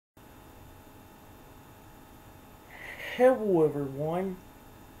Hello everyone,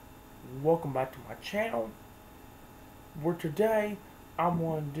 welcome back to my channel, where today I'm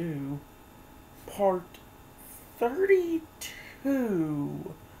going to do part 32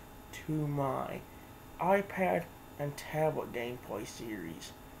 to my iPad and tablet gameplay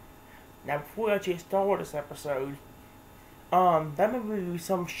series. Now before I actually start this episode, that may be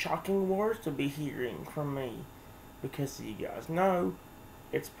some shocking words to be hearing from me, because you guys know,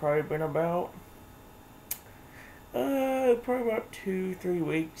 it's probably been about probably about 2-3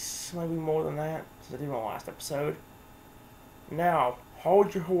 weeks, maybe more than that, since I did my last episode. Now,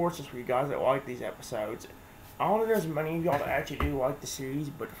 hold your horses for you guys that like these episodes. I don't know if there's many of y'all that actually do like the series,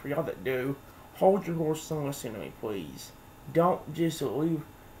 but for y'all that do, hold your horses and listen to me, please. Don't just leave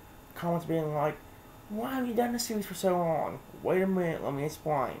comments being like, why have you done this series for so long? Wait a minute, let me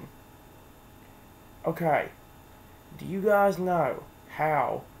explain. Okay, do you guys know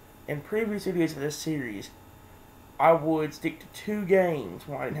how, in previous videos of this series, I would stick to 2 games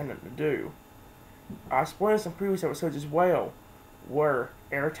when I didn't have nothing to do? I explained this in previous episodes as well, where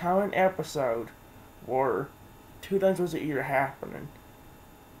every time an episode where 2 things was either happening,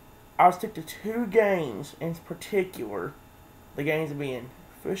 I would stick to 2 games in particular, the games being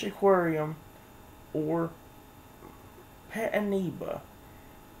Fish Aquarium or Pet Amoeba,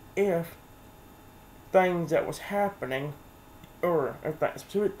 if things that was happening, or if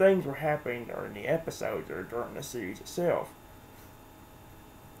specific things were happening during the episodes or during the series itself,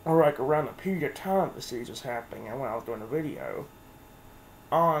 or like around the period of time the series was happening and when I was doing the video.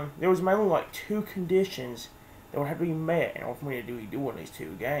 There was mainly like 2 conditions that would have to be met in order for me to be doing these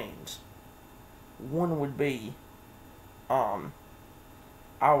 2 games. One would be, I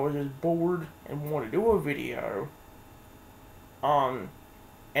was just bored and wanted to do a video, and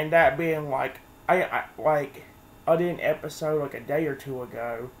that being like, I did an episode like a day or 2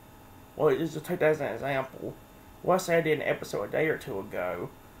 ago. Well, just to take that as an example. Let's say I did an episode a day or 2 ago,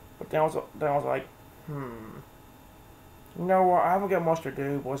 but then I was like, you know what, I haven't got much to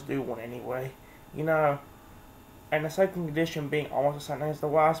do, but let's do one anyway. You know, and the second condition being almost the same as the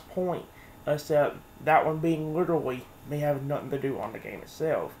last point, except that one being literally me having nothing to do on the game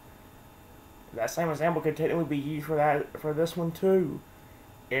itself. That same example could technically be used for this one too.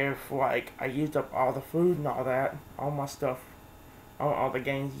 If, like, I used up all the food and all that, all my stuff, all the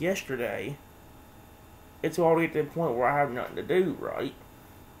games yesterday, it's already at the point where I have nothing to do, right?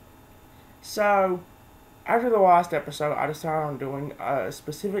 So, after the last episode, I decided on doing a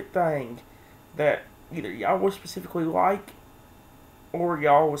specific thing that either y'all would specifically like, or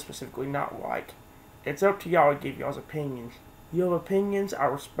y'all would specifically not like. It's up to y'all to give y'all's opinions. You have opinions, I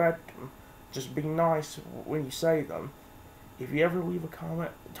respect them. Just be nice when you say them. If you ever leave a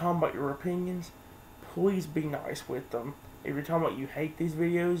comment talking about your opinions, please be nice with them. If you're talking about you hate these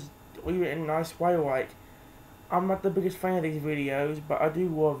videos, leave it in a nice way, like, I'm not the biggest fan of these videos, but I do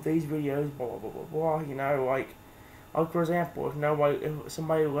love these videos, blah blah blah blah blah, you know, like for example, if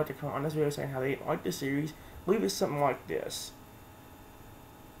somebody would like to comment on this video saying how they didn't like the series, leave it something like this.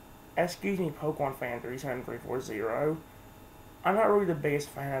 Excuse me, Pokemon fan 37340. I'm not really the biggest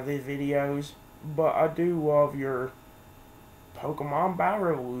fan of these videos, but I do love your Pokemon Battle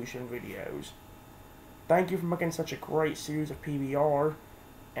Revolution videos. Thank you for making such a great series of PBR,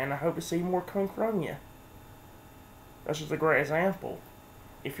 and I hope to see more coming from you. That's just a great example.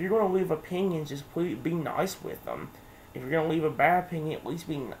 If you're going to leave opinions, just please be nice with them. If you're going to leave a bad opinion, at least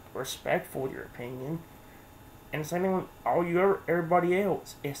be respectful of your opinion. And the same thing with everybody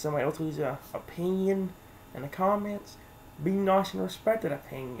else. If somebody else leaves an opinion in the comments, be nice and respect that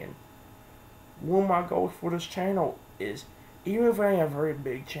opinion. One of my goals for this channel is, even if I have a very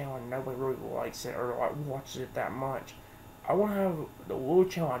big channel and nobody really likes it or like watches it that much, I want to have the little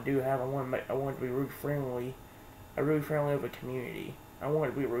channel I do have. I want it to be really friendly, really friendly of a community. I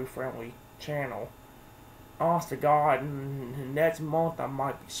want it to be a really friendly channel. Honest to God, next month I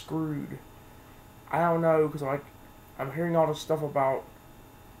might be screwed. I don't know, because like I'm hearing all this stuff about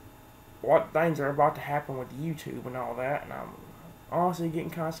what things are about to happen with YouTube and all that, and I'm honestly getting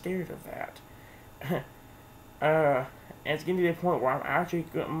kind of scared of that. And it's getting to the point where I'm actually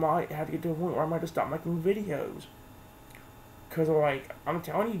might have to get to a point where I might just stop making videos. Cause like, I'm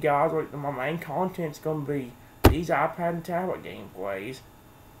telling you guys, like, my main content's gonna be these iPad and tablet gameplays,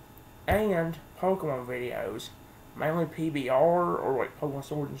 and Pokemon videos. Mainly PBR, or like Pokemon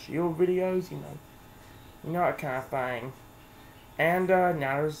Sword and Shield videos, you know that kind of thing. And now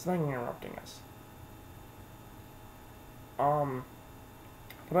there's this thing interrupting us.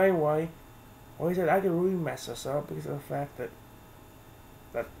 But anyway, like I said, I could really mess this up because of the fact that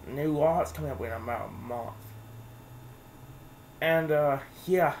new lot's coming up in about a month. And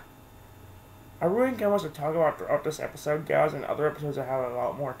yeah, I really ain't got much to talk about throughout this episode, guys, and other episodes I have a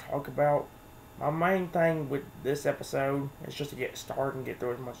lot more to talk about. My main thing with this episode is just to get started and get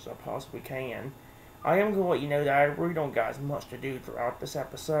through as much as I possibly can. I am going to let you know that I really don't got as much to do throughout this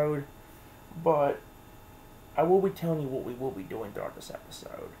episode, but I will be telling you what we will be doing throughout this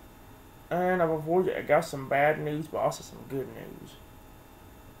episode. And I've avoided, I got some bad news, but also some good news.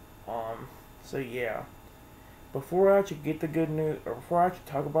 So yeah. Before I actually get the good news, or before I actually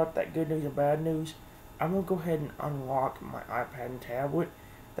talk about that good news and bad news, I'm going to go ahead and unlock my iPad and tablet.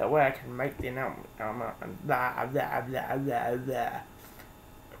 That way I can make the announcement. Blah, blah, blah, blah, blah.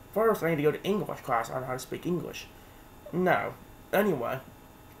 First, I need to go to English class. I don't know how to speak English. No. Anyway.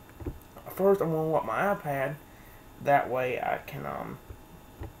 First, I'm going to unlock my iPad. That way I can,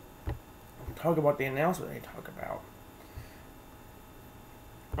 talk about the announcement they talk about.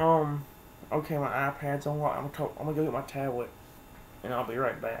 Okay, my iPad's unlocked. I'm gonna go get my tablet, and I'll be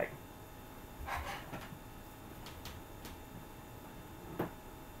right back.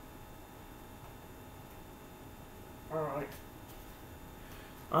 Alright.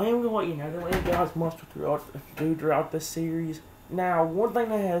 I am gonna let you know that we guys must do throughout this series. Now, one thing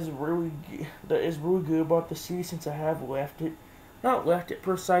that is really good about the series since I have left it, not left it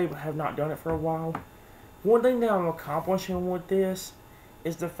per se, but have not done it for a while. One thing that I'm accomplishing with this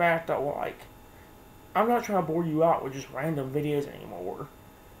is the fact that, like, I'm not trying to bore you out with just random videos anymore.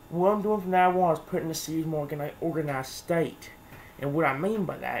 What I'm doing from now on is putting the series more in an organized state. And what I mean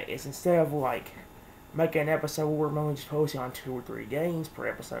by that is instead of, like, making an episode where we're only just posting on 2 or 3 games per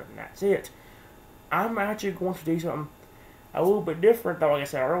episode and that's it, I'm actually going to do something a little bit different that, like I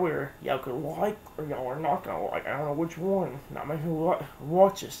said earlier, y'all could like or y'all are not gonna like. I don't know which one. Not many who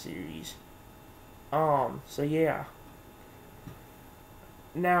watch this series. So yeah.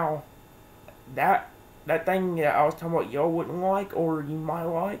 Now, that thing that I was talking about y'all wouldn't like, or you might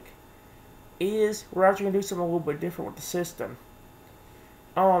like, is we're actually going to do something a little bit different with the system.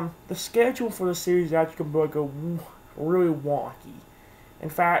 The schedule for the series is actually going to go really wonky. In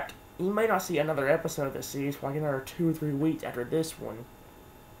fact, you may not see another episode of this series for like another 2 or 3 weeks after this one.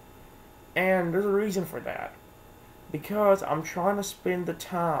 And there's a reason for that. Because I'm trying to spend the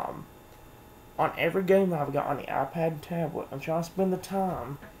time on every game that I've got on the iPad and tablet. I'm trying to spend the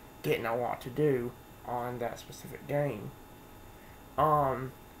time getting a lot to do on that specific game.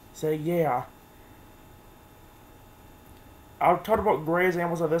 So yeah. I've talked about great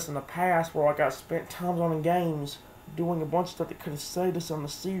examples of this in the past where like I spent times on the games doing a bunch of stuff that could have saved us on the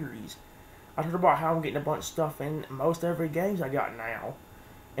series. I talked about how I'm getting a bunch of stuff in most every games I got now.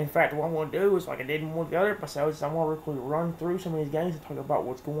 In fact, what I'm going to do is, like I did in one of the other episodes, is I'm going to quickly run through some of these games and talk about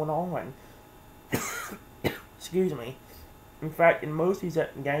what's going on. Excuse me. In fact, in most of these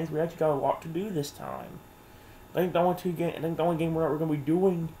games, we actually got a lot to do this time. I think the only game we're going to be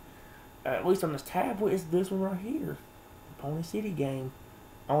doing, at least on this tablet, is this one right here. The Pony City game.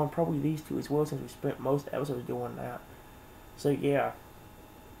 Oh, and probably these two as well, since we spent most episodes doing that. So, yeah.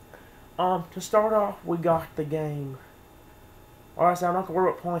 To start off, we got the game. Like I said, I'm not going to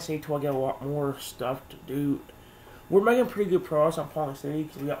worry about Pony City until I get a lot more stuff to do. We're making pretty good progress on Pony City,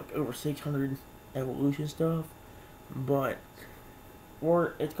 because we got like over 600 evolution stuff. But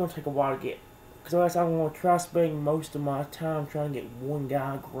it's going to take a while to get. Because like I said, I'm going to try spending most of my time trying to get one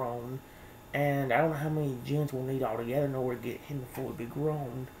guy grown. And I don't know how many gens we'll need altogether in order to get him to fully be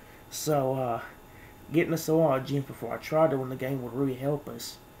grown. So, getting us a lot of gens before I tried to win the game would really help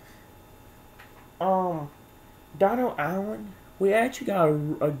us. Dino Island, we actually got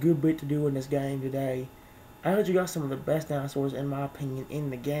a good bit to do in this game today. I actually got some of the best dinosaurs, in my opinion, in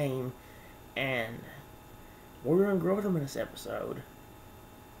the game. And we're going to grow them in this episode.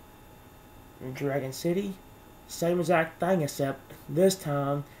 In Dragon City, same exact thing, except this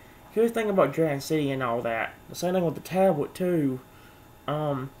time, here's the thing about Dragon City and all that. The same thing with the tablet, too.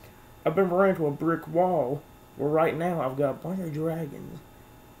 I've been running into a brick wall, where right now I've got a bunch of dragons.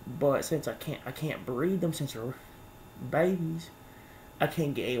 But since I can't breed them since they're babies, I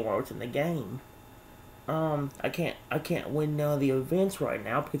can't get anywhere else in the game. I can't win none of the events right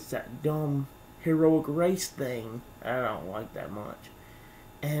now because it's that dumb heroic race thing I don't like that much.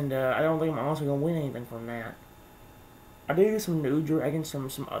 And I don't think I'm also gonna win anything from that. I did some new dragons,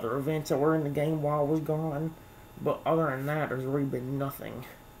 some other events that were in the game while I was gone, but other than that, there's really been nothing.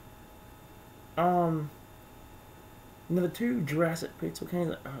 Now the 2 Jurassic Pixel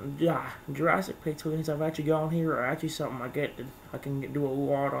games, Jurassic Pixel games I've actually got on here are actually something I can do a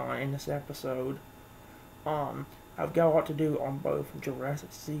lot on in this episode. I've got a lot to do on both Jurassic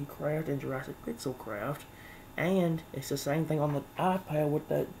Sea Craft and Jurassic Pixel Craft, and it's the same thing on the iPad with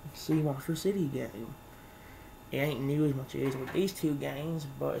that Sea Monster City game. It ain't new as much as it is with these 2 games,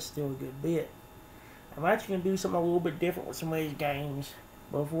 but it's still a good bit. I'm actually going to do something a little bit different with some of these games.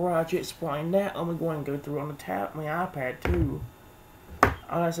 Before I actually explain that, I'm going to go through on my iPad too. Like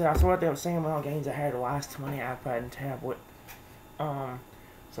I said, I still have the same amount of games I had last time on the iPad and tablet. So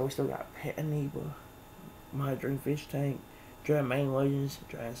we still got Pet Amoeba, My Dream Fish Tank, Dragon Main Legends,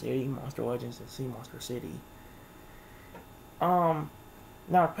 Dragon City, Monster Legends, and Sea Monster City. Now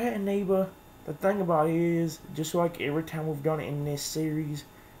Pet Amoeba, the thing about it is, just like every time we've done it in this series,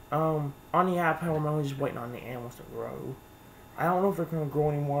 on the iPad, I'm only just waiting on the animals to grow. I don't know if they're going to grow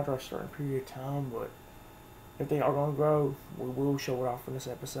anymore after a certain period of time, but if they are going to grow, we will show it off in this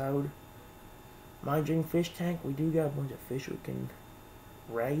episode. My Dream Fish Tank, we do got a bunch of fish we can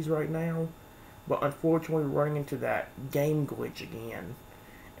raise right now, but unfortunately we're running into that game glitch again.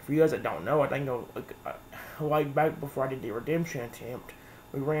 For you guys that don't know, I think like back before I did the redemption attempt,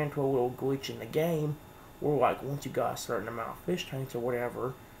 we ran into a little glitch in the game where like once you got a certain amount of fish tanks or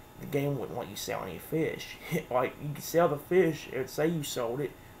whatever, the game wouldn't let you sell any fish. Like you could sell the fish, it would say you sold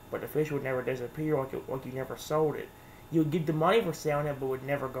it, but the fish would never disappear like you never sold it. You would get the money for selling it, but it would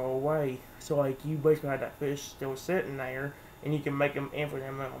never go away. So like you basically had that fish still sitting there, and you can make an infinite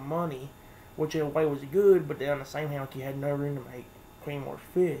amount of money, which in a way was good, but then on the same hand, like, you had no room to make any more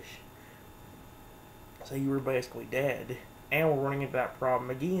fish. So you were basically dead. And we're running into that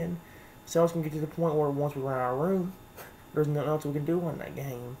problem again. So it's going to get to the point where once we run out of room, there's nothing else we can do on that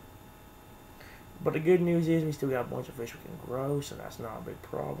game. But the good news is we still got a bunch of fish we can grow, so that's not a big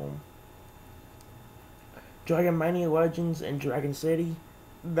problem. Dragon Mania Legends and Dragon City.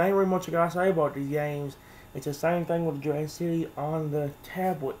 There ain't really much I gotta say about these games. It's the same thing with Dragon City on the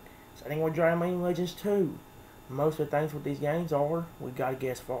tablet. Same thing with Dragon Mania Legends too. Most of the things with these games are, we gotta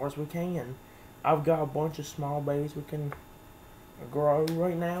get as far as we can. I've got a bunch of small babies we can grow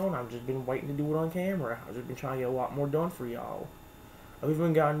right now, and I've just been waiting to do it on camera. I've just been trying to get a lot more done for y'all. I've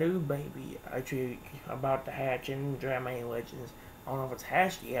even got a new baby actually about to hatch in Dragon Mania Legends. I don't know if it's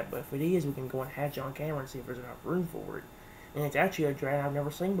hatched yet, but if it is, we can go and hatch it on camera and see if there's enough room for it. And it's actually a dragon I've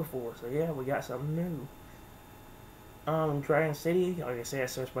never seen before, so yeah, we got something new. Dragon City, like I said,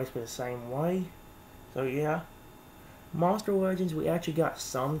 so it's basically the same way. So yeah. Monster Legends, we actually got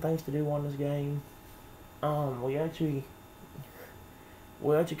some things to do on this game. We actually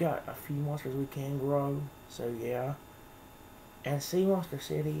got a few monsters we can grow, so yeah. And Sea Monster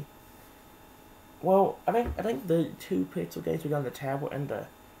City, well, I think the two pixel games we got on the tablet and the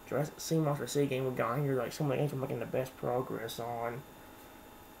Sea Monster City game we got on here, like some of the games we're making the best progress on.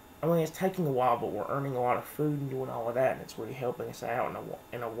 I mean, it's taking a while, but we're earning a lot of food and doing all of that, and it's really helping us out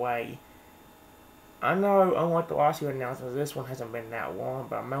in a way. I know, unlike the last few announcements, this one hasn't been that long,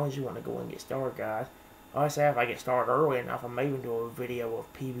 but I mainly just want to go and get started, guys. Like I said, if I get started early enough, I may even do a video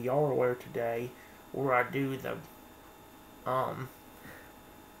of PBR later today, where I do the other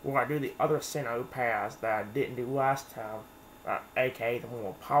Sinnoh paths that I didn't do last time, aka the one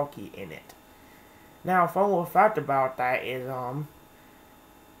with Palkia in it. Now, a fun little fact about that is,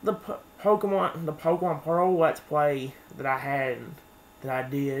 the Pokemon Pearl Let's Play that I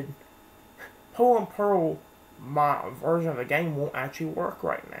did, Pokemon Pearl, my version of the game won't actually work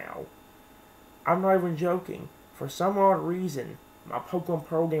right now. I'm not even joking. For some odd reason, my Pokemon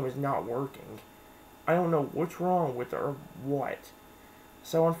Pearl game is not working. I don't know what's wrong with it or what.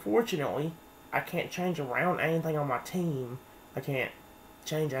 So unfortunately, I can't change around anything on my team. I can't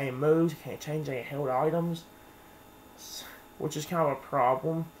change any moves, I can't change any held items, which is kind of a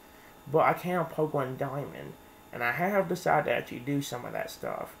problem. But I can on Pokemon Diamond, and I have decided to actually do some of that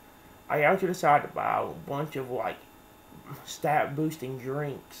stuff. I actually decided to buy a bunch of like stat boosting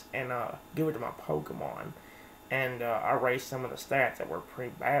drinks and give it to my Pokemon, and I raised some of the stats that were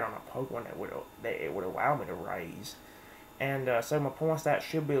pretty bad on a Pokemon that it would allow me to raise, and so my Pokemon stats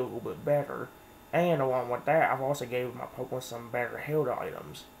should be a little bit better. And along with that, I've also gave my Pokemon some better held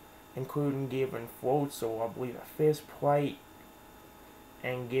items, including giving Floatzel, I believe, a fist plate,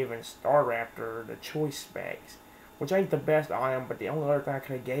 and giving Staraptor the choice specs, which ain't the best item, but the only other thing I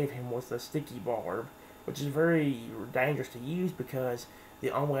could have gave him was the Sticky Barb, which is very dangerous to use because the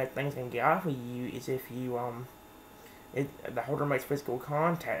only way things can get off of you is if you, the holder makes physical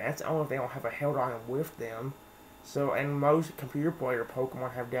contact. That's the only if they don't have a held item with them. So, and most computer player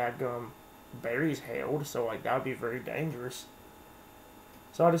Pokemon have dadgum berries held, so like that would be very dangerous.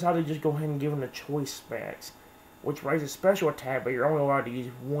 So I decided to just go ahead and give him the choice specs, which raises special attack, but you're only allowed to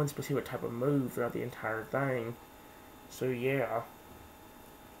use one specific type of move throughout the entire thing. So yeah.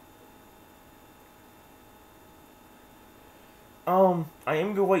 I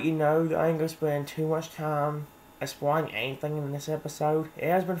am gonna let you know that I ain't gonna spend too much time explaining anything in this episode. It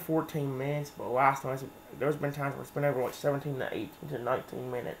has been 14 minutes, but last night there's been times where it's been over like 17 to 18 to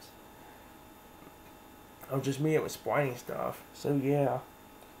 19 minutes. Oh, just me explaining stuff. So yeah.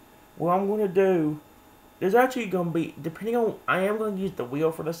 What I'm gonna do, there's actually gonna be, depending on, I am gonna use the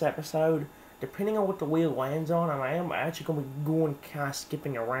wheel for this episode. Depending on what the wheel lands on, I am actually gonna be going kind of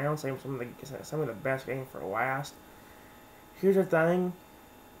skipping around, saving some of the best games for last. Here's the thing,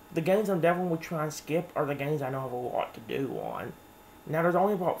 the games I'm definitely trying to skip are the games I know have a lot to do on. Now there's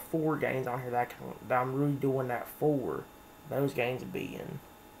only about 4 games on here that I'm really doing that for. Those games being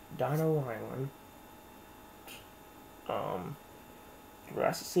Dino Island,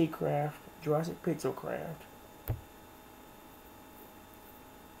 Jurassic Seacraft, Jurassic Pixelcraft,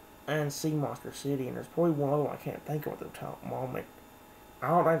 and Sea Monster City, and there's probably one other one I can't think of at the top moment. I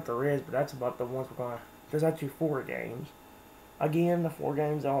don't think there is, but that's about the ones we're gonna. There's actually 4 games. Again, the 4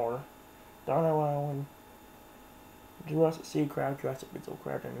 games are Dino Island, Jurassic Seacraft, Jurassic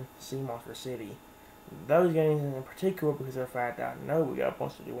Pixelcraft, and Sea Monster City. Those games in particular, because of the fact that I know we got a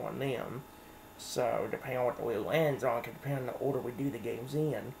bunch to do on them. So, depending on what the wheel lands on, can depend on the order we do the games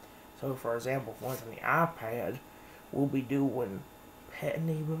in. So, for example, if one's on the iPad, we'll be doing Pet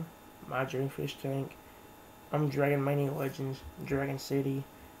Neva, My Dreamfish Tank, Dragon Mania Legends, Dragon City,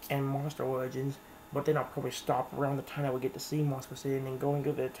 and Monster Legends. But then I'll probably stop around the time that we get to Sea Monster City and then go and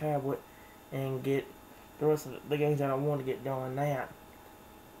get the tablet and get the rest of the games that I want to get done on that.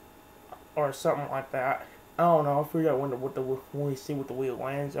 Or something like that. I don't know, I'll figure out when we see what the wheel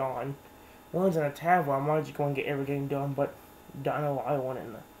lands on. One's on a tablet, I might just go and get every game done, but Dino Island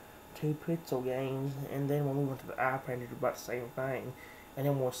and the 2 Pixel games, and then we'll move on to the iPad and do about the same thing. And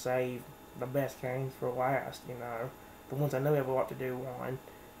then we'll save the best games for last, you know. The ones I know we have a lot to do on.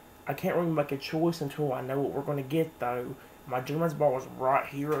 I can't really make a choice until I know what we're going to get, though. My German's ball is right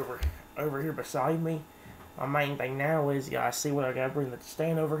here, over here beside me. My main thing now is, I see what I got to bring the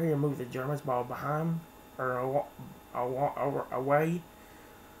stand over here and move the German's ball behind, or away.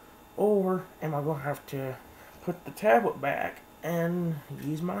 Or am I going to have to put the tablet back and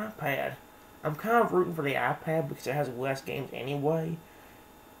use my iPad? I'm kind of rooting for the iPad because it has less games anyway.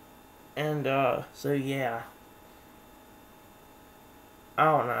 And, so yeah. I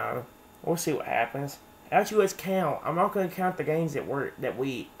don't know. We'll see what happens. Actually, let's count. I'm not going to count the games that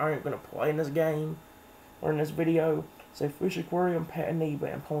we aren't going to play in this game or in this video. So Fish Aquarium, Pet Neva,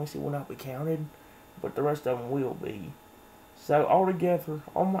 and Policy will not be counted, but the rest of them will be. So altogether,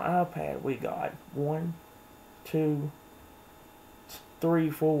 on my iPad, we got 1, 2, 3,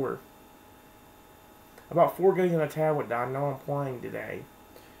 4. About 4 games on the tablet that I know I'm playing today.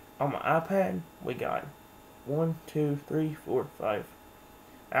 On my iPad, we got 1, 2, 3, 4, 5.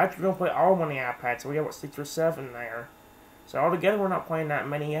 Actually, we're going to play all of them on the iPad, so we got about 6 or 7 there. So altogether, we're not playing that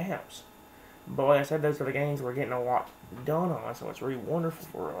many apps. But like I said, those are the games we're getting a lot done on, so it's really wonderful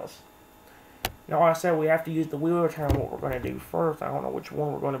for us. Now, like I said, we have to use the wheel to determine what we're going to do first. I don't know which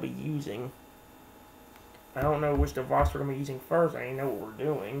one we're going to be using. I don't know which device we're going to be using first. I don't know what we're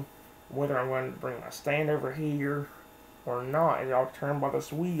doing. Whether I'm going to bring my stand over here or not is all determined by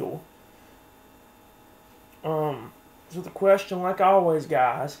this wheel. So the question, like always,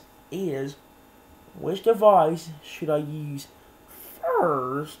 guys, is which device should I use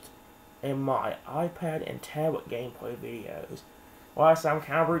first in my iPad and tablet gameplay videos? Well, I said I'm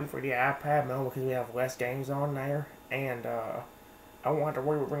kind of rooting for the iPad now because we have less games on there, and I won't have to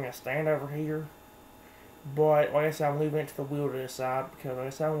worry about bringing a stand over here. But like I said, I'm leaving it to the wheel to decide because like I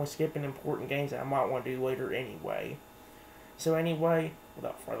said, I'm only skipping important games that I might want to do later anyway. So anyway,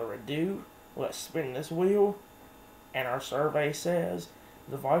 without further ado, let's spin this wheel. And our survey says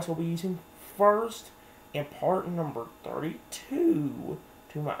the device we'll be using first in part number 32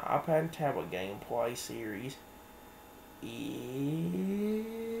 to my iPad and tablet gameplay series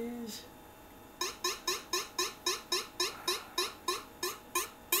is...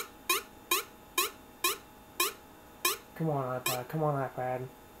 Come on, iPad. Come on, iPad.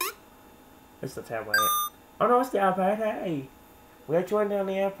 It's the tablet. Oh, no, it's the iPad. Hey. We actually went down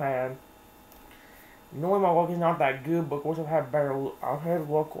the iPad. Normally my luck is not that good, but of course I've had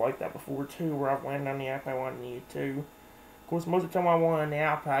luck like that before too, where I've landed on the iPad when I needed to. Of course, most of the time I won on the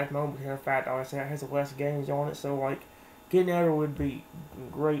iPad mode because of the fact that I said it has less games on it, so like getting out of it would be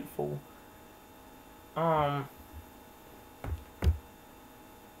grateful.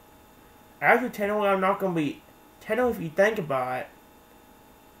 Actually, technically I'm not gonna be. Technically, if you think about it,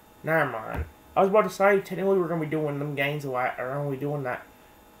 never mind. I was about to say technically we're gonna be doing them games a lot, or only doing that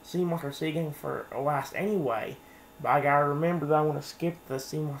Sea Monster City game for last anyway, but I gotta remember that I want to skip the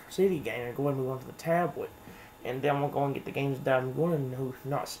Sea Monster City game and go ahead and move on to the tablet, and then we'll go and get the games that I'm going to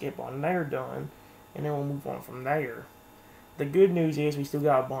not skip on there done, and then we'll move on from there. The good news is we still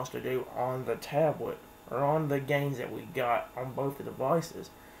got a bunch to do on the tablet, or on the games that we got on both the devices,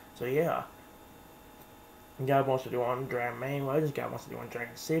 so yeah. God wants to do on Dragon Man Legends. God wants to do on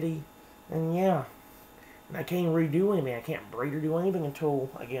Dragon City. And yeah. And I can't redo anything. I can't breed or do anything until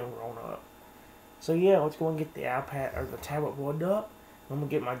I get them grown up. So yeah, let's go and get the iPad or the tablet plugged up. I'm gonna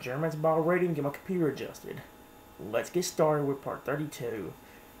get my German's bottle ready and get my computer adjusted. Let's get started with part 32.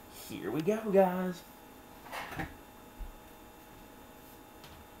 Here we go, guys.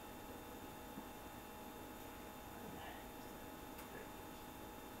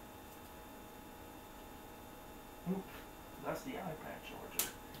 That's the iPad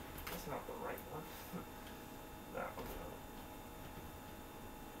charger. That's not the right one. That one.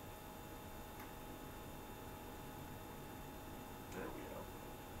 There we go.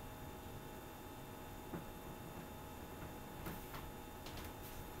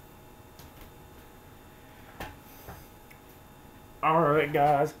 Alright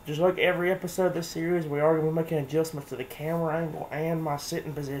guys, just like every episode of this series, we are going to be making adjustments to the camera angle and my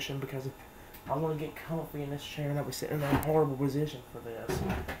sitting position because I want to get comfy in this chair and I'll be sitting in a horrible position for this.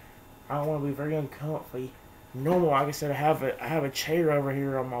 I don't want to be very uncomfy. Normally, like I said, I have a chair over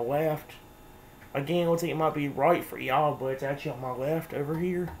here on my left. Again, it looks like it might be right for y'all, but it's actually on my left over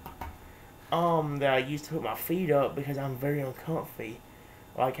here. That I used to put my feet up because I'm very uncomfy.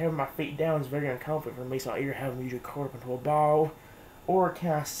 Like, having my feet down is very uncomfy for me, so I either have them usually curl up into a ball, or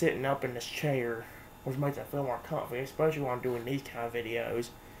kind of sitting up in this chair, which makes it feel more comfy, especially when I'm doing these kind of videos.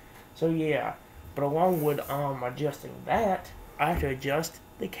 So yeah, but along with adjusting that, I have to adjust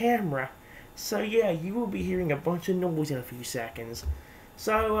the camera. So yeah, you will be hearing a bunch of noise in a few seconds.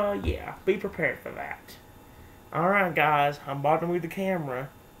 So yeah, be prepared for that. Alright guys, I'm about to move the camera.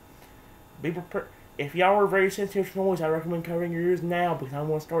 Be prepared. If y'all are very sensitive to noise, I recommend covering your ears now because I'm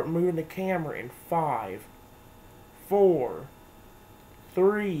going to start moving the camera in 5, 4,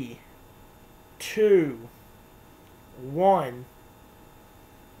 3, 2, 1.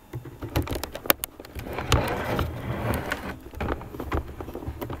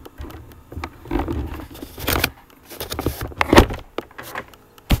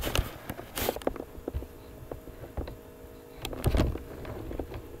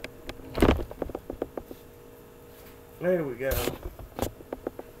 There we go.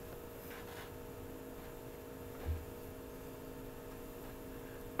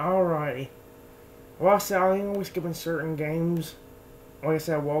 Alrighty. Well, I said I ain't always skipping certain games. Like I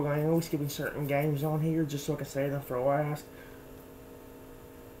said, I ain't always skipping certain games on here just so I can save them for last.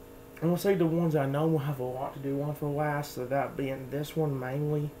 I'm going to save the ones I know will have a lot to do on for last, so that being this one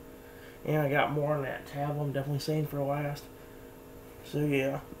mainly. And I got more on that tab I'm definitely saving for last. So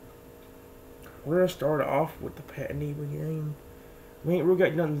yeah. We're going to start off with the Pet Neva game. We ain't really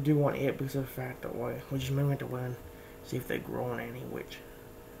got nothing to do on it because of the fact that we just mainly have to win. See if they grow on any, which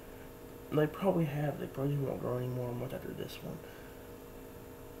they probably have. They probably won't grow anymore much after this one.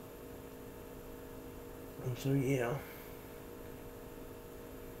 And so yeah.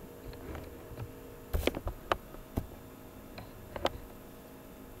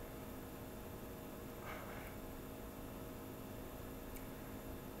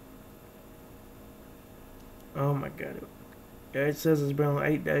 Oh my god. It says it's been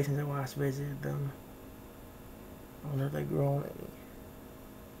 8 days since I last visited them. I wonder if they grow on any.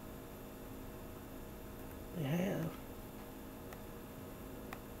 They have.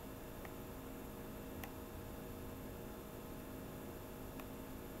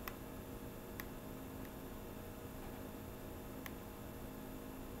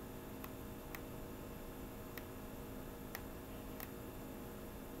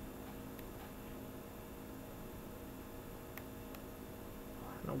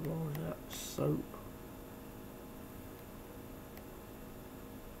 No more of that soap.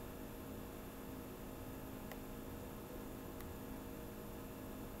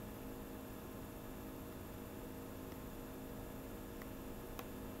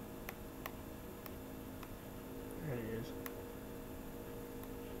 There it is.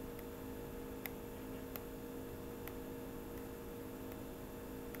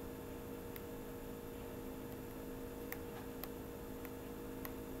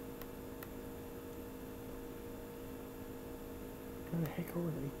 Where the heck are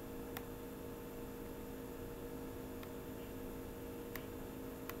they?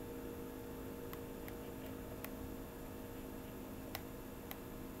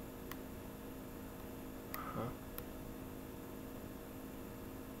 Huh?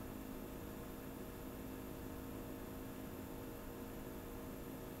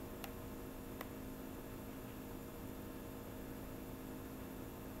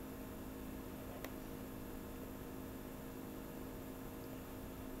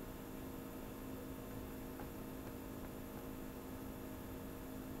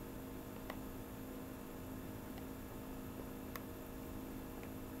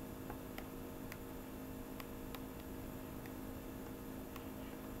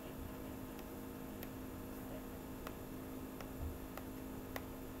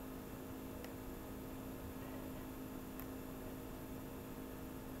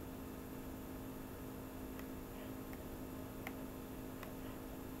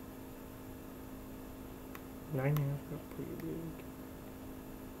 9.5 got pretty big.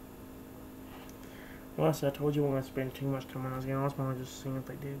 Well, I said I told you I wasn't spend too much time on this game. I was probably just seeing if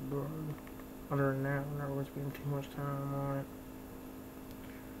they did grow. Other than that, I'm not really spending too much time on it.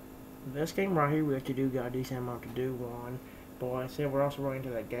 This game right here, we actually do got a decent amount to do on. But like I said, we're also running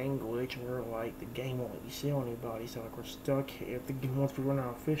into that game glitch where like the game won't let you sell anybody. So like we're stuck. If the once we run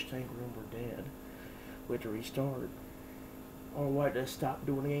out of fish tank room, we're dead. We have to restart. Or we have to stop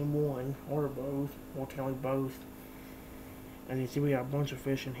doing game one, or both. Or tell me both. As you see, we got a bunch of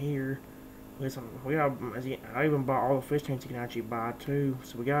fish in here. We got, I even bought all the fish tanks you can actually buy too.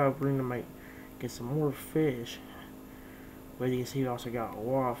 So we got room to get some more fish. But as you can see, we also got a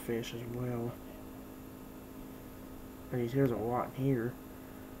lot of fish as well. As you see, there's a lot in here.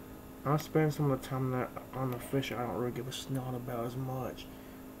 I spend some of the time on the fish I don't really give a snot about as much.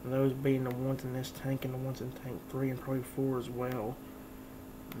 And those being the ones in this tank and the ones in tank 3 and probably 4 as well.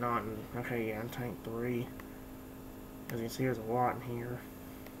 Not in, okay, yeah, in tank 3. As you can see, there's a lot in here.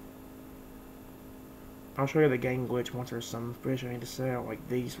 I'll show you the game glitch once there's some fish I need to sell, like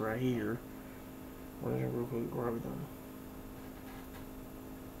these right here. We're gonna real quick grow them.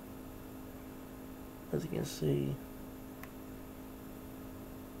 As you can see,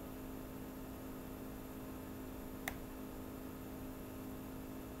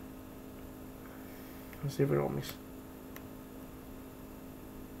 let's see if it'll let me.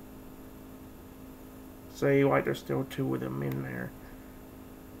 See, like there's still 2 of them in there.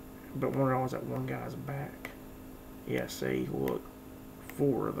 But one of those at one guy's back. Yeah, see, look.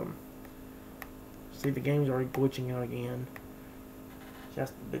 4 of them. See, the game's already glitching out again.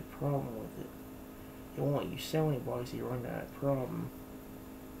 That's the big problem with it. It won't let you sell anybody, so you run into that problem.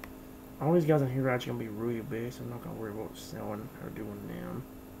 All these guys in here are actually going to be really big, so I'm not going to worry about selling or doing them.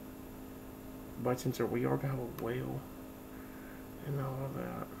 But since we are going to have a whale and all of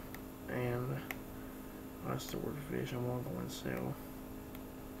that, and I stored fish, I'm going to go and sell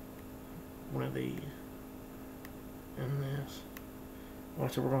one of these and this. Well,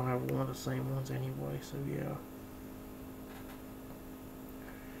 so we're going to have one of the same ones anyway, so yeah.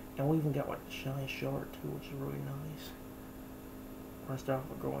 And we even got like the shiny shark too, which is really nice. First off,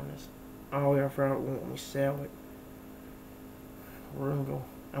 we're growing this. Oh yeah, I forgot it won't let me sell it. We're gonna go.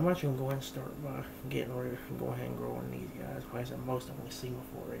 I'm actually gonna go ahead and start by getting ready and go ahead and growing these guys. Like I said, most of them we've seen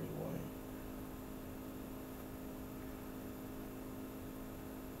before anyway.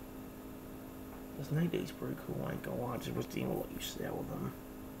 This night day's pretty cool, I ain't gonna lie, just wish they didn't let you sell them.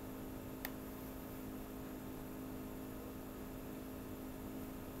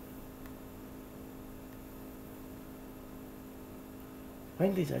 I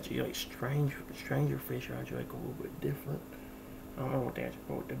think these actually like stranger fish are actually like a little bit different. I don't know what that's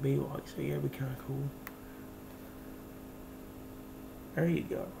supposed to be like, so yeah, it'd be kinda cool. There you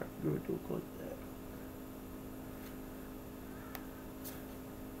go, right, good, look like that.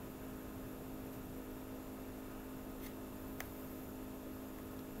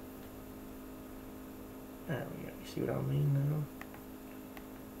 There we go, you see what I mean now?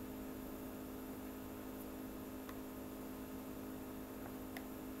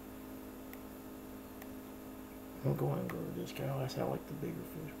 I'm going to grow this guy. I like the bigger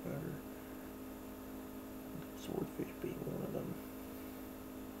fish better. Swordfish being one of them.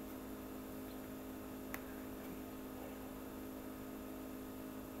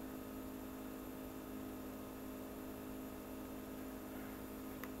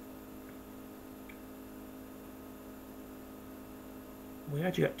 We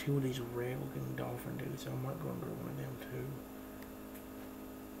actually got 2 of these red looking dolphin dudes, so I might go and grow one of them too.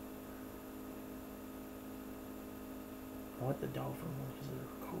 I like the dolphin ones because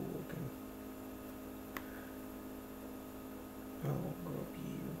they're cool looking. I'll grow up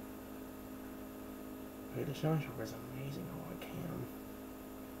you. Okay, the shine shark is amazing how I can.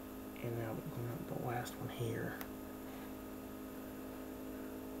 And now we're going up the last one here.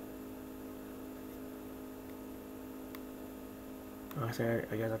 Like I said,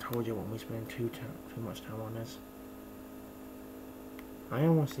 I guess I told you when we spend too much time on this. I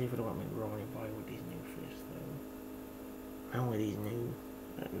don't want to see if it'll let me grow anybody with these new fish though. I want these new,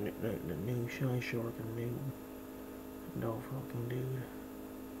 the new shiny shark and new dolphin looking dude.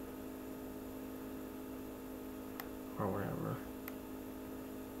 Or whatever.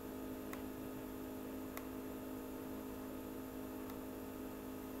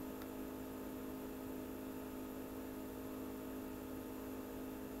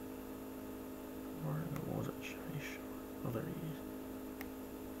 Where was it? Shiny shark. Oh, there he is.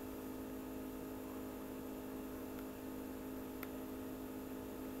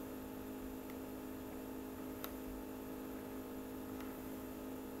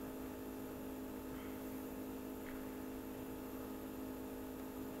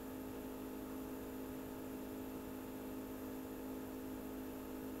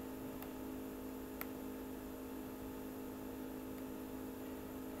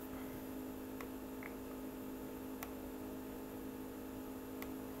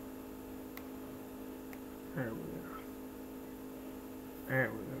 There we go. There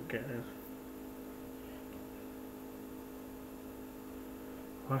we go, guys.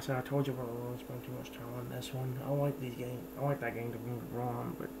 Like I said, I told you I won't spend too much time on this one. I like these games. I like that game to move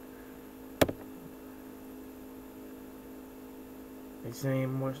wrong, but it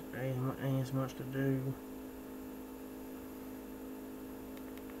ain't as much to do.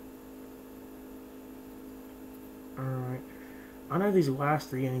 Alright. I know these last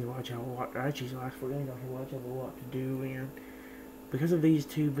 3 games watch have a lot. Actually, these last 4 games I watch have a lot to do, and because of these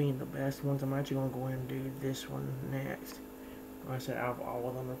 2 being the best ones, I'm actually gonna go ahead and do this one next. Like I said, out of all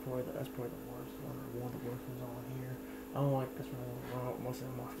of them, that's probably the worst one, or one of the worst ones on here. I don't like this one. Most of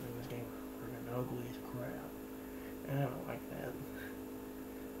them monsters in this game are freaking ugly as crap, and I don't like that.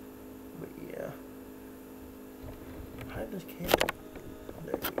 But yeah, hide this candle.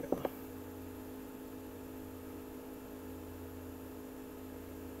 There we go.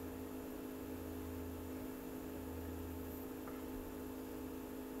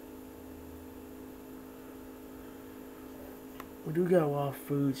 We do got a lot of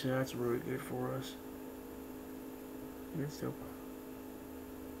food, so that's really good for us. Good stuff.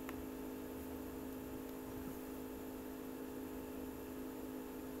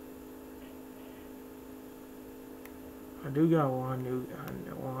 I do got a lot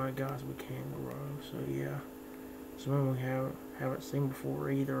of guys we can grow, so yeah. Some of them we haven't seen before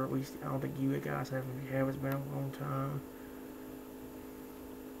either, or at least I don't think you guys have. If you have, it's been a long time.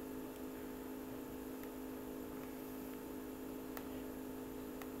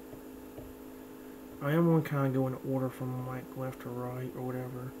 I am going to kind of go in order from like left to right or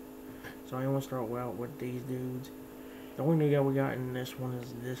whatever. So I am going to start out with these dudes. The only new guy we got in this one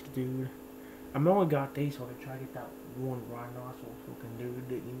is this dude. I've only got these so I can try to get that one rhinoceros looking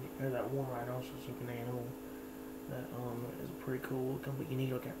dude, or that one rhinoceros looking animal that is pretty cool looking, but you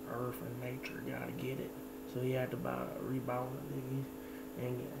need like an earth and nature guy to get it. So you have to rebuy one of these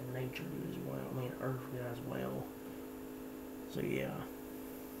and get a nature dude as well. I mean earth guy as well. So yeah.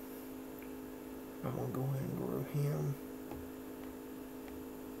 I'm gonna go ahead and grow him.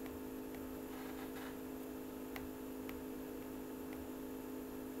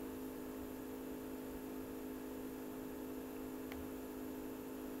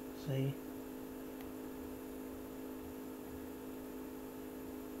 See?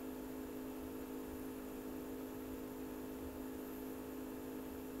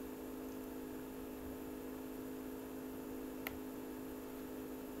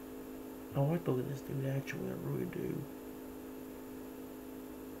 I like to look at this dude actually, I really do.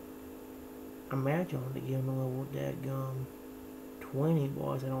 Imagine to give him a little dadgum 20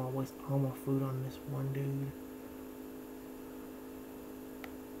 boys. I don't want to waste all my food on this one dude.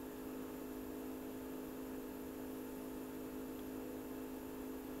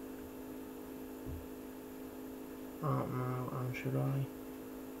 I don't know, should I?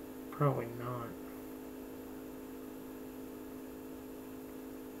 Probably not.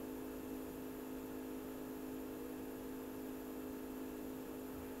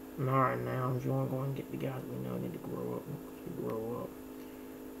 Alright, now I'm just going to go and get the guys we know need to grow up.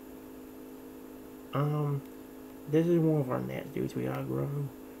 This is one of our next dudes we gotta grow.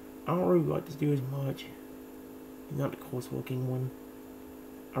 I don't really like this dude as much. He's not the coolest looking one.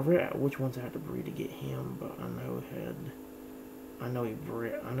 I read which ones I had to breed to get him, but I know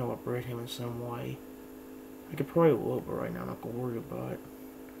I bred him in some way. I could probably look, but right now I'm not gonna worry about it.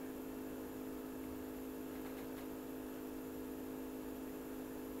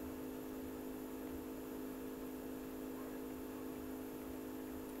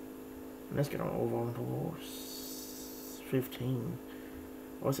 And let's get on over into level 15.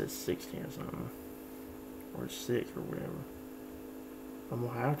 Or was it 16 or something? Or 6 or whatever. I'm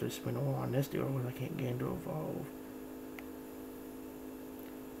gonna have to spend all on this dude, otherwise I can't get him to evolve.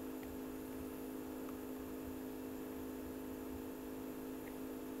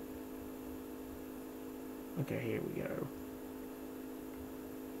 Okay, here we go.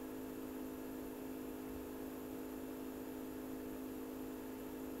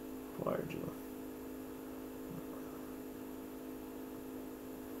 Fire Jill.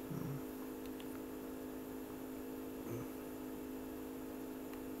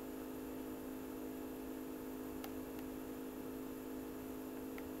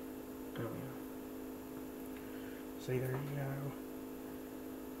 Oh yeah. See, there you go.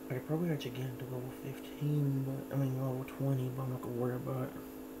 I could probably actually get into level 15, but I mean level 20, but I'm not gonna worry about it.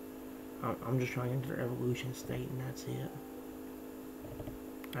 I'm just trying to enter the evolution state, and that's it.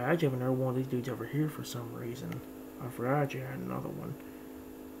 I actually have another one of these dudes over here for some reason. I forgot I actually had another one.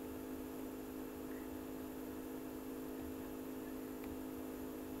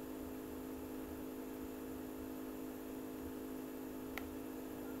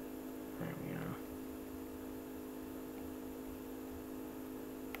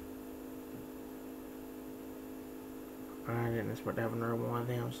 didn't expect to have another one of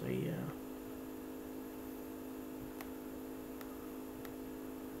them, so yeah.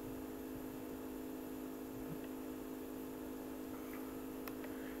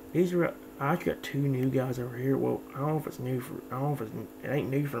 These are, I actually got two new guys over here. Well, I don't know if it's new for, I don't know if it's, it ain't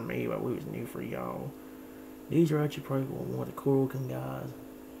new for me, but it was new for y'all. These are actually probably one of the cool looking guys.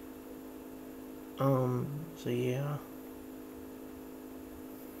 So yeah.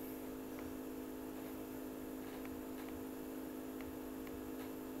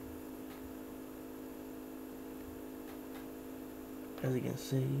 As you can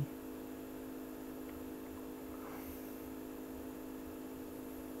see.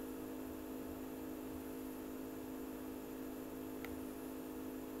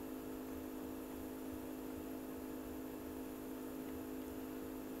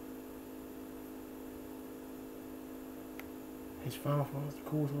 His final form is the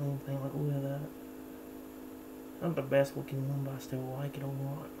coolest looking thing, like look at that. Not the best looking one, but I still like it a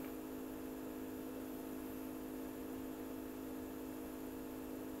lot.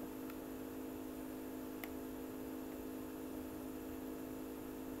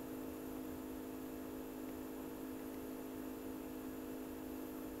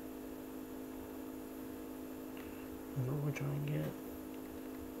 That's what we're trying to get.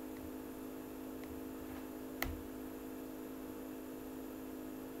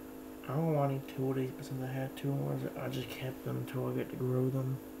 I don't want any two of these, but since I had two ones, I just kept them until I get to grow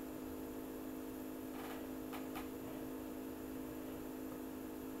them.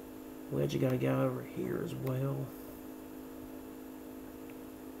 We actually got a guy over here as well.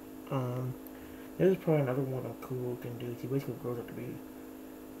 There's probably another one of cool looking dudes. He basically grows up to be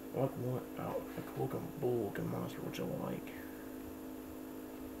like one, a cool looking bull looking monster, which I like.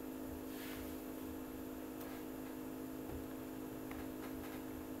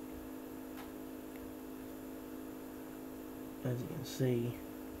 As you can see,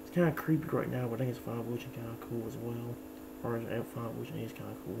 it's kind of creepy right now, but I think his fire evolution kind of cool as well. Or his fire evolution is kind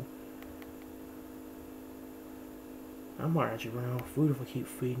of cool. I might actually run out of food if I keep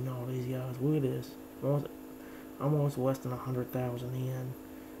feeding all these guys. Look at this. I'm almost less than 100,000 in.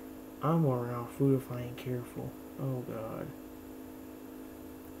 I'm gonna run out of food if I ain't careful. Oh god.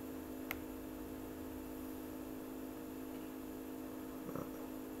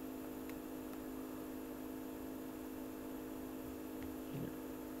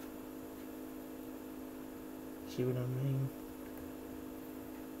 See what I mean?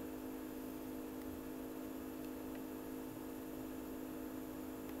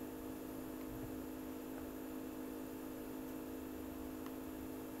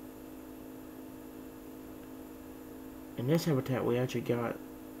 In this habitat, we actually got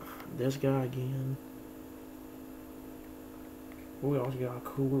this guy again. We also got a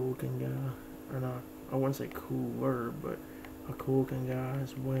cooler looking guy. Or not, I wouldn't say cooler, but a cool looking guy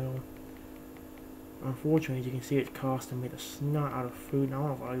as well. Unfortunately, as you can see, it's costing me the snot out of food, and I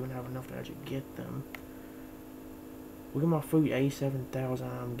don't know if I even have enough to actually get them. Look at my food, 87,000,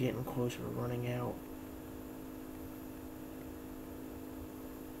 I'm getting closer to running out.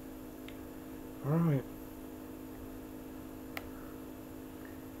 Alright.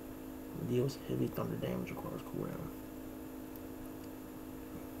 Deals heavy thunder damage requires cooldown.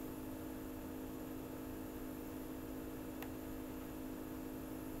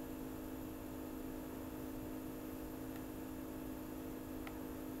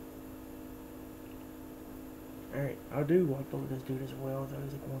 Alright, I do like to look at this dude as well, though.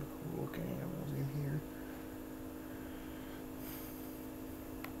 He's like one of the cool looking animals in here.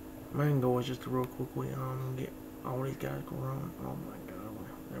 My main goal is just to real quickly get all these guys grown. Oh my god,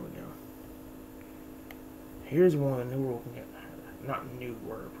 there we go. Here's one of the newer looking guys. Not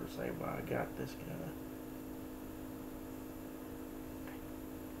newer per se, but I got this guy.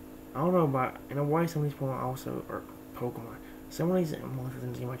 I don't know about, in a way, some of these Pokemon also are Pokemon. Some of these monsters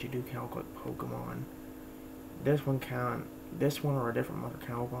in the game actually do kind of look like Pokemon. This one or a different monster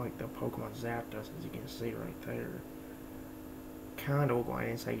kind of look like the Pokemon Zapdos, as you can see right there. Kind of look like, I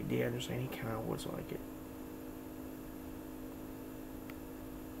didn't say he did, I'm just saying he kind of looks like it.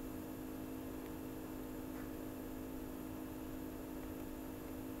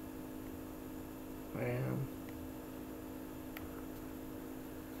 Man,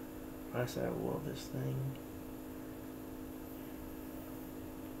 I said I love this thing.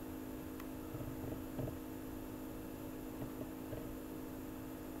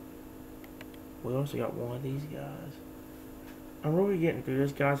 We also got one of these guys. I'm really getting through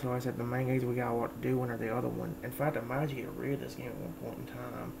this guy, so like I said, the main games we got a lot to do, and the other one. In fact, I might actually get rid of this game at one point in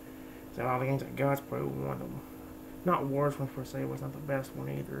time. So all the games I got's probably one of them. Not worst one per se, but it's not the best one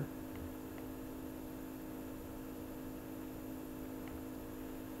either.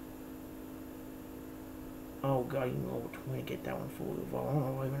 Oh god, you can level 20 get that one fully evolved. I don't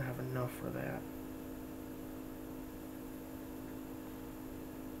know if I even have enough for that.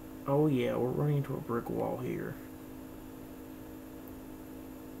 Oh yeah, we're running into a brick wall here.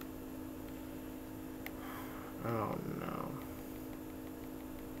 Oh no.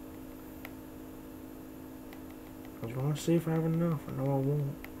 I was gonna see if I have enough. I know I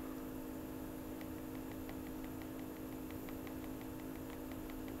won't.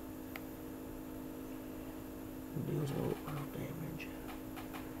 Deals a little damage.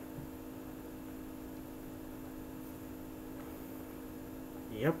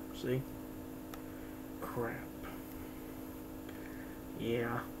 Yep, see? Crap.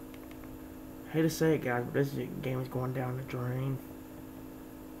 Yeah. Hate to say it, guys, but this game is going down the drain.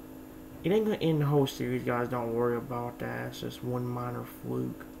 It ain't gonna end the whole series, guys. Don't worry about that. It's just one minor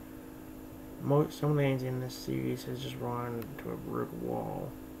fluke. Some of the things in this series has just run into a brick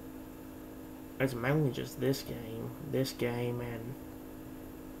wall. It's mainly just this game, and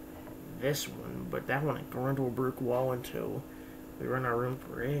this one. But that one ain't gonna run into a brick wall until we run out of room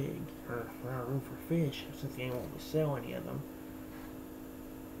for egg, or run out of room for fish, since the game won't sell any of them.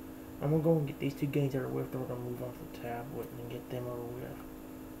 I'm gonna go and get these two games that are with, then we're gonna move on to the tablet and get them over with.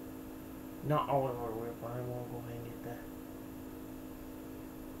 Not all of them over with, but I won't go ahead and get that.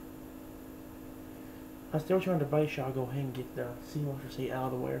 I'm still trying to debate, should I go ahead and get the Sea Monster Sea out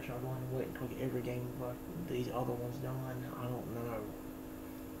of the way, or should I go ahead and wait until I get every game but these other ones done? I don't know.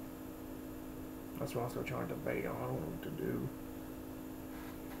 That's what I'm still trying to debate on. I don't know what to do.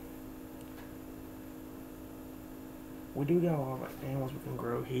 We do got a lot of animals we can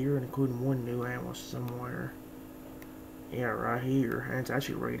grow here, including one new animal somewhere. Yeah, right here. And it's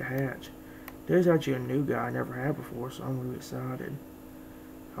actually ready to hatch. There's actually a new guy I never had before, so I'm really excited.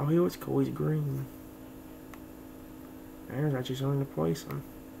 Oh, he looks cool. He's green. And there's actually something to place him.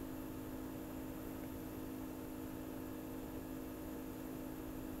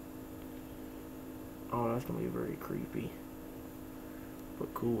 Oh, that's going to be very creepy.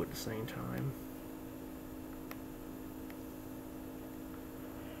 But cool at the same time.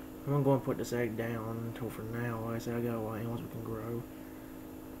 I'm gonna go and put this egg down until for now. Like I said, I got a lot of animals we can grow.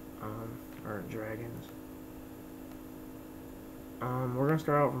 Or dragons. We're gonna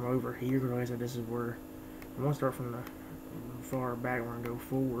start out from over here, because like I said, this is where I'm gonna start from the far back. We're gonna go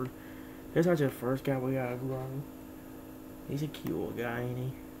forward. This is actually the first guy we gotta grow. He's a cute little guy, ain't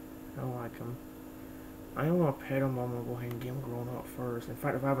he? I like him. I don't want to pet him, but I'm gonna go ahead and get him grown up first. In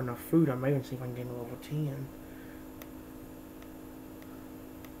fact, if I have enough food, I may even see if I can get him to level 10.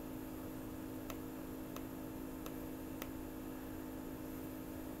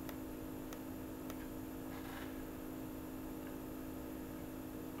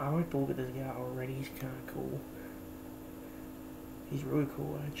 I like to look at this guy already. He's kind of cool. He's really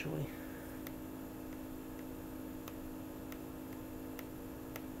cool, actually.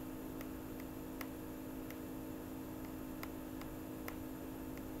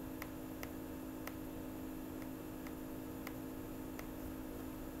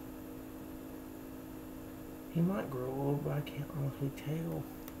 He might grow old, but I can't honestly tell.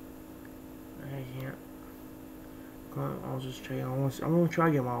 I can't. I'll just check. I'm gonna try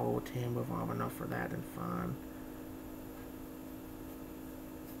to get my level 10, but if I have enough for that, then fine.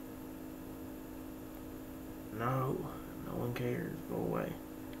 No, no one cares. Go away.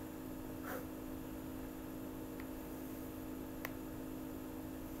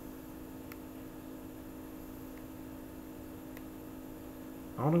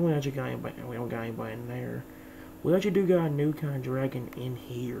 I don't think we actually got anybody. We don't got anybody in there. We actually do got a new kind of dragon in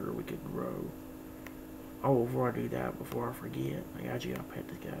here we could grow. Oh, before I do that, before I forget, I actually gotta pet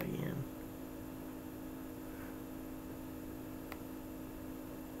this guy again.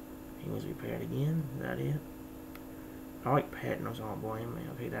 He wants to be pet again. Is that it? I like petting him, so I don't blame me.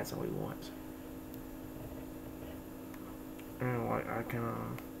 Okay, that's all he wants. And like, I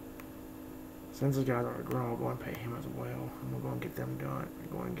can, since this guy's already grown, I'll go and pet him as well. I'm gonna go and get them done.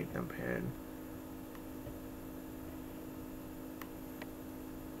 Go and get them pet.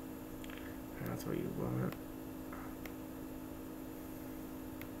 That's what you want.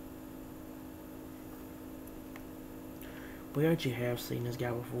 We actually have seen this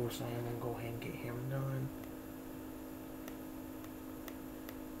guy before, so I'm gonna go ahead and get him done.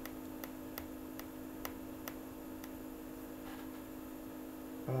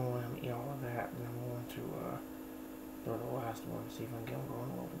 I'm gonna let him eat all of that, and I'm going to throw the last one, see if I can get him going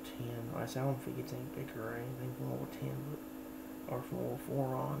to level 10. Like I said, I don't know if he gets any bigger or anything from level 10, but or from level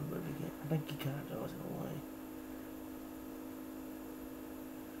 4 on, but again, I think he kind of does in a way.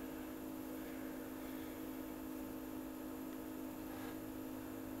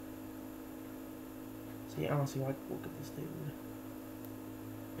 See, I honestly like look at this dude.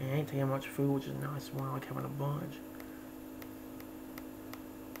 And it ain't taking much food, which is nice. When I like having a bunch.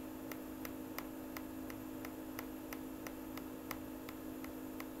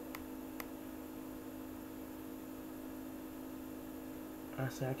 I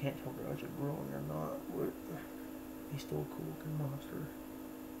say I can't tell if they're growing or not, but he's still a cool looking monster.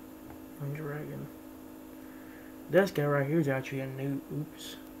 And dragon. This guy right here is actually a new.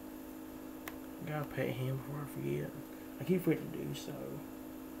 Oops. Gotta pet him before I forget. I keep forgetting to do so.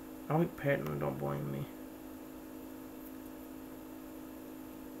 I like petting him, don't blame me.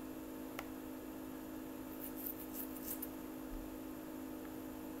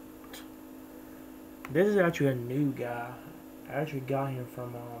 This is actually a new guy. I actually got him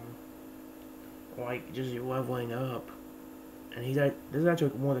from like just leveling up, and this is actually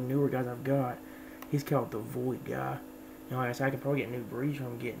one of the newer guys I've got. He's called the Void guy. And like I said, I could probably get new breeds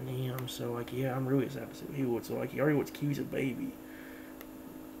from getting him. So like yeah, I'm really excited to see what he looks like. He already looks cute as a baby.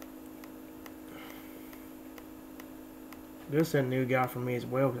 This is a new guy for me as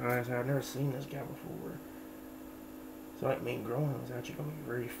well. Because like I said, I've never seen this guy before. So like me growing him is actually gonna be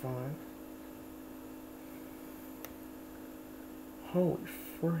very fun. Holy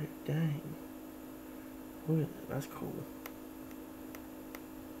frick, dang. Look at that, that's cool.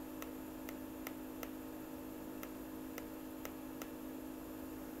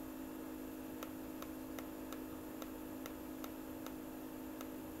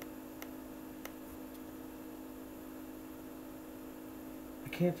 I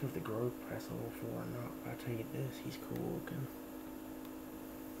can't tell if the growth past level 4 or not, but I tell you this, he's cool looking.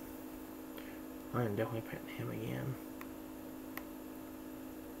 I am definitely petting him again.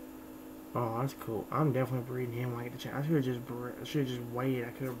 Oh, that's cool. I'm definitely breeding him like the chance. I should have just waited. I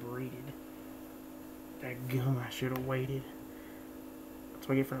could have breeded. That gum, I should have waited. That's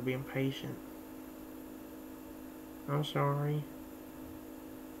what I get for not being patient. I'm sorry.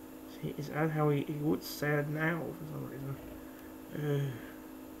 See, is that how he looks sad now for some reason?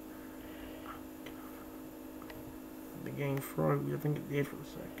 The game froze. I think it did for a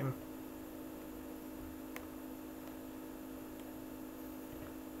second.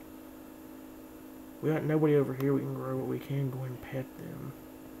 We got nobody over here we can grow, but we can go and pet them.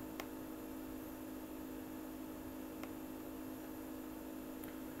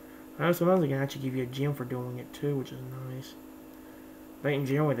 I know sometimes they can actually give you a gem for doing it too, which is nice. But in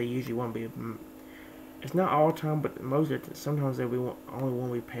general, they usually want to be. It's not all the time, but most of it. Sometimes they only want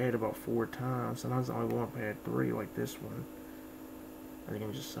to be petted about 4 times. Sometimes they only want to pet 3, like this one. I think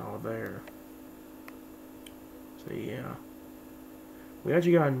I just saw there. So yeah, we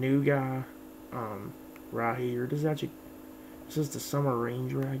actually got a new guy. Right here. This is the Summer Rain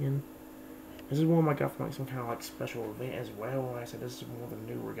Dragon. This is one I got from like some kind of like special event as well. Like I said, this is one of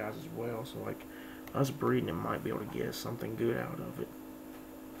the newer guys as well. So like us breeding it might be able to get us something good out of it.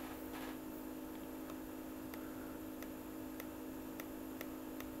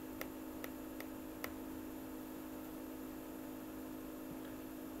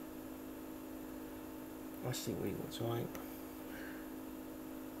 Let's see what he looks like.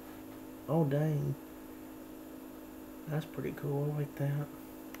 Oh dang. That's pretty cool, I like that.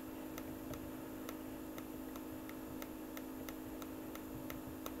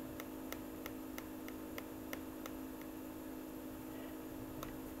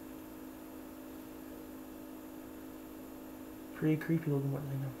 Pretty creepy looking, but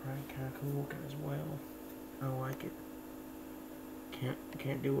then probably kind of cool looking as well. I like it.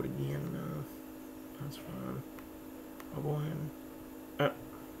 Can't do it again, no. That's fine. I'll go ahead.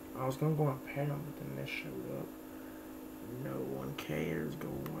 I was gonna go and pet him, but then this showed up. No one cares. Go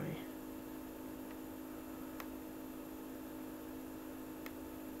away.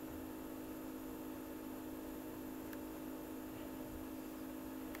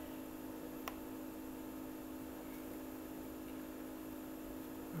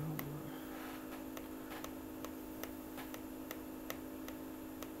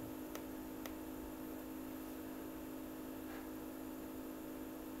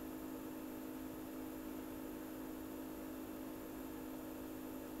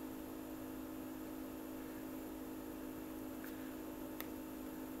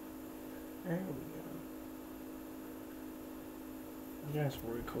 There we go. That's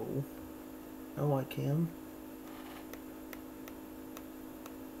really cool. I like him.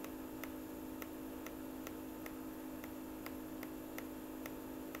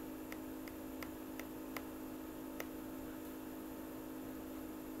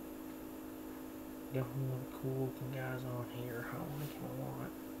 Definitely one of the cool looking guys on here. I like him a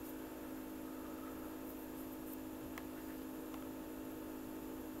lot.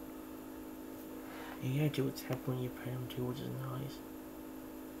 He actually would tap when you pet him too, which is nice.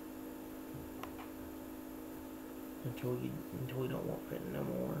 Until you don't want petting no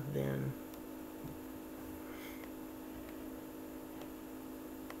more, then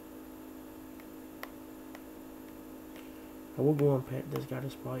I will go and pet this guy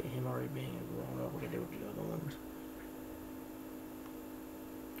despite him already being a grown up. We can do with the other ones.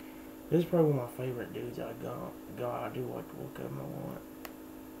 This is probably one of my favorite dudes I got. I do like to look at him a lot.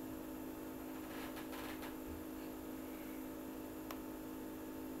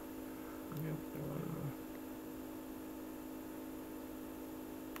 Yep, one more.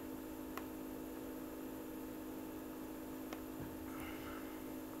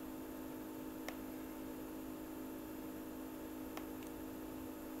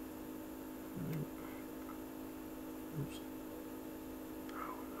 Oops.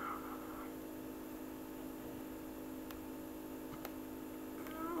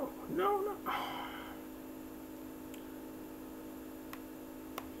 No.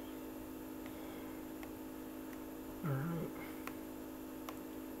 Alright.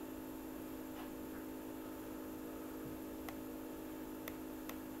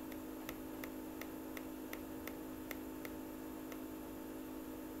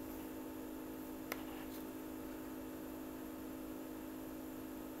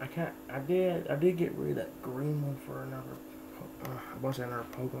 I did get rid of that green one for another, I was another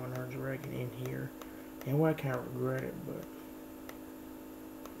Pokemon or Dragon in here. And well, I kind of regret it, but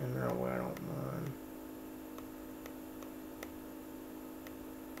in another way I don't mind.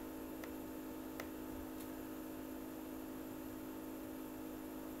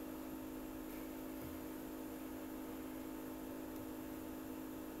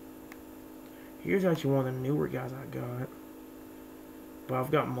 Here's actually one of the newer guys I got. But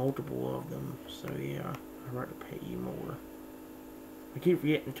I've got multiple of them, so yeah, I'd like to pay you more. I keep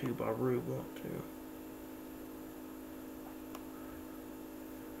forgetting to, but I really want to.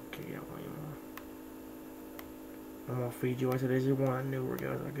 Okay, got one more. I'm gonna feed you. I said this is one of the newer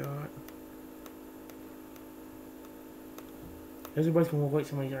guys I got. Everybody's gonna look like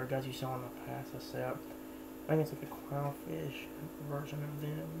some of these other guys you saw in the past, except I think it's like a clownfish version of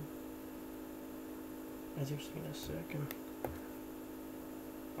them. As you'll see in a second.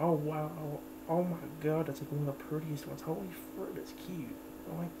 Oh wow. Oh my god, that's like one of the prettiest ones. Holy frick, that's cute.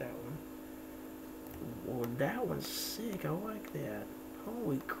 I like that one. Whoa, that one's sick. I like that.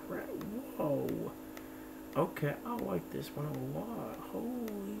 Holy crap. Whoa. Okay, I like this one a lot.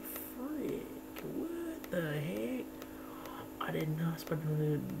 Holy frick. What the heck? I did not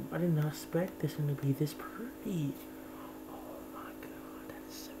expect this one to be this pretty. Oh my god, that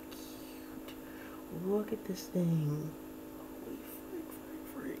is so cute. Look at this thing. Holy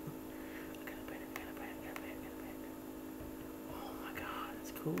frick. I gotta pet it. Oh my god,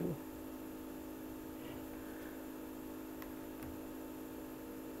 that's cool.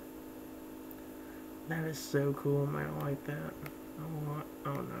 That is so cool, man. I like that.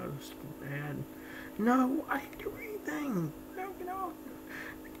 Oh no, it's bad. No, I didn't do anything. No, get off.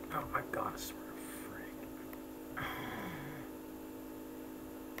 Oh my god, I swear to frick.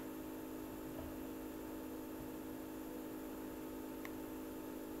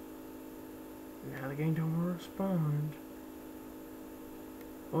 Now the game don't respond.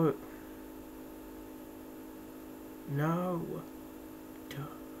 What? No. Duh.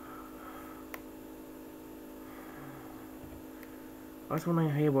 That's one thing I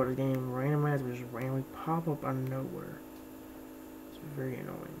hate about this game. Random ads will just randomly pop up out of nowhere. It's very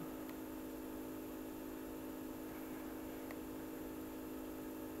annoying.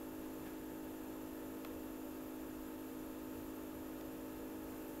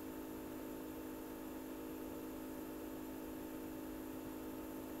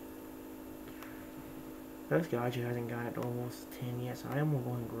 This guy just hasn't got almost 10 yet, so I am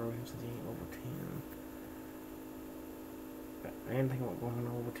going to grow him since he ain't over 10. I didn't think about going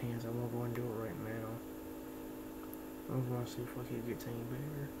over 10, so I'm going to go and do it right now. I'm going to see if I can get any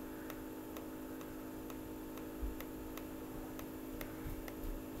bigger.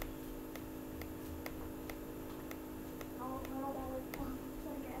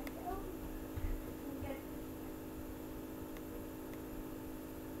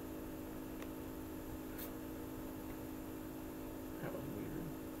 That was weird.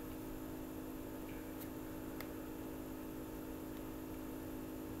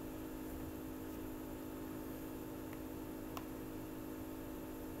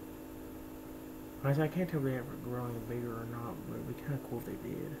 Honestly, I can't tell if they ever growing bigger or not, but it'd be kind of cool if they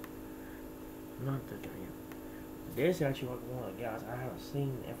did. Not the guy. This is actually like one of the guys I haven't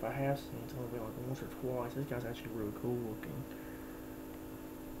seen. If I have seen, it's only been like once or twice. This guy's actually really cool looking.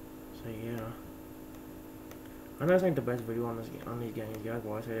 So yeah. I know this ain't the best video on these games, guys,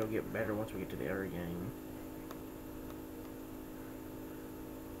 but I say it'll get better once we get to the other game.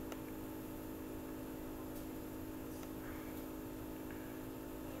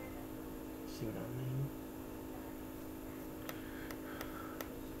 See what I mean?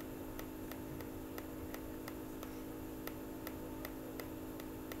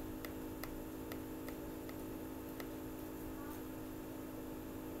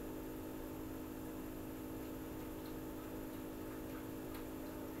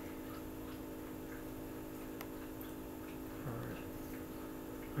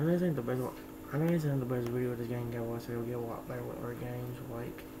 I know this ain't the best one. I know this ain't the best video of this game, guys, but I say it'll get a lot better with other games,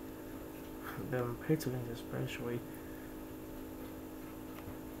 like them pixel games especially.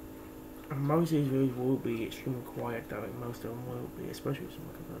 Most of these videos will be extremely quiet though, like most of them will be, especially if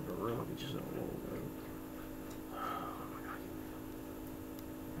someone comes into the room, it's just a little bit. Oh my god.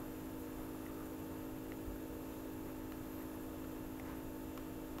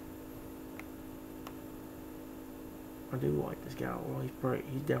 I do like this guy. Well,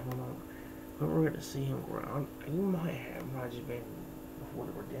 he's definitely not. But we're going to see him grow. He might just been before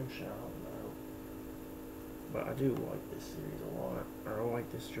the redemption, I don't know. But I do like this series a lot. Or I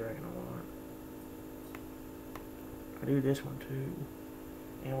like this dragon a lot. I do this one too.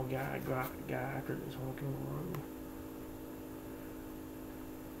 And we got a guy after this one can grow.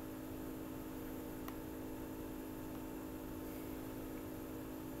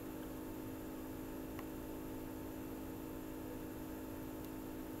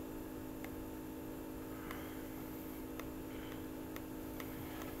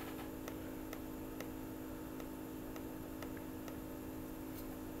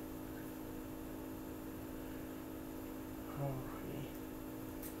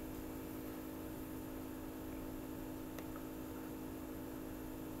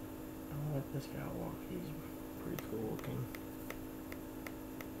 This guy walk, he's pretty cool looking.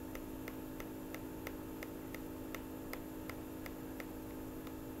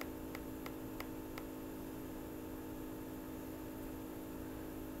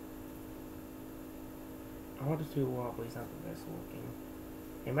 I want to do a lot, but he's not the best looking.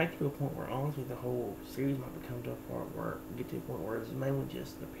 It might get to a point where honestly the whole series might become to a part where get to a point where it's mainly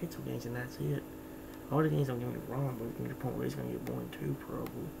just the pixel games and that's it. All the games don't get me wrong, but we can get to a point where it's gonna get boring too,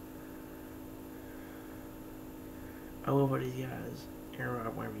 probably. I love how these guys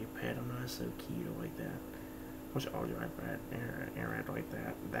interact whenever you pet them. That's so cute. I like that. Wish all you like that interact like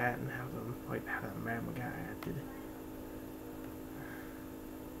that. That and how them like how that Magma guy acted.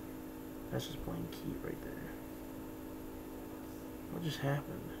 That's just plain cute right there. What just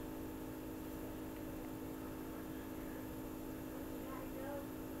happened?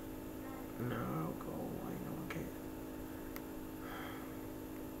 No, go away. No one cares.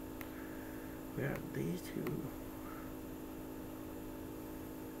 We got these two.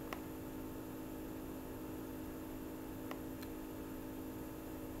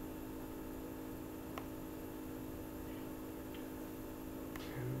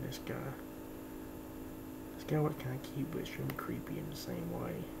 This guy was kind of cute, but extremely creepy in the same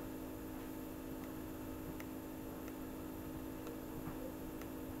way.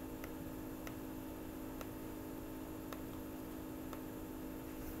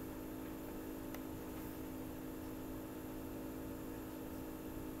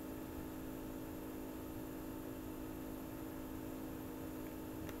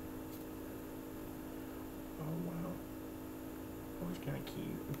 Oh wow, oh, he's kind of cute.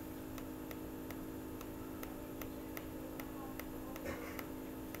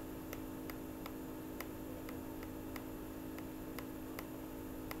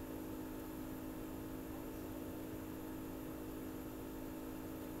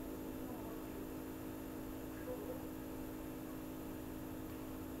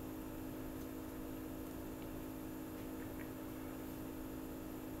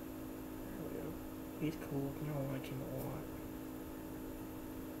 He's cool. I like him a lot.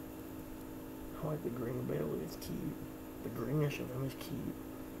 I like the green belly. It's cute. The greenish of him is cute.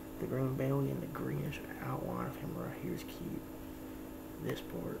 The green belly and the greenish outline of him right here is cute. This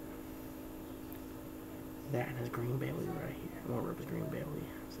part. That and his green belly right here. I'm gonna rip his green belly.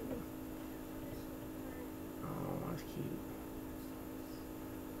 Oh, that's cute.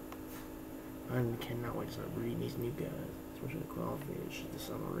 I cannot wait to start breeding these new guys. Especially the crawfish, the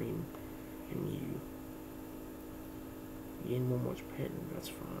submarine, and you. You ain't more much petting, that's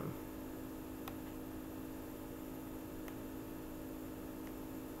fine.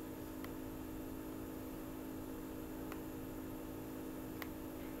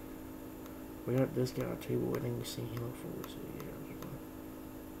 We got this guy too, but I think we've seen him before, so yeah.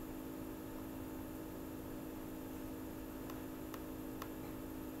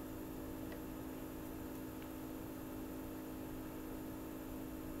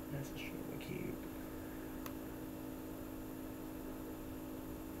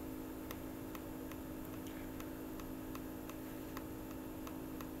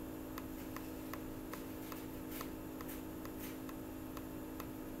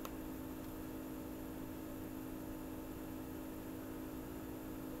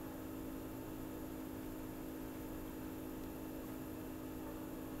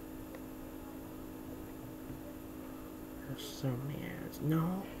 So many ads.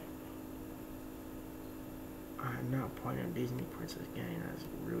 No. I'm not playing a Disney Princess game. That's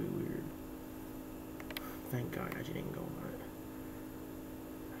really weird. Thank God I actually didn't go on it.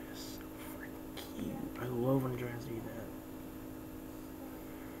 That's so freaking cute. I love when Dragons do that.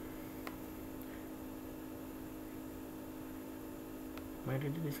 Why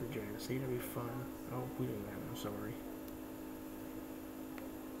did I do this for Dragons? See, that'd be fun. Oh, we didn't have it. I'm sorry.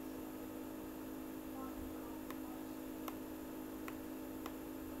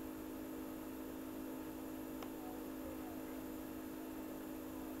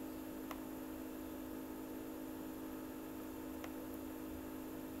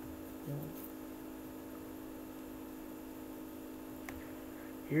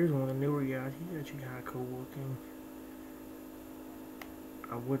 Here's one of the newer guys. He's actually kind of cool looking.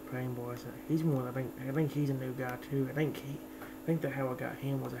 I would pay him, boys. He's one. I think he's a new guy too. I think that how I got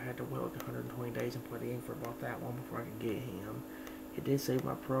him was I had to wait like 120 days and play the game for about that one before I could get him. It did save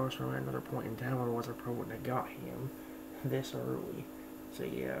my pros from another point in time, otherwise I probably wouldn't have got him this early. So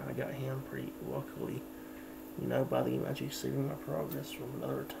yeah, I got him pretty luckily. You know, by the game actually saving my progress from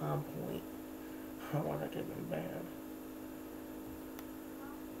another time point. Otherwise that could have been bad.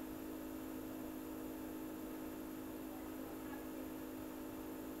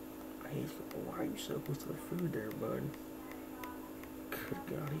 Why are you so close to the food there, bud? Good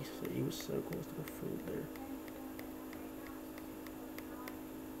God, he was so close to the food there.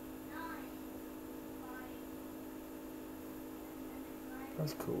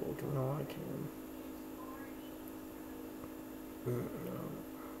 That's cool. Do I like him? No.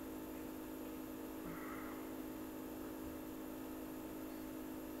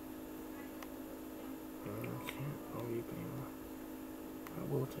 I can't. Oh, you can.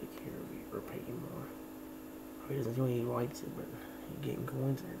 I will take care of you, or pay you more. He doesn't feel he likes it, but you're getting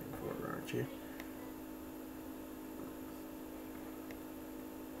coins and everything for it, aren't you?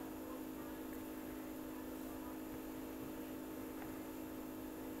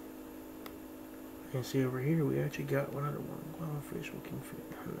 And see over here, we actually got another one. Clownfish looking fish.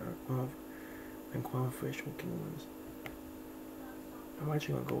 And clownfish looking ones. I'm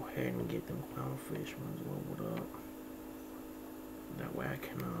actually gonna go ahead and get them clownfish ones leveled up. That way I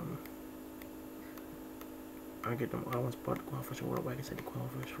can, I get them other ones, but the clownfish leveled up. I can save the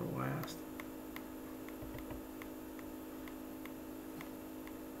clownfish for last.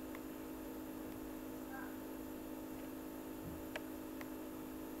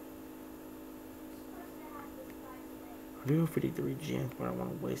 I do have 53 gems, but I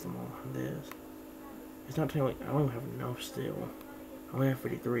want to waste them all on this. It's not telling me, I don't have enough still. I only have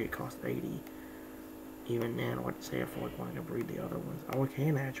 53, it costs 80. Even then, I would say I feel like when I can breed the other ones. Oh, we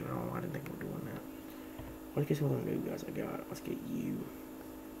can actually, I don't know why I didn't think we were doing that. Let's get some of the new guys I got. Let's get you.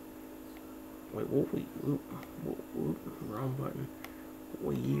 Wait, wrong button.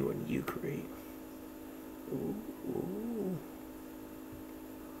 What you and you create? Ooh.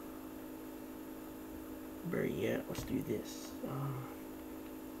 Better yet, let's do this.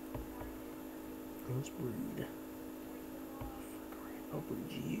 Let's breed. I'll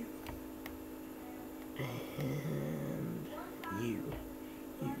breed you. And you.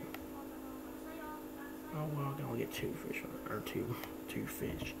 Oh well, I'm gonna get two fish or two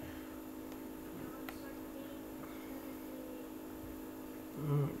fish.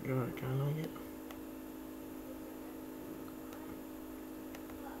 Oh god, can I get?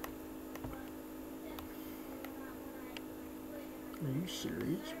 Are you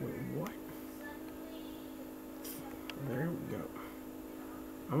serious? Wait, what? There we go.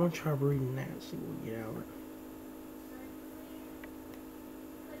 I'm gonna try breeding that, see what we get out of it.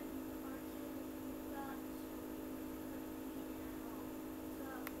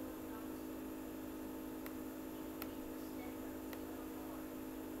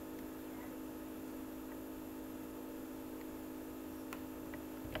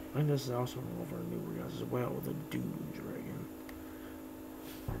 I think this is also one of our newer guys as well, the Doom Dragon.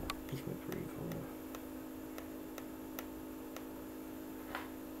 He's been pretty cool.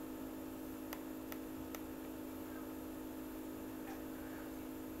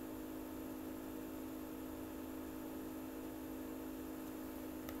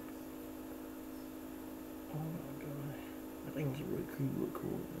 Oh my god. I think he's really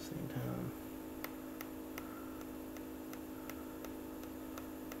cool at the same time.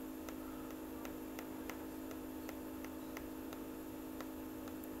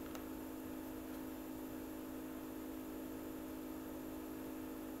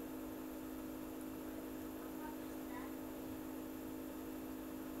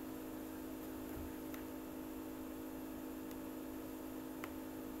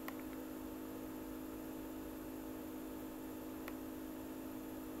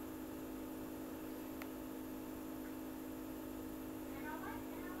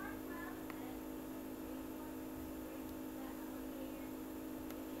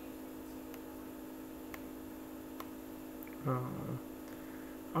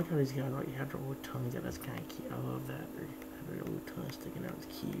 I like how these guys like have their little tongues out. That's kind of cute. I love that. They have their little tongue sticking out.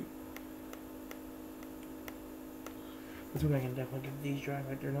 It's cute. That's what I can definitely give these dragons.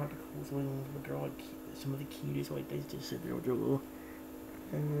 Like, they're not the coolest looking ones, but they're like some of the cutest. Like, they just sit there with their little,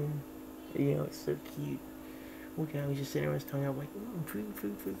 and then, you know, it's so cute. Look at him, he's just sitting there with his tongue out like, food,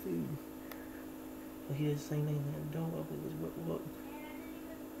 food, food, food. Like, he does the same thing that dog up with his whip. Look.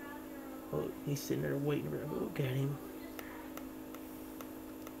 Look, he's sitting there waiting for them to look at him.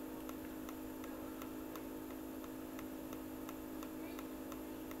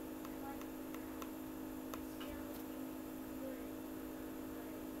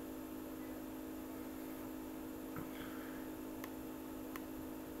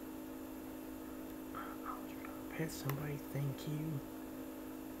 Pet somebody, thank you.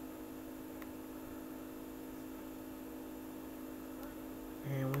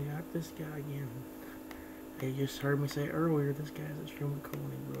 And we got this guy again. They just heard me say earlier, this guy's extremely cool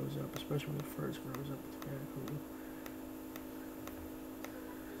when he grows up, especially when he first grows up. It's kind of cool.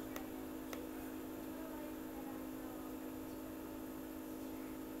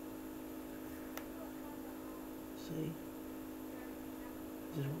 See?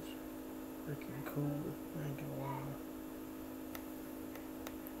 This was freaking cool. I ain't gonna lie.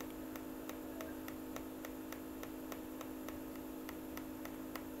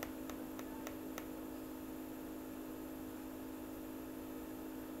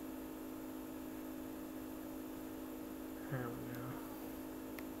 There we go.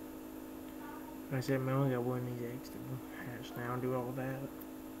 Like I said, man, I only got one of these eggs to hatch now and do all that.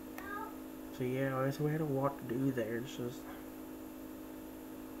 So yeah, I guess we had a lot to do there. It's just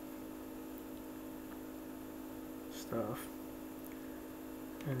stuff.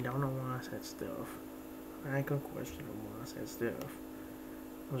 And don't know why I said stuff. I ain't gonna question why I said stuff.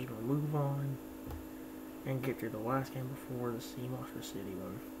 I'm just gonna move on and get to the last game before the Sea Monster City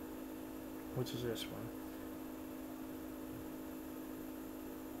one, which is this one.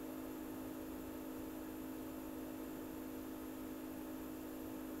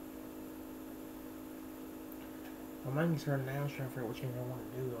 My main concern now is trying to figure out what game I want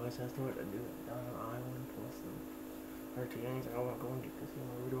to do. I guess I still have to do it down on Island plus the RTAs. I want to go and get this,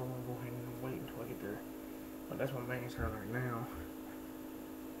 I really don't want to go ahead and wait until I get there. But that's my main concern right now.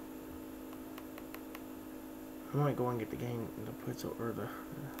 I might go and get the game, the Putzel, or the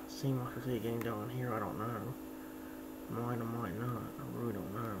Sea Monster City game down here. I don't know. I might or might not. I really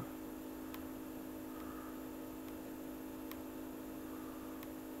don't know.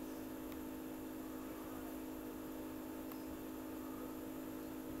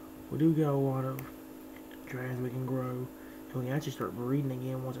 We do got a lot of dragons we can grow, and we can actually start breeding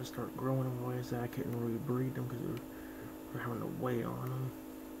again once I start growing in ways that I couldn't really breed them because we're having to wait on them.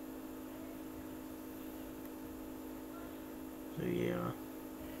 So yeah,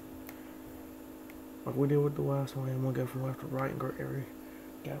 like we did with the last one, I'm gonna go from left to right and grow every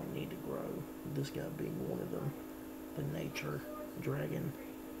guy we need to grow. This guy being one of them, the nature dragon.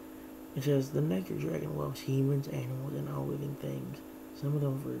 It says the nature dragon loves humans, animals, and all living things. Some of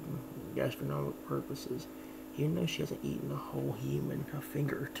them for gastronomic purposes. Even though she hasn't eaten a whole human, a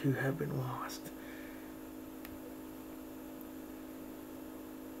finger or two have been lost.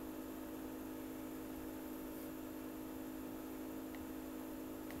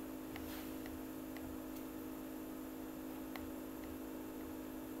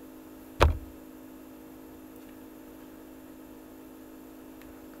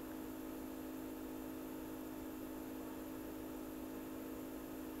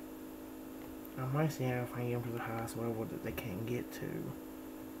 I might see if I can get them to the highest level that they can get to.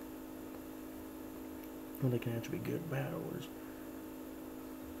 When they can actually be good battlers.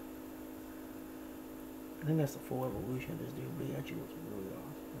 I think that's the full evolution of this dude, but he actually looks really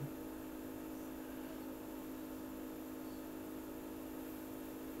awesome.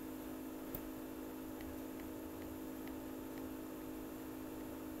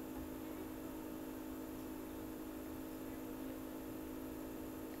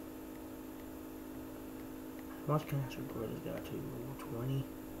 How much can I actually grow this guy to? Level 20?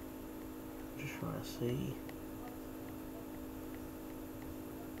 Just trying to see.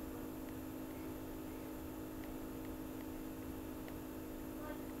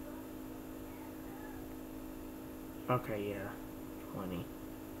 Okay, yeah. 20.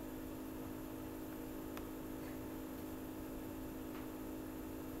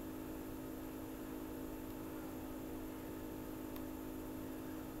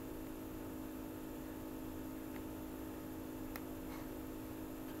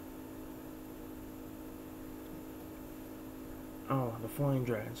 Oh, the Flying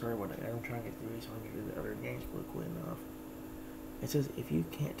Dragon. Sorry about that. I'm trying to get through these so I can do the other games quickly enough. It says, if you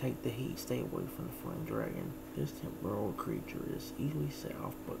can't take the heat, stay away from the flame dragon. This temporal creature is easily set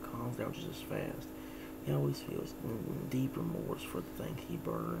off but calms down just as fast. He always feels deep remorse for the thing he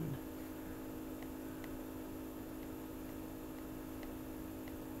burned.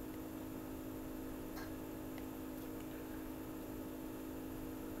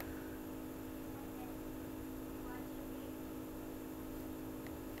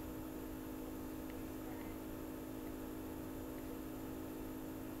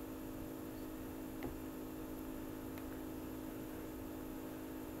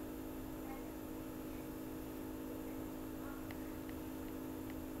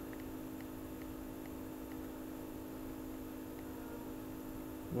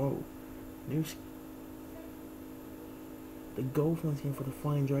 Whoa. The gold one's here for the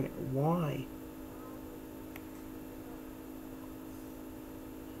flying dragon. Why?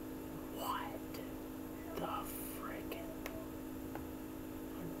 What the frick?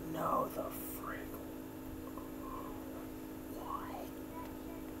 No, the frick. Why?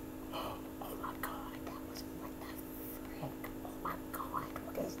 Oh my god, that was what the frick? Oh my god,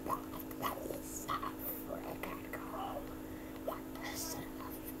 what is that? That is so frickin' cool. What the son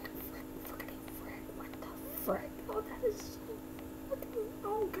of frick? What the frick? Oh, that is so fucking.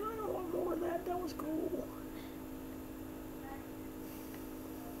 Oh god, I want more of that. That was cool.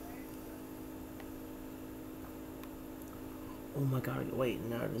 Oh my god, wait,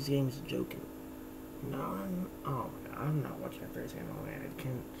 no, this game is joking. No, oh my god, I'm not watching that 30 second long ad.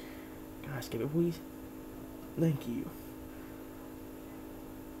 Can I skip it, please? Thank you.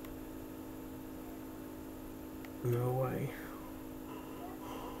 No way.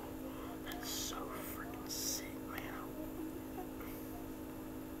 That's so freaking sick, man.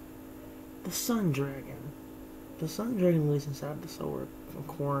 The Sun Dragon. The Sun Dragon lives inside the solar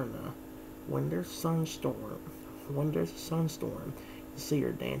corona. When there's a sunstorm, you see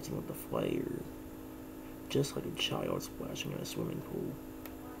her dancing with the flares, just like a child splashing in a swimming pool.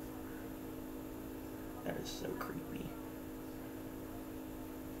 That is so creepy.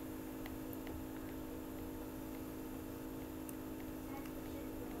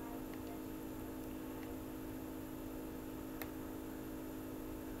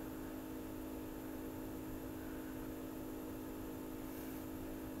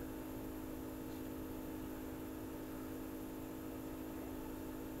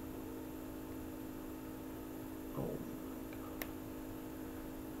 Oh my god.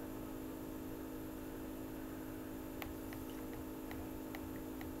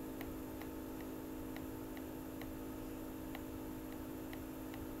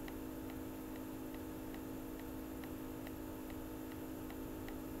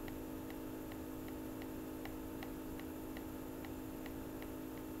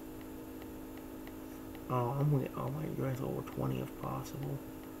 Oh, I'm gonna get all my dragons over 20 if possible.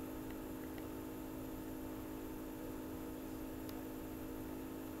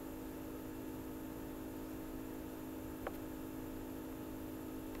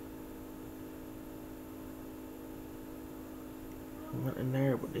 Not in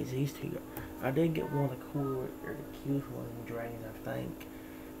there, but these two. I did get one of the cooler, or the cutest one dragons, I think,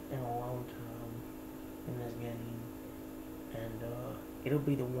 in a long time in this game. And it'll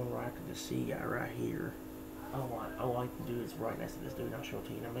be the one right after the sea guy right here. I like the dude that's right next to this dude. I'll show it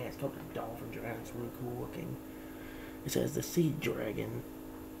to you in a minute. It's called the Dolphin Dragon. It's really cool looking. It says the Sea Dragon.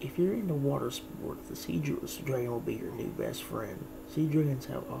 If you're into water sports, the Sea Dragon will be your new best friend. Sea dragons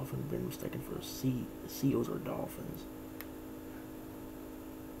have often been mistaken for seals or dolphins.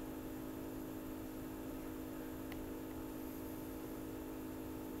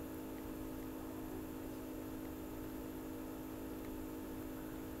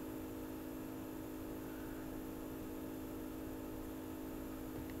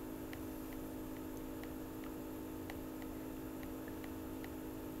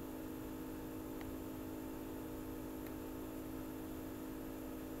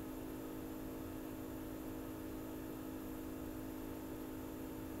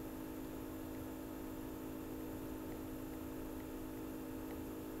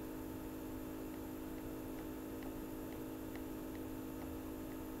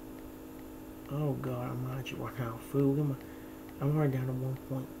 Oh god, I'm actually running out of food. I'm already down to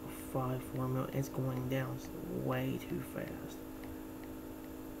 1.54 million. It's going down way too fast.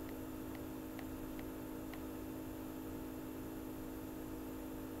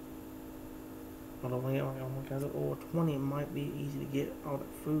 Although when I get over 20, it might be easy to get all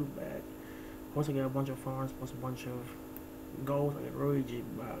that food back. Plus I got a bunch of farms, plus a bunch of goals I get really jig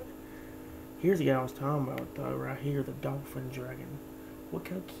about. Here's the guy I was talking about though, right here, the Dolphin Dragon. Look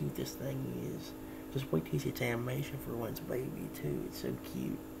how cute this thing is. Just wait till you see its animation for when it's a baby, too. It's so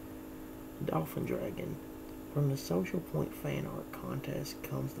cute. Dolphin Dragon. From the Social Point fan art contest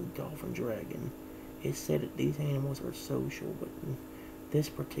comes the Dolphin Dragon. It's said that these animals are social, but this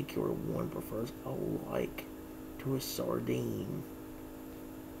particular one prefers a like to a sardine.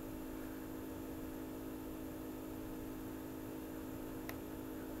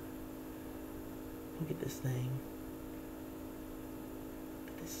 Look at this thing.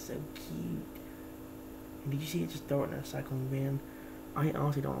 It's so cute. And did you see it just throw it in a cycling bin? I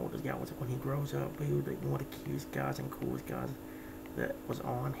honestly don't know what this guy was like when he grows up, but he was like one of the cutest guys and coolest guys that was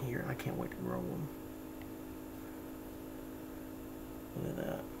on here, and I can't wait to grow him. Look at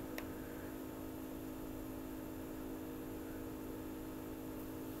that.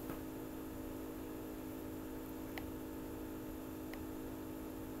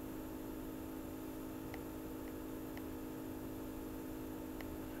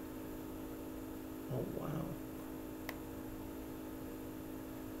 Oh, wow.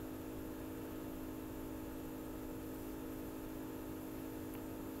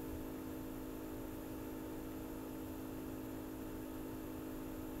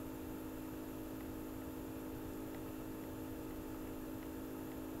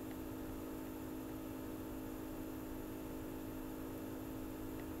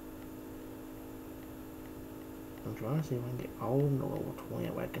 I'm trying to see if I can get all of them to level 20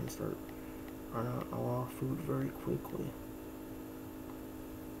 so I can start running out of our food very quickly.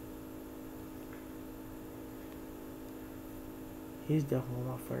 He's definitely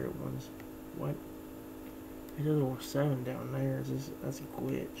one of my favorite ones. What? There's a little 7 down there. That's a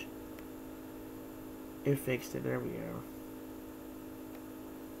glitch. It fixed it. There we go.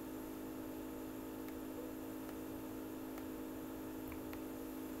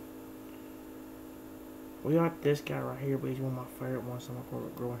 We got this guy right here, but he's one of my favorite ones, so I'm not going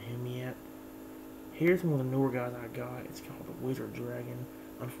to grow him yet. Here's one of the newer guys I got. It's called the Wizard Dragon.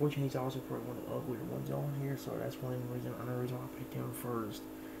 Unfortunately, he's also probably one of the uglier ones on here, so that's another reason why I picked him first.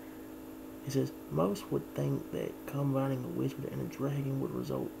 It says, most would think that combining a wizard and a dragon would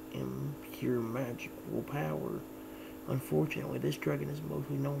result in pure magical power. Unfortunately, this dragon is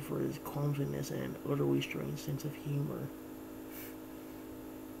mostly known for his clumsiness and an utterly strange sense of humor.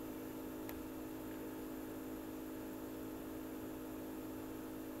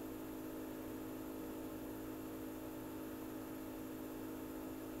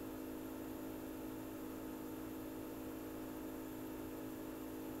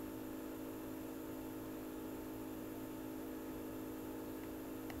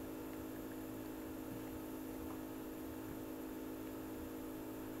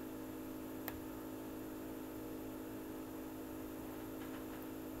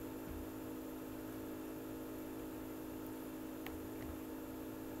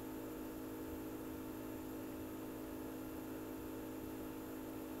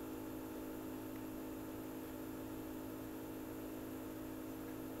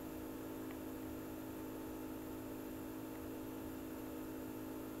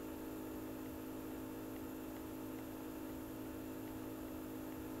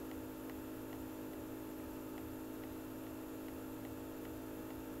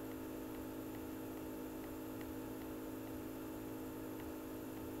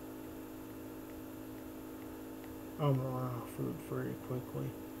 I'm running out of food very quickly.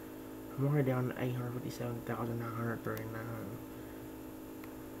 I'm already down to 857,939.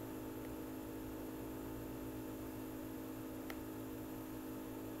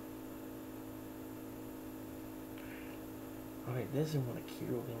 Okay, this is one of the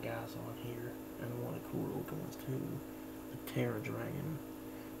cute looking guys on here, and one of the cool looking ones too. The Terror Dragon.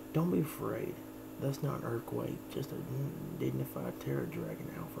 Don't be afraid. That's not an earthquake, just a dignified Terror Dragon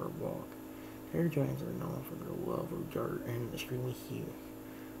out for a walk. Terror Dragons are known for their love of dirt and extremely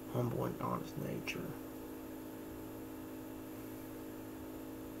humble and honest nature.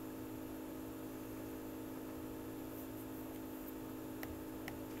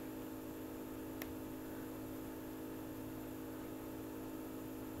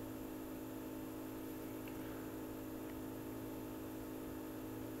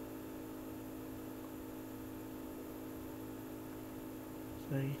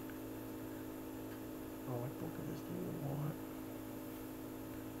 See? Oh, I look at this dude a lot.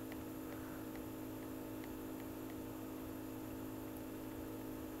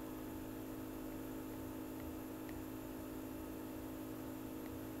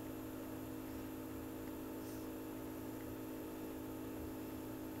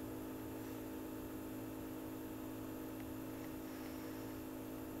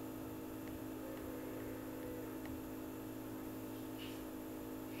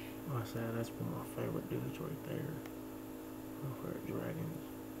 I said, that's one of my favorite dudes right there. My favorite dragons.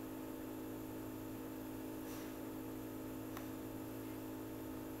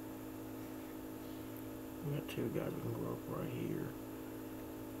 We got two guys we can grow up right here.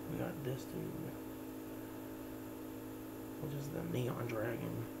 We got this dude, which is the Neon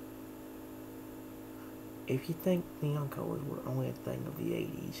Dragon. If you think neon colors were only a thing of the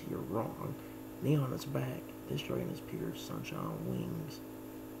 80s, you're wrong. Neon is back. This dragon is pure sunshine on wings.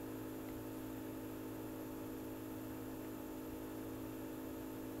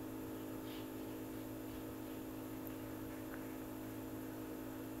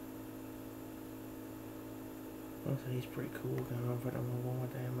 I said he's pretty cool. Kind of, but I'm gonna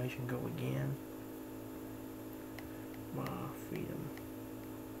let the animation go again. Feed him.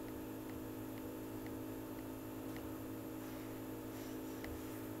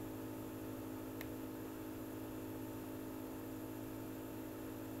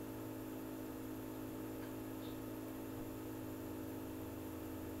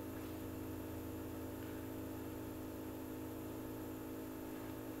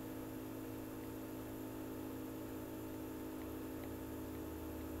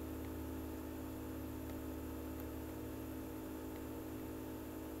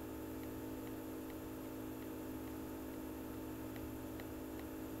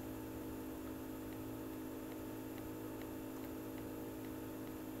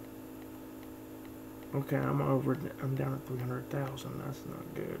 Okay, I'm down at 300,000. That's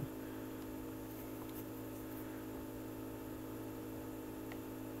not good.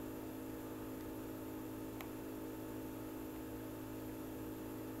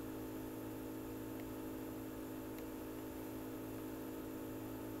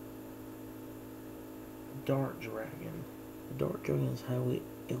 Dark Dragon. The Dark Dragon is highly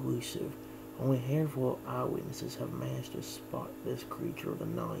elusive. Only a handful of eyewitnesses have managed to spot this creature of the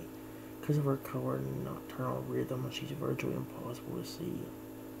night. Because of her color and nocturnal rhythm, she's virtually impossible to see.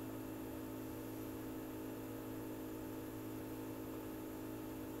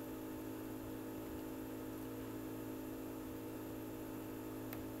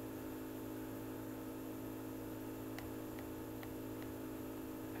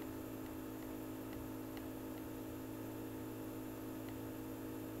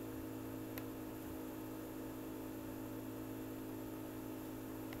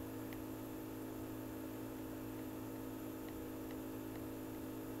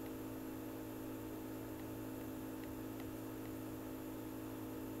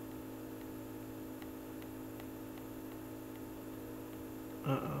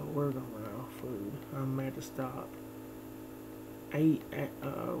 Uh-oh, we're gonna run out of food. I'm mad to stop.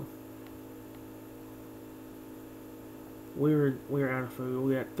 Uh-oh. We're out of food.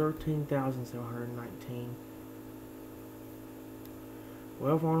 We got 13,719.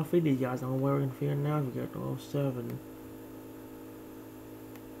 Well, if I want to feed these guys, the only way we're gonna feed them now is we got to level 7.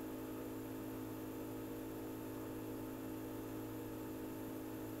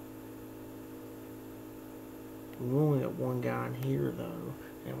 We only got one guy in here though,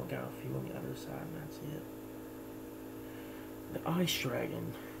 and we got a few on the other side, and that's it. The Ice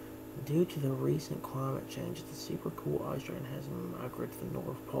Dragon. Due to the recent climate change, the super cool Ice Dragon has migrated to the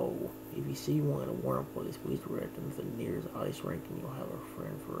North Pole. If you see one in a warm place, please direct them to the nearest ice rink and you'll have a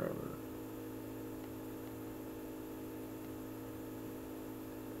friend forever.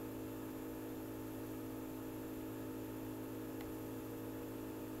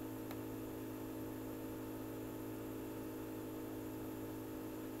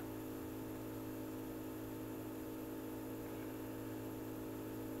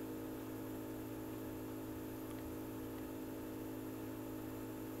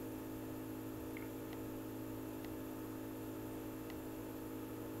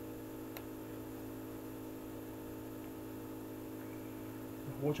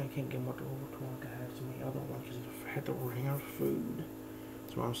 Unfortunately, I can't get them up to over 20 to have so many other ones because I had to run out of food.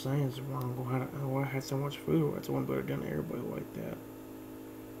 That's what I'm saying. Is why I had so much food. That's one better than everybody like that.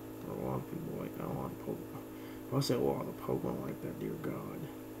 A lot of people like that. A lot of Pokemon. I say a lot of Pokemon like that. Dear God.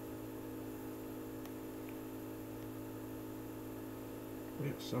 We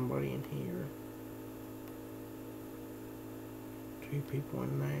got somebody in here. 2 people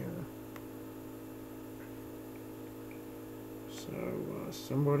in there. So,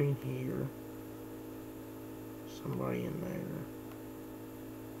 somebody in here, somebody in there,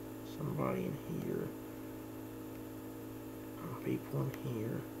 somebody in here, people in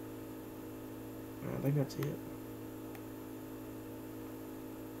here. I think that's it.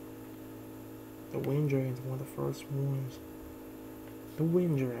 The Wind Dragon's one of the first ones. The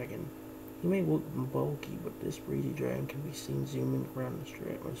Wind Dragon. He may look bulky, but this breezy dragon can be seen zooming around the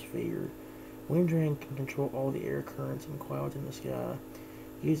stratosphere. Wind Dragon can control all the air currents and clouds in the sky.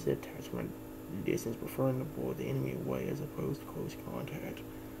 He uses the attachment distance, preferring to blow the enemy away as opposed to close contact.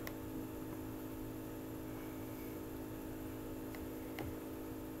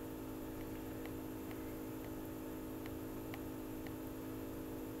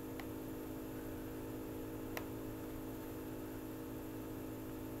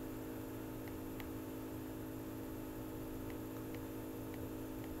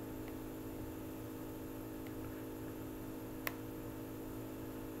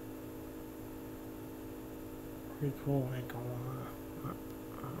 Pretty cool, I ain't gonna lie.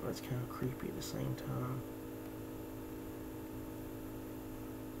 It's kind of creepy at the same time.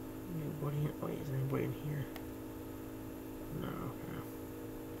 Anybody in, wait, is anybody in here? No, okay.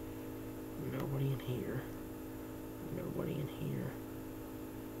 Nobody in here. Nobody in here.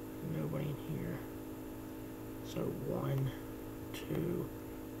 Nobody in here. So 1, 2,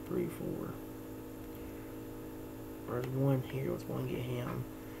 3, 4. There's one here. Let's go and get him.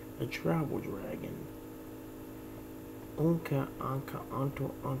 The Travel Dragon. Unka anka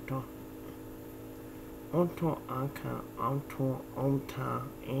anto anto anto anka anto onta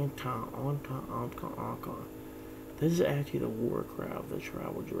anta onta anka anka. This is actually the war cry of the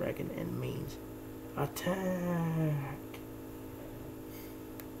Travel Dragon and means attack.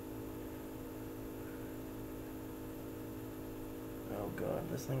 Oh god,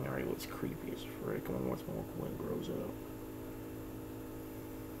 this thing already looks creepy as frick. I wonder what's more when it grows up.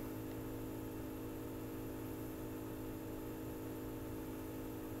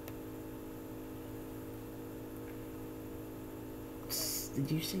 Did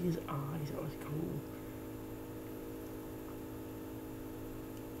you see his eyes? That was cool.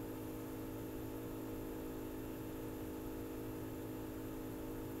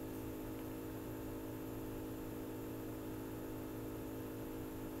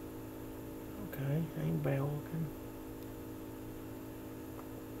 Okay, ain't bad looking.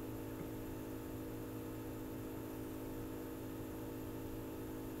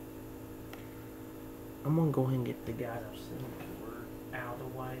 I'm gonna go ahead and get the guys I've seen before out of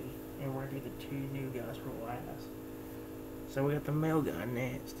the way, and we're gonna do the 2 new guys for last. So we got the male guy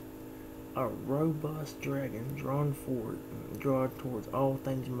next. A robust dragon drawn towards all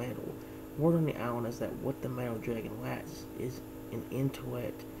things metal. Word on the island is that what the male dragon lacks is in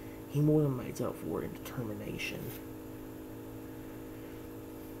intellect. He more than makes up for it in determination.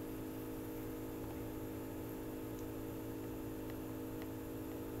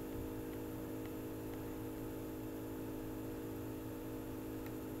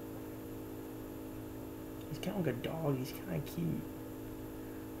 He's kind of like a dog. He's kind of cute.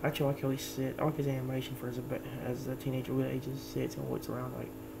 Actually, I like how he sits. I like his animation for as a teenager ages sits and looks around like,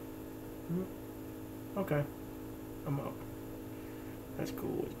 okay, I'm up. That's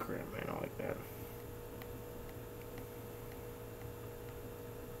cool as crap, man. I like that.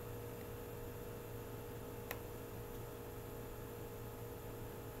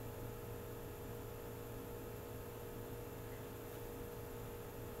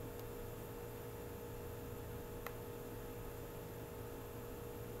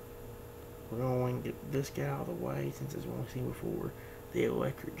 We're going to get this guy out of the way since it's one we've seen before, the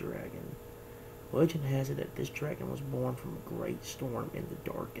Electric Dragon. Legend has it that this dragon was born from a great storm in the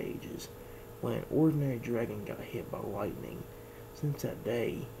Dark Ages, when an ordinary dragon got hit by lightning. Since that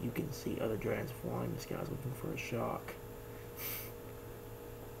day, you can see other dragons flying the skies looking for a shock.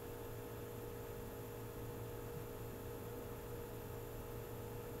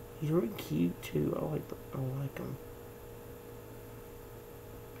 He's really cute too. I like him.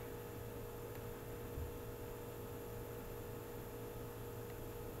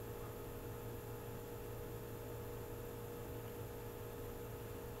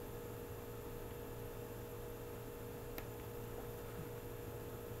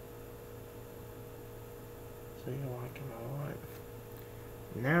 So you like him a lot.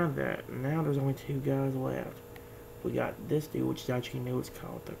 Now there's only 2 guys left. We got this dude, which is actually new. It's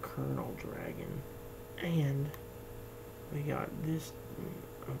called the Colonel Dragon, and we got this.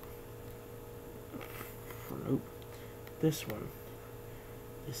 Nope, this one,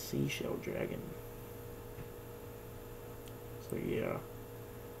 the Seashell Dragon. So yeah,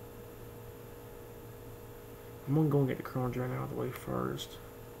 I'm gonna go and get the Colonel Dragon out of the way first.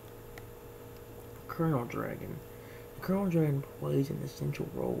 Colonel Dragon. The Colonel Dragon plays an essential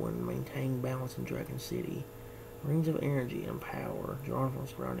role in maintaining balance in Dragon City. Rings of energy and power drawn from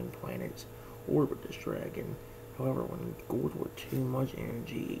surrounding planets orbit this dragon. However, when gorged with too much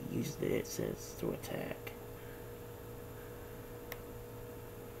energy, it uses the excess to attack.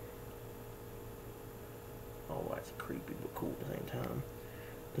 it's creepy but cool at the same time.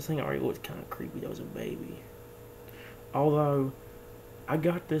 This thing already looks kind of creepy. That was a baby. Although, I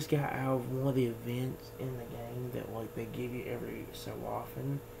got this guy out of one of the events in the game that like they give you every so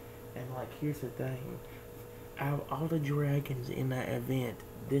often. And like, here's the thing. Out of all the dragons in that event,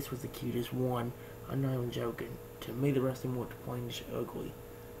 this was the cutest one. I'm not even joking. To me, the rest of them looked plainish ugly.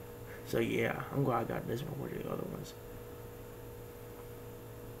 So yeah, I'm glad I got this one over the other ones.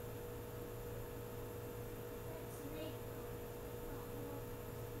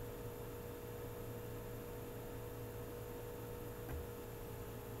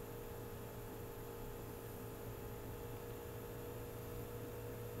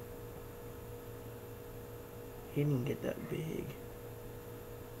 He didn't get that big.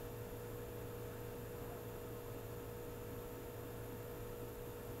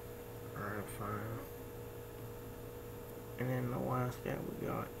 Alright, fine. And then the last guy we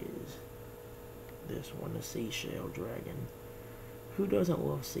got is this one, the seashell dragon. Who doesn't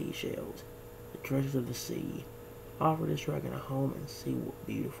love seashells? The treasures of the sea. Offer this dragon a home and see what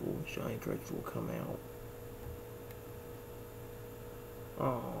beautiful shiny treasures will come out.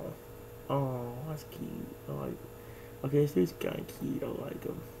 Oh, oh, that's cute. I like. Okay, this dude's kind of cute. I like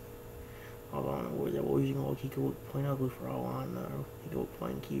him. Although I don't know where that was gonna look. He could look plain ugly for all I know. He could look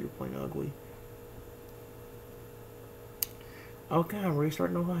plain cute or plain ugly. Okay, I'm really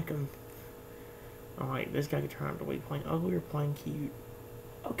starting to like him. Alright, this guy could turn out to be plain ugly or plain cute.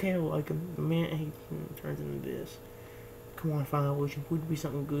 Okay, I like him. The minute he turns into this. Come on, Final Illusion. Would be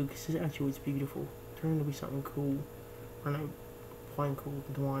something good, because this actually is beautiful. Turn into be something cool. I know, plain cool.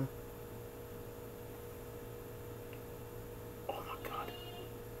 Come on. Oh my god.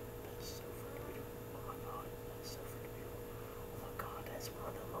 That's so freaking beautiful. Oh my god. That's so freaking beautiful. Oh my god, that's one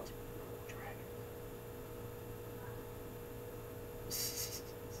of the most beautiful dragons.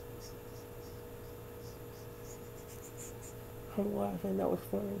 I'm laughing, that was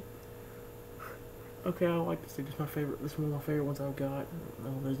funny. Okay, I like this dude. This is my favorite. This is one of my favorite ones I've got. I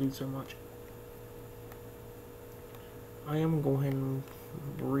love this dude so much. I am going to go ahead and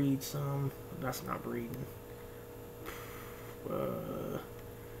breed some. That's not breeding.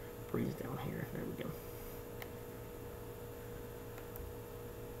 Breed's down here. There we go.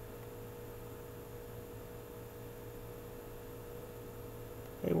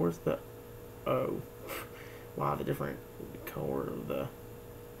 Hey, where's the... Oh. Wow, the different color of the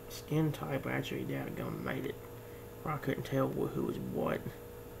skin type actually dadgum made it. Or I couldn't tell who was what.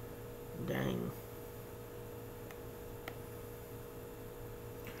 Dang.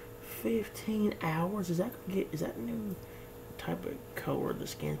 15 hours? Is that new type of color? The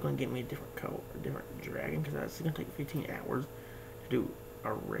skin's gonna get me a different color, a different dragon, because that's gonna take 15 hours to do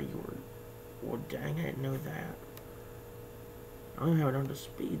a regular. Well, dang, I didn't know that. I don't have enough to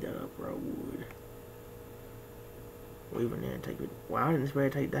speed that up, or I would. Well, even then, take it. Wow, I didn't expect it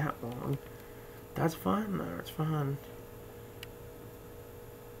to take that long. That's fine, though. It's fine.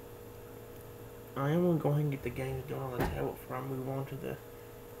 I am gonna go ahead and get the games done on the tablet before I move on to the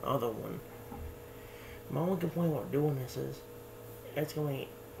other one. My only complaint about doing this is it's gonna be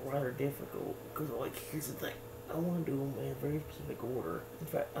rather difficult because, like, here's the thing: I want to do them in a very specific order. In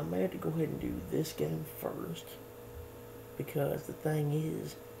fact, I may have to go ahead and do this game first because the thing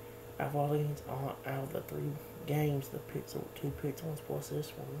is, out of the 3 games, the 2 Pixel ones plus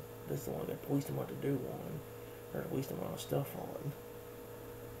this one, this is the one that got the least amount to do on, or at least amount of stuff on.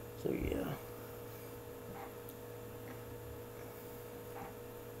 So yeah.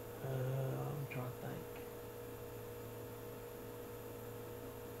 I'm trying to think.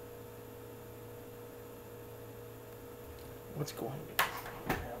 What's going on?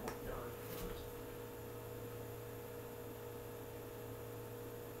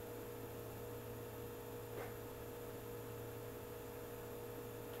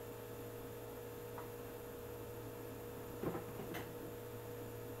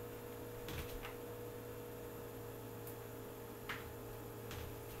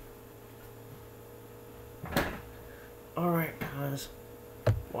 Alright, guys.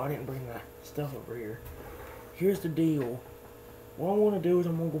 Well, I didn't bring my stuff over here. Here's the deal. What I'm going to do is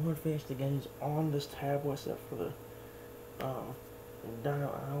I'm going to go ahead and finish the games on this tablet, except for the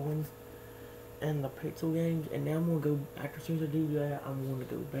Dino Island and the Pixel games. And now I'm going to go, after as soon as I do that, I'm going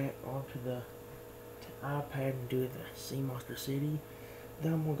to go back onto the iPad and do the Sea Monster City.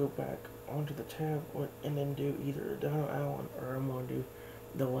 Then I'm going to go back onto the tablet and then do either Dino Island or I'm going to do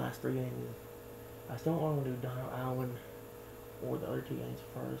the last 3 games. I still want to do Dino Island or the other 2 games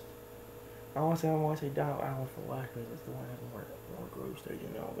first. I want to say Dino Island for last because it's the one that has more growth stage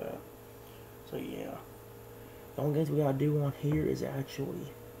and all that. So yeah. The only games we gotta do on here is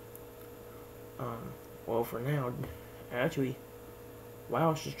actually Well, for now, actually,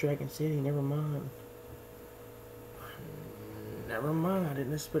 wow, it's just Dragon City. Never mind. Never mind. I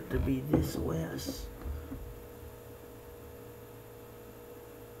didn't expect it to be this west.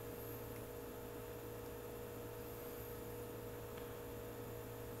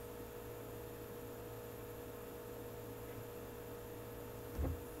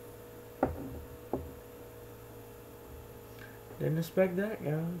 Didn't expect that,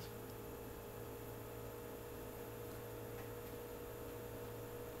 guys.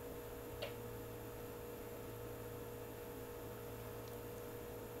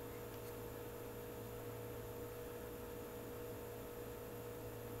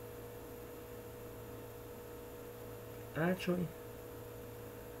 Actually,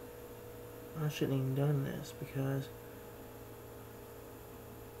 I shouldn't even done this because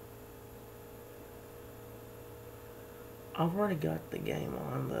I've already got the game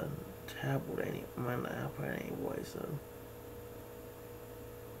on the tablet on the iPad anyway, so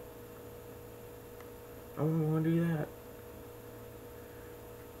I don't want to do that.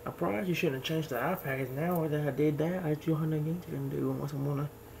 I probably shouldn't have changed the iPad, because now that I did that, I still have no games I can do unless I want to.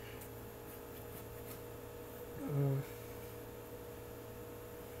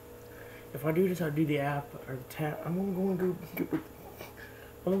 If I do this, I'll do the app or the tab. I'm gonna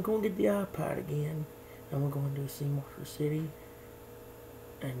go get the iPad again. And we're going to do Sea Monster City.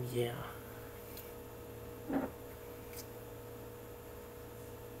 And yeah.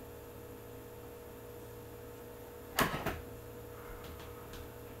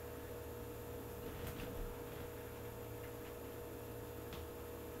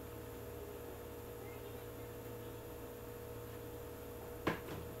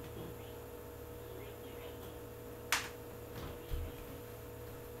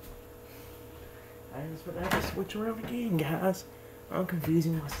 But I have to switch around again, guys. I'm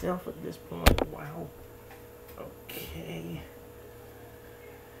confusing myself at this point. Wow. Okay.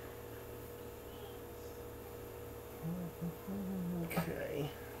 Okay.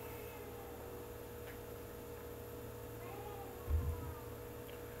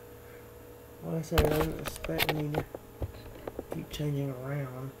 Well, I said I wasn't expecting to keep changing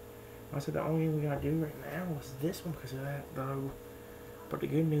around. I said the only thing we gotta do right now is this one because of that, though. But the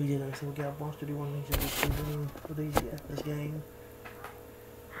good news is, like I said, we got a bunch to do on these for this game.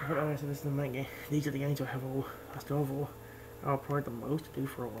 But like I said, this is the main game. These are the games I still have I'll probably the most to do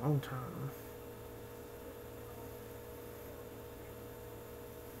for a long time.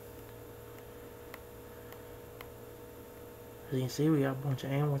 As you can see, we got a bunch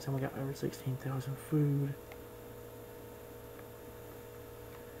of animals and we got over 16,000 food.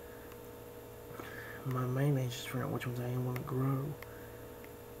 My main aim is just figuring out which ones I want to grow.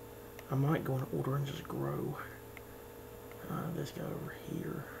 I might go in order and just grow this guy over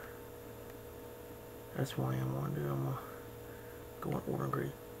here. That's what I am want to do. I'm going to go in order and grow.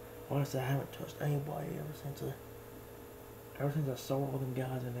 Like I said, I haven't touched anybody ever since I sold all them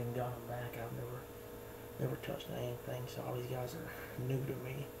guys and then got them back. I've never touched anything, so all these guys are new to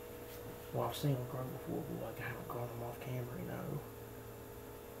me. Well, I've seen them grow before, but like I haven't grown them off camera, you know.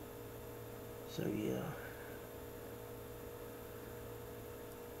 So yeah.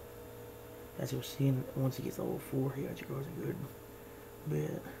 As you'll see, once he gets level 4, he actually grows a good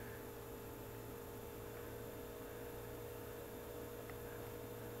bit.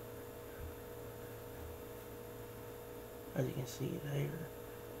 As you can see there.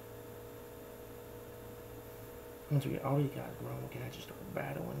 Once we get all these guys grown, we can actually start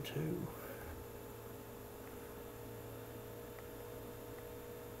battling too.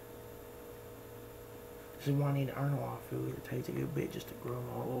 This is why I need to earn a lot of food. It takes a good bit just to grow them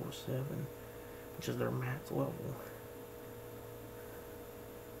all over 7. Which is their max level.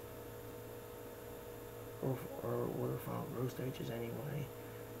 Or we're final growth stages anyway,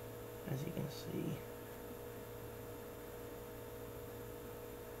 as you can see.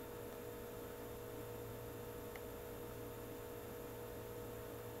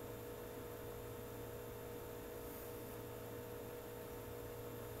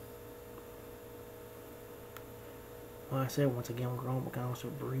 Like I said, once again, grown, we can also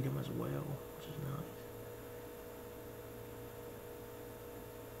breed them as well, which is nice.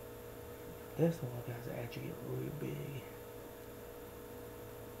 This one guys actually get really big.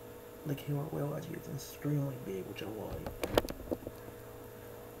 The killer whale actually gets extremely big, which I like.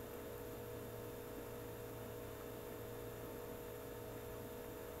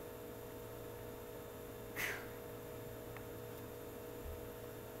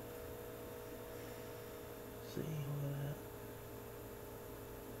 See, look at that.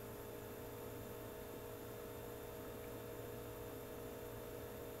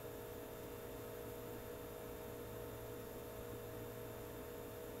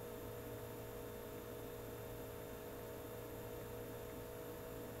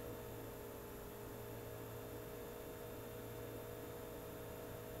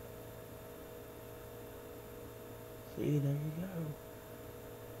 See, there you go.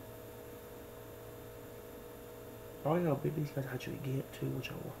 I like how big these guys actually get too,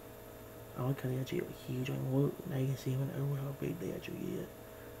 which I like how they actually get huge. I mean, look, now you can see even over how big they actually get,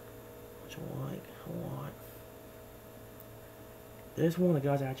 which I like a lot. There's one of the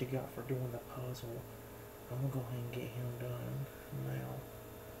guys I actually got for doing the puzzle. I'm gonna go ahead and get him done now,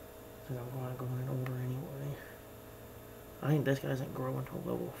 since I'm going to go in order anyway. I think this guy doesn't grow until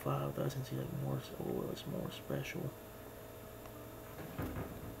level 5 though, since he's like more, it's more special.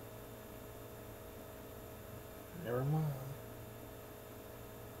 Never mind.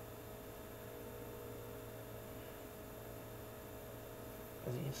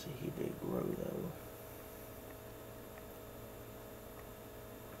 As you can see, he did grow though.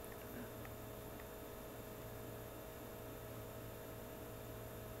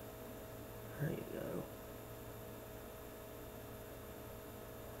 There you go.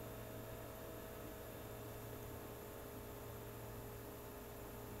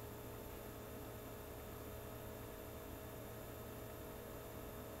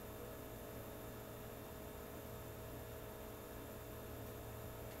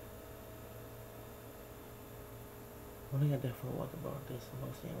 One thing I definitely like about this, the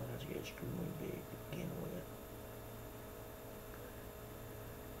most thing I get extremely big to begin with.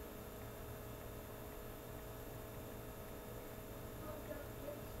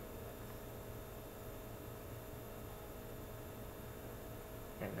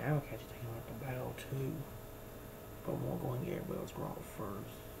 And now I can actually take him out the battle too. But I'm gonna go and get everybody else grown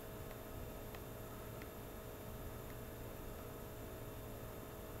first.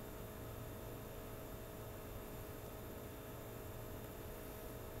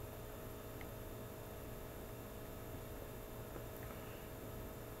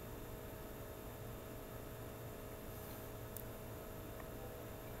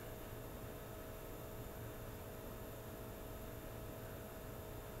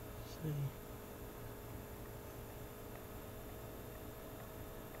 See.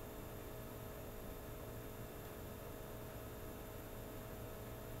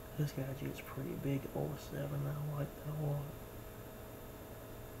 This guy is pretty big, over 7. I like that a lot.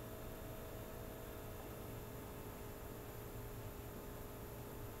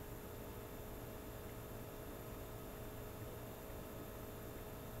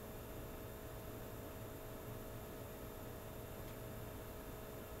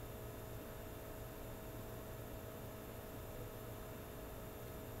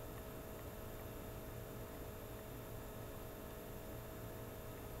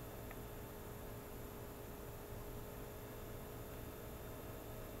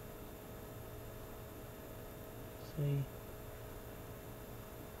 See.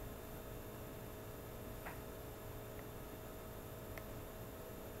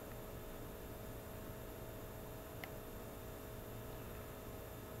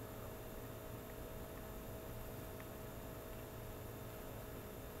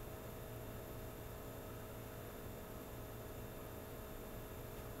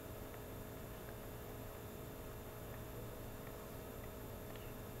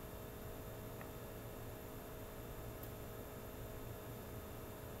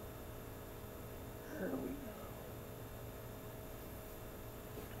 There we go.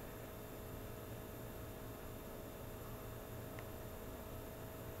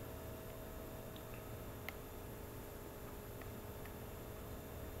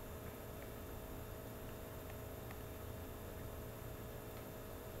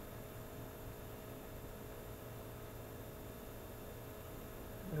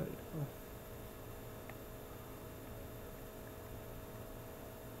 There we go.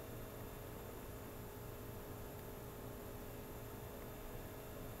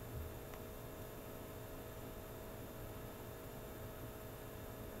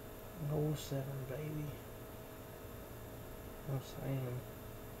 No 7, baby. I'm saying.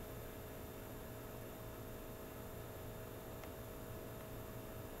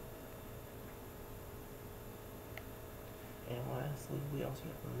 And lastly, we also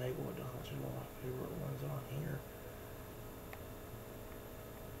got the Megalodon, which is one of my favorite ones on here.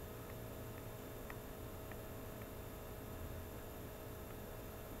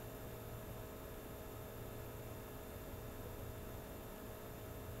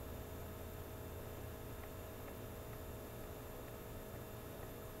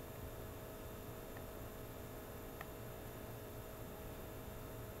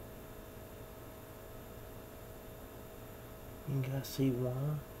 You guys see why?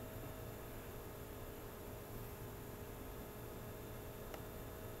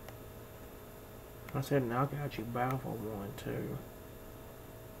 I said now I can actually bow if I want to.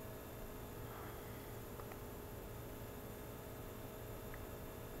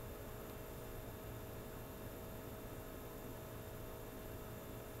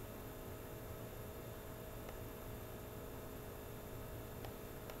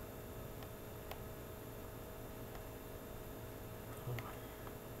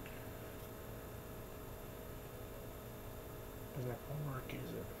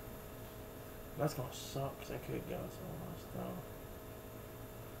 That's gonna suck because I could go somewhere stuff.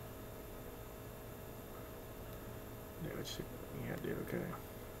 Yeah, let's see. Yeah, I did okay.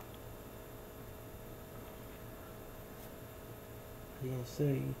 You can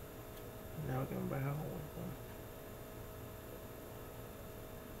see, now we can battle with them.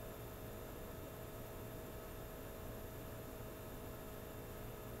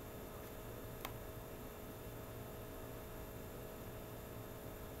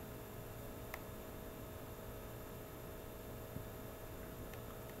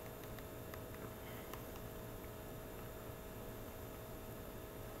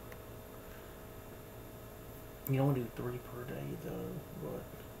 You only do 3 per day though, but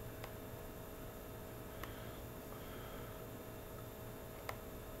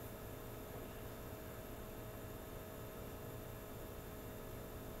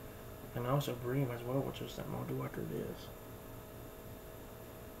and also Bream as well, which is something I'll do after this.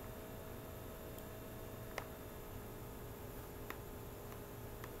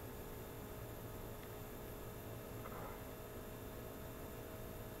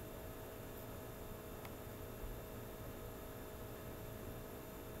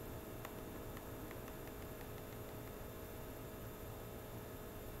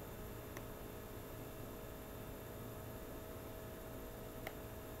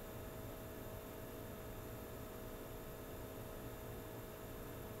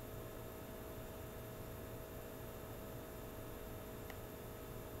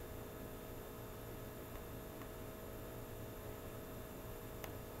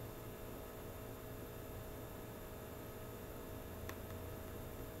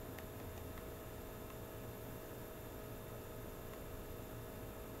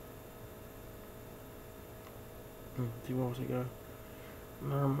 Do you want to go?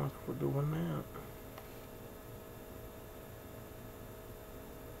 9 months for doing that.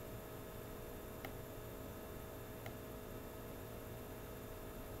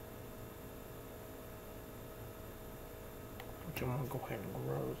 Which I'm gonna go ahead and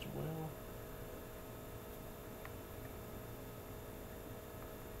grow as well.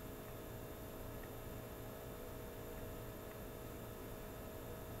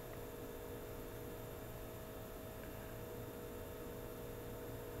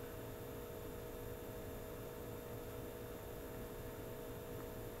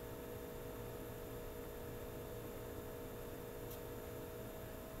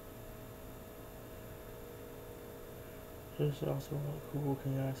 This is also really cool,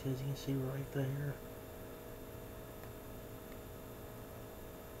 guys, as you can see right there.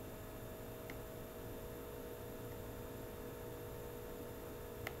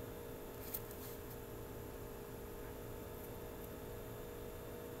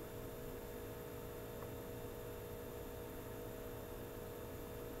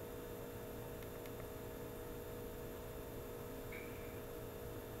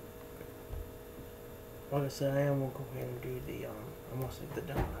 Like I said, I am gonna go ahead and do the I'm gonna save the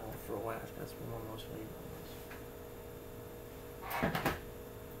Diamond Island for last. That's one of my most favorite ones.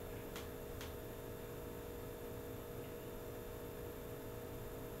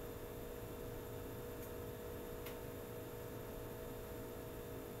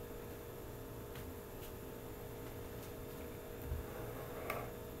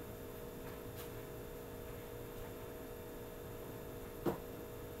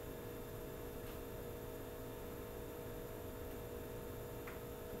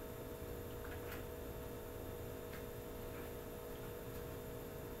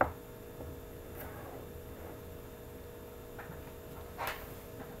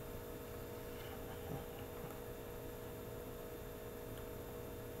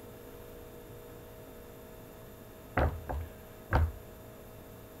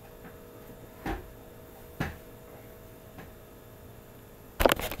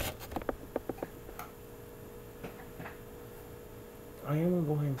 I am gonna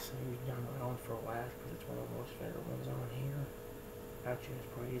go ahead and save Diamond Island for last because it's one of my most favorite ones on here. Actually, it's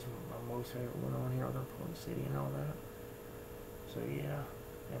probably my most favorite one on here, other than Point City and all that. So yeah,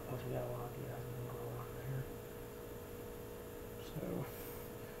 and plus we got a lot of guys that can go on there. So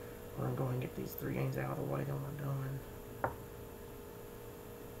we're gonna go ahead and get these 3 games out of the way, then we're done.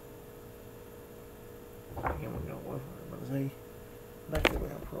 Again, we're gonna load it, but see, that's the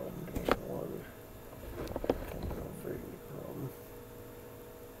real problem doing the load. That's a very big problem.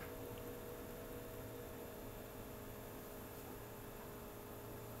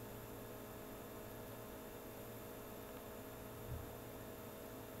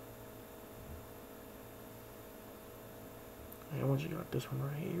 And once you got this one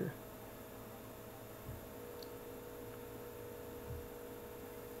right here.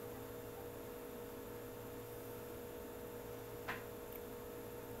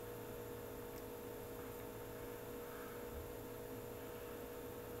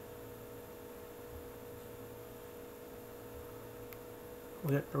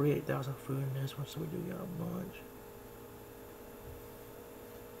 We got 38,000 food in this one, so we do got a bunch.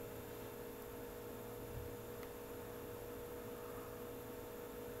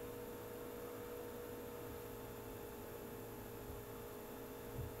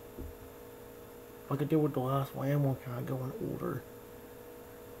 Like I did with the last one, I'm gonna kind of go in order.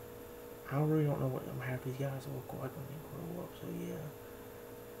 I really don't know what half these guys look like when they grow up, so yeah.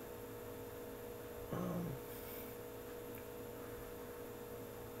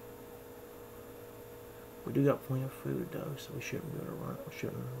 We do got plenty of food though, so we shouldn't be able to run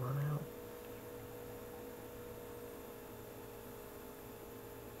out.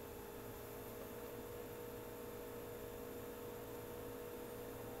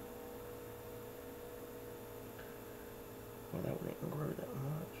 Well, that wouldn't grow that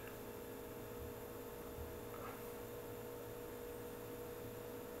much.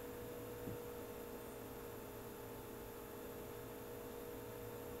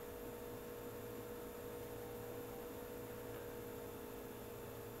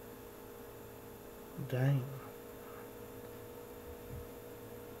 Dang.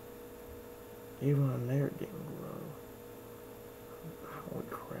 Even on there it didn't grow. Holy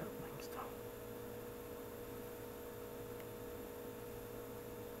crap, things don't.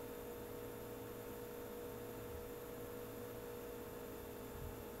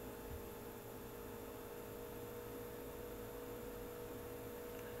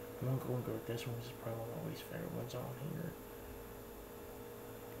 I'm gonna go and go with this one. This is probably one of my least favorite ones on here.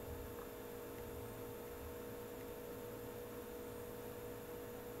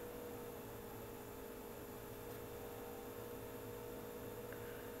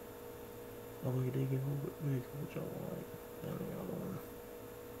 Although he did get a little bit big, which I like, than the other one.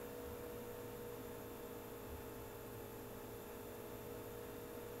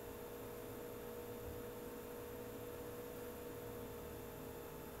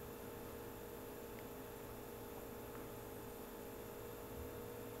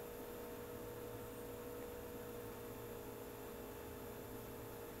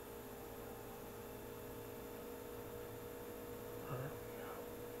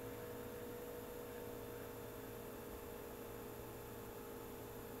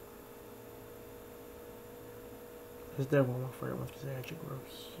 This is definitely one of my favorite ones because they actually grow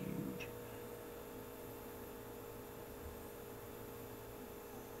huge.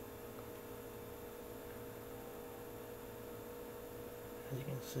 As you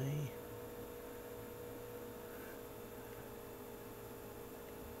can see.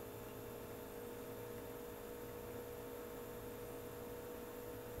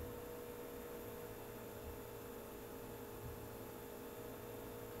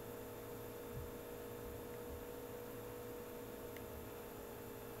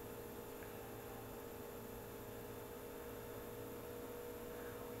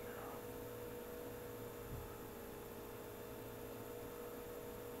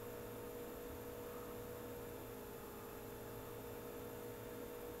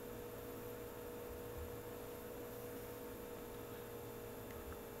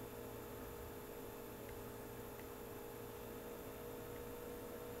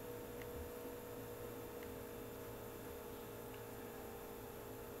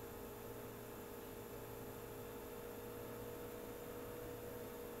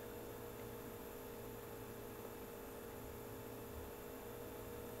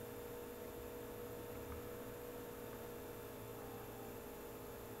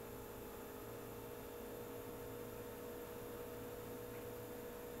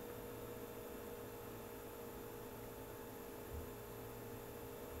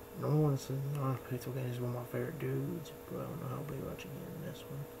 No one says Pixel Gang is one of my favorite dudes, but I don't know how big I should get in this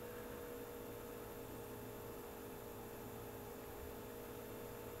one.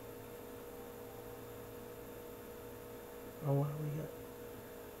 Oh wow, we got.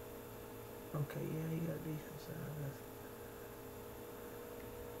 Okay, yeah, you got a decent size.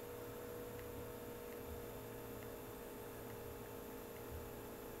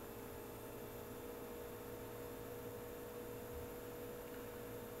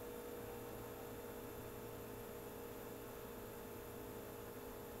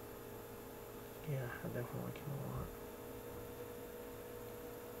 Yeah, I definitely like him a lot.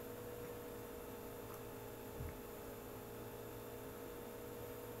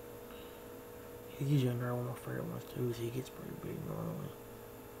 He's younger, one of my favorite ones too, so he gets pretty big normally.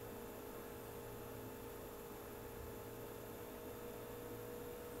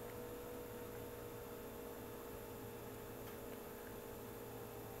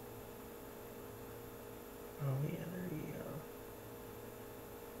 Oh yeah, there you go.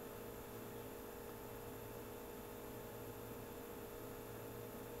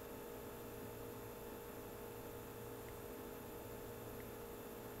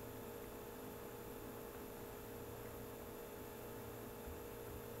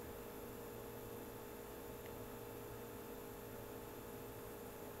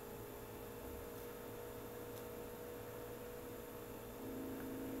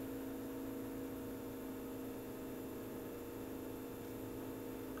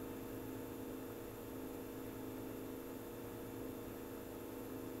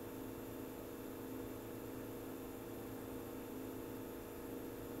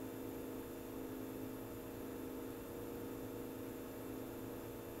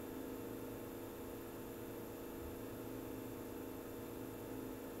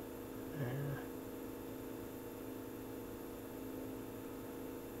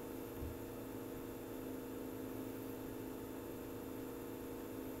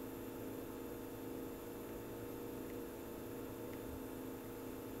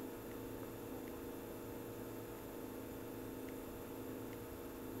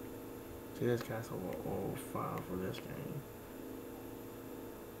 See, this guy's a little old file for this game.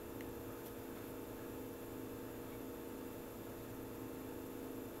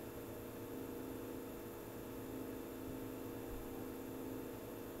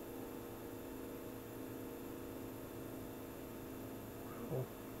 Oh.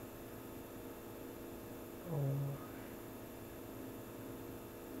 Oh.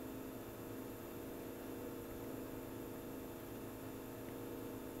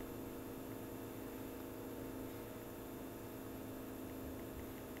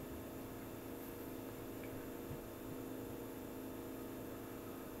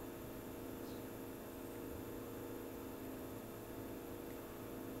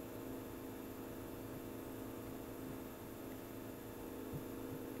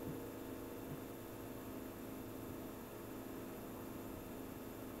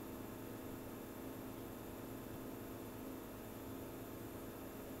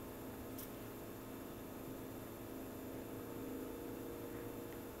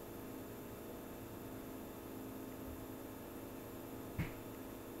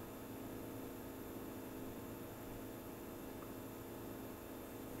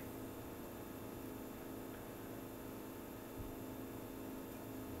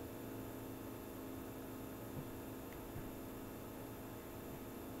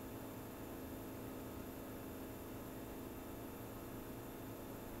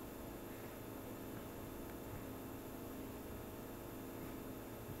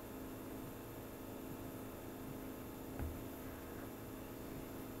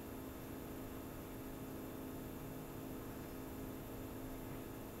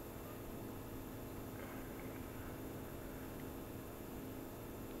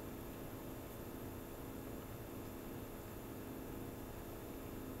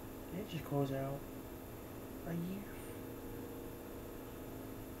 It just close out. Are you?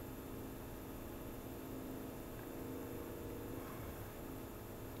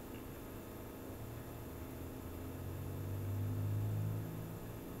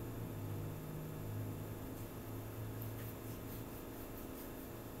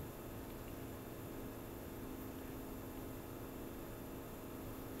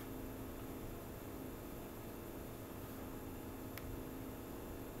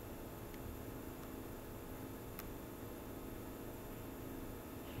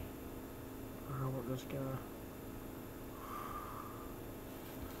 How about this guy?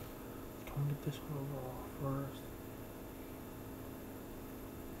 Let's go and get this one overall first.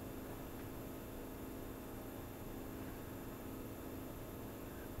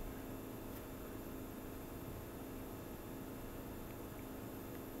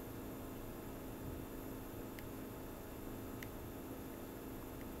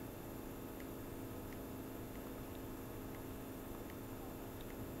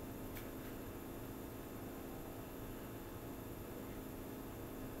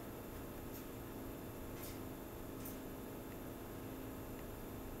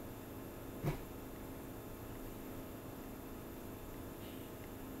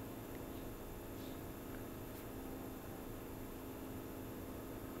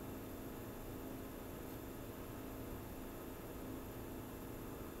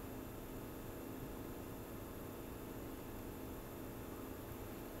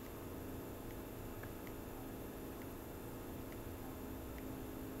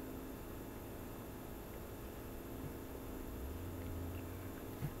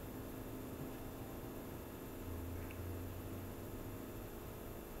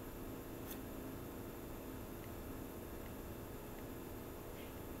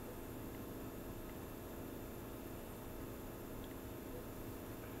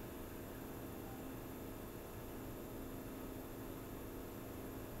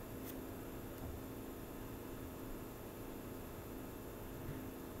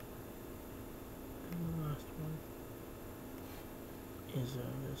 And the last one is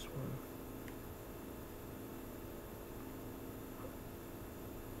this one.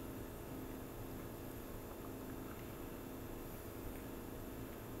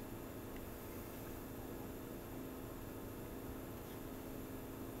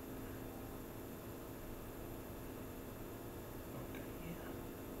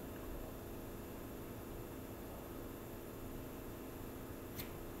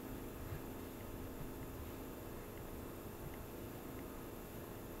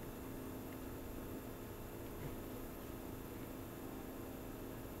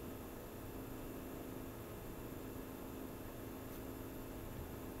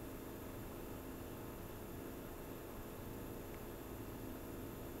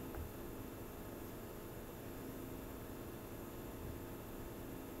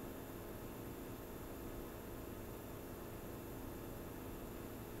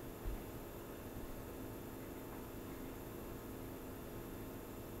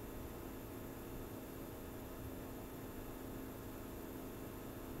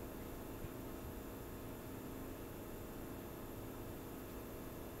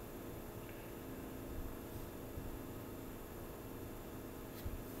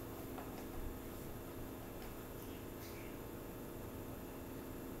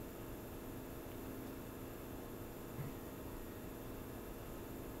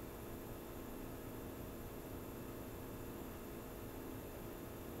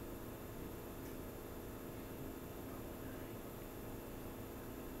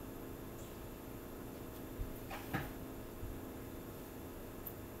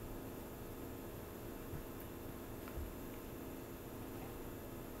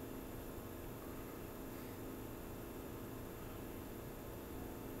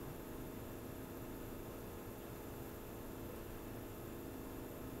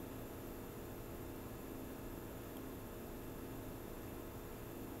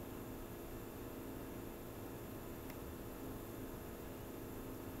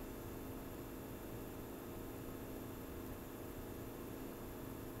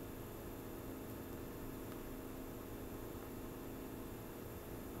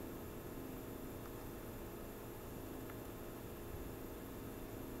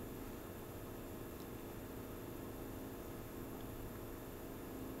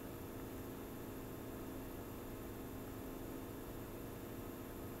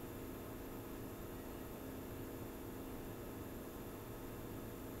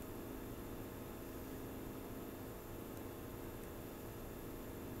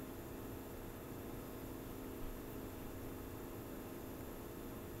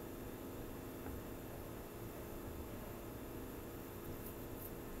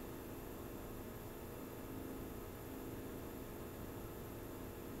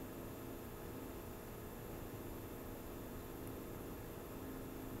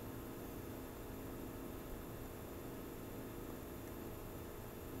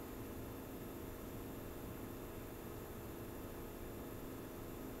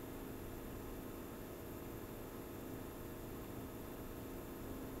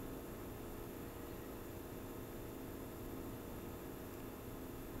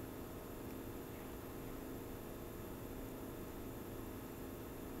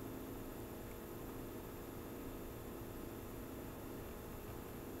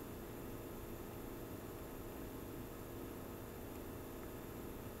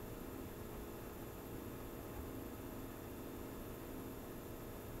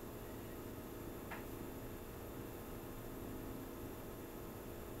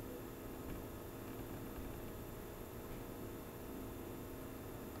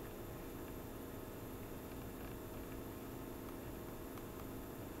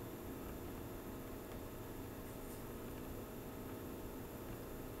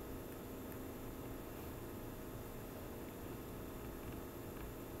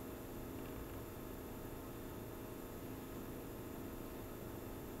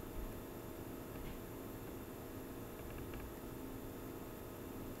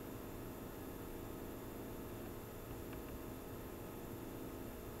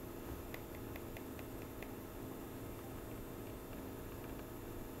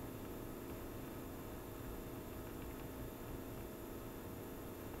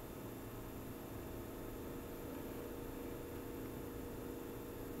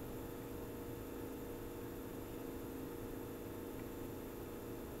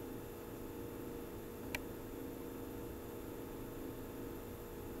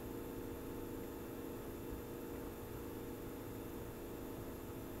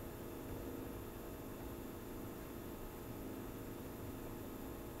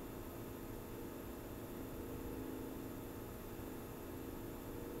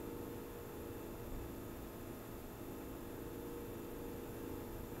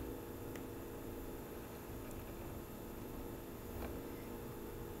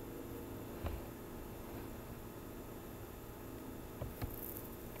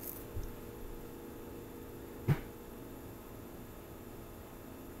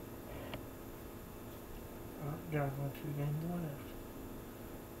 Got only 2 games left.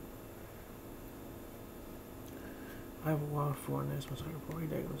 I have a lot of fun this one, so I'm probably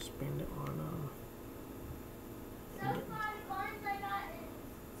not gonna spend it on So my funds I got is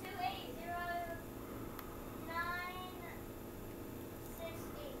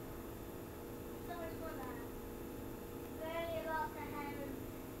 280,960. So much for that. Barely about to have.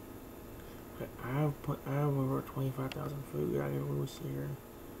 I have over 25,000 food I can lose here.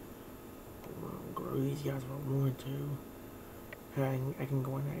 Grow these guys if I want to. I can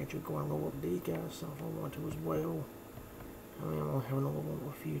go in and actually go and level up these guys so if I want to as well. I mean, I'm only having to level them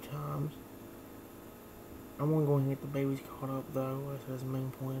a few times. I'm gonna go ahead and get the babies caught up though. That's the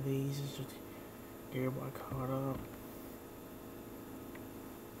main point of these is just get everybody caught up.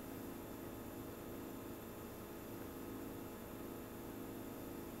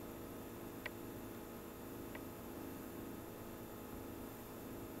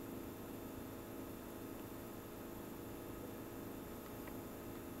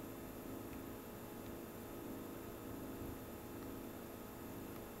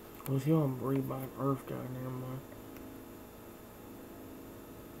 Well, if you want to breed by an earth guy, never mind.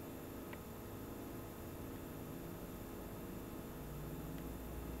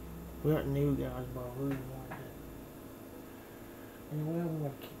 We got new guys, but I really wanted it. Anyway, I'm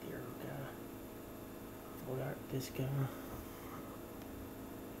gonna keep the earth guy. We got this guy.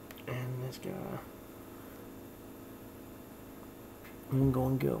 And this guy. I'm gonna go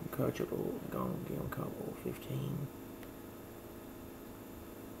and get him cut a little, go and get him cut a little 15.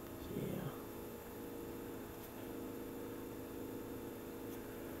 So, yeah.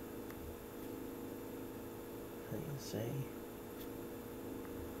 I can say.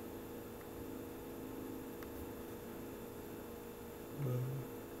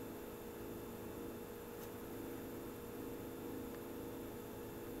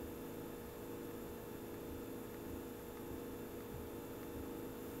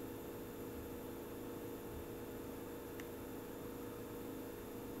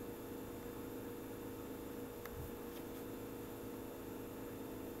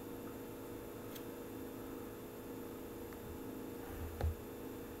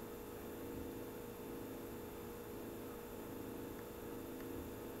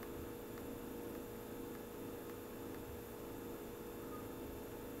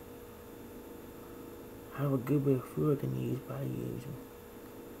 I have a good bit of food I can use, but I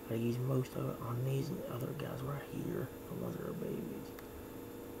use most of it on these other guys right here, the ones that are babies.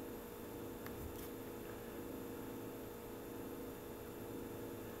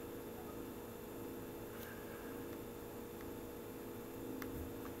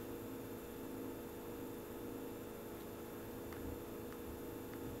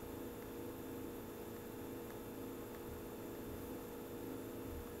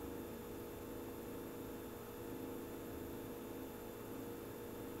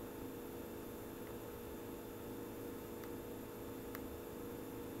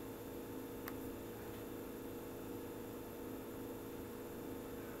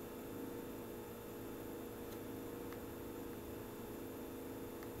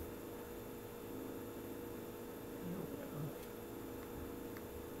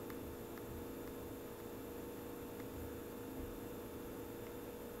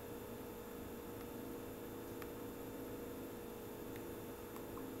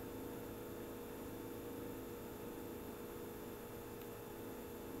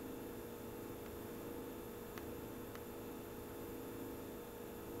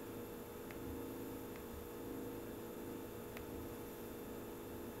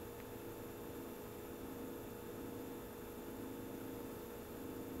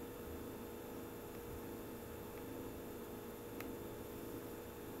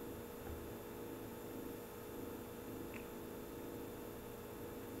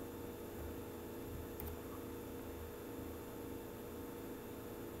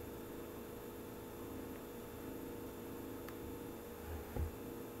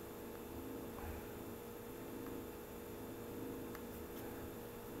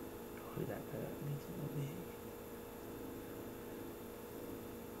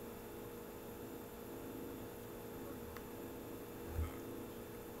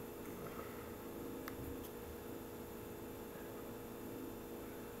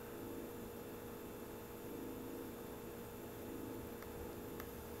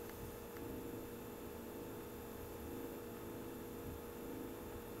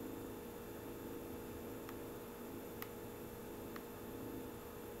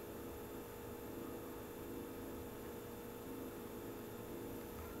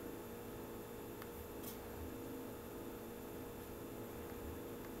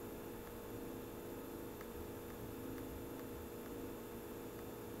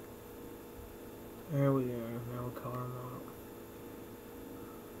 There we go. Now we call him up.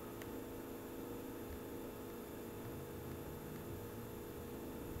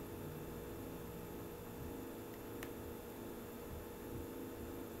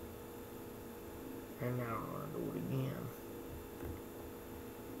 And now I'm gonna do it again.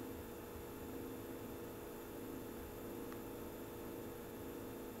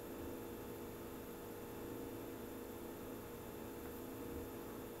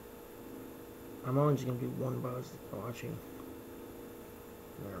 I'm only just gonna do one buzz watching.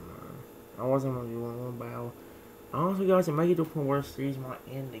 Never mind. I wasn't gonna do one battle. Honestly, guys, it may get to a point where the series might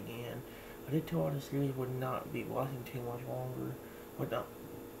end again. I did tell you the series would not be lasting too much longer. But the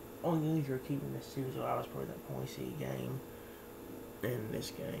only reason for keeping this series alive is probably that Point C game and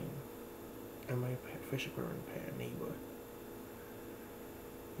this game. And maybe Fisher and Pat Neba.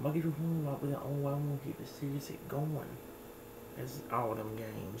 Might get to a point where the only way I'm gonna keep the series going is all of them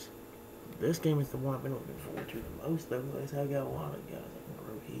games. This game is the one I've been looking forward to the most, though. Because I've got a lot of guys that can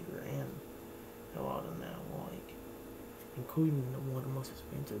grow here, and a lot of them that I like, including one of the most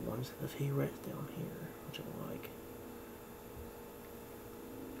expensive ones, the T-Rex down here, which I like.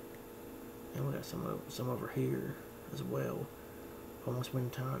 And we got some over here as well. I'm gonna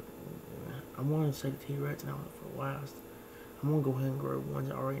spend time. I wanted to say the T-Rex now for last. I'm gonna go ahead and grow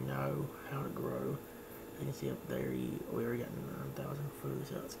ones I already know how to grow. You can see up there, we already got 9,000 food,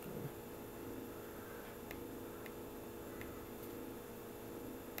 so that's good.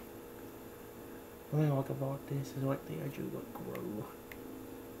 What I like about this is like they actually like grow.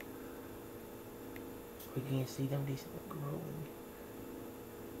 We can see them decently growing.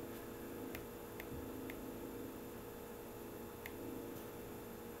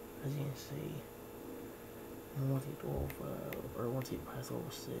 As you can see, and once you go over, or once you pass over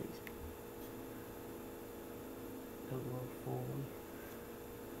 6, they'll grow fully.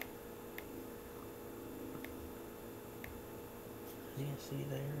 As you can see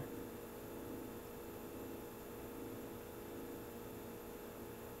there.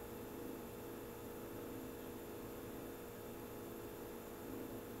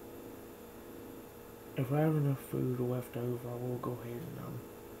 If I have enough food left over, I will go ahead and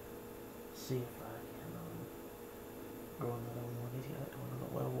see if I can grow another one. He's got it to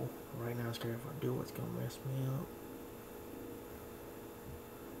another level. Right now, I'm scared if I do, it's gonna mess me up.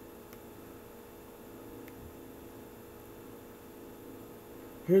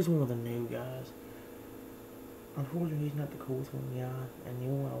 Here's one of the new guys. Unfortunately, he's not the coolest one guy, and the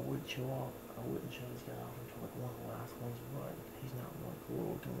only one I would show off, I wouldn't show this guy off until like one of the last ones, but he's not one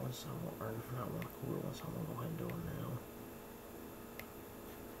cool looking one, so I'm gonna, or not one cooler one, so I'm gonna go ahead and do it now.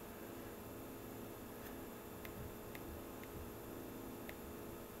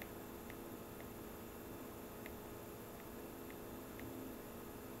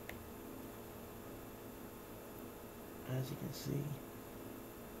 As you can see,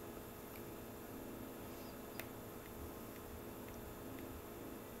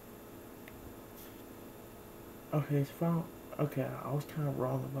 okay, his final, okay, I was kind of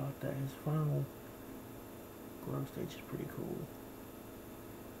wrong about that. His final growth stage is pretty cool.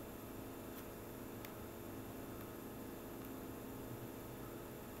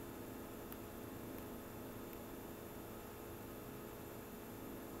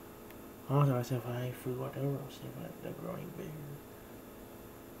 Honestly, I said if I ain't food whatever, I'll see if they're growing bigger.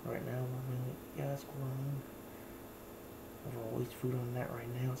 Right now, I mean, yeah, it's growing. If I waste food on that right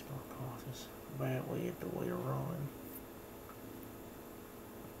now, it's gonna cost us badly at the later on.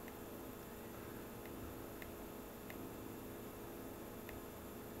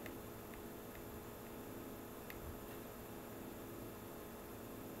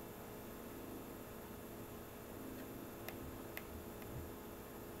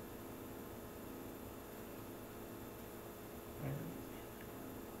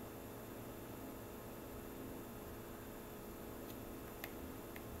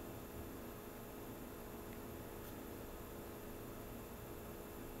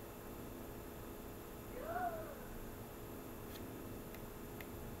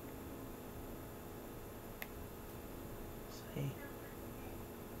 See?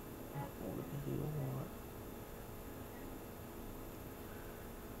 What we can do what?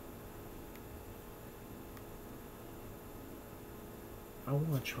 I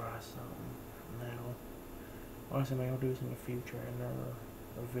want to try something now. Honestly, maybe I'll do this in the future in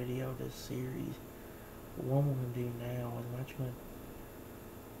a video, this series. But what I'm going to do now is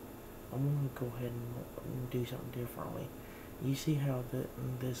I'm going to go ahead and do something differently. You see how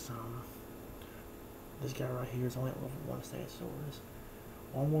this guy right here is only at level 1 Stegosaurus.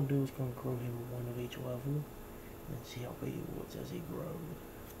 All I'm going to do is going to grow him one of each level and see how big he looks as he grows.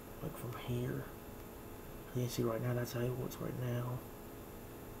 Like from here You can see right now that's how he looks right now.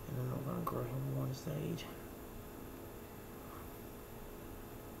 And then we're going to grow him one stage.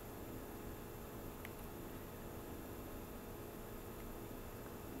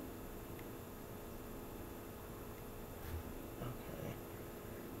 Okay.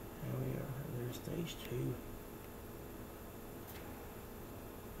 There we are. There's stage 2.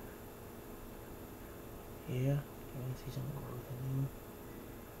 Yeah, you can see some growth in him.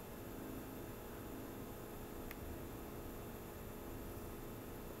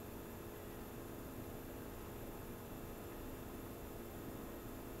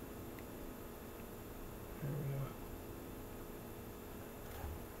 There we are.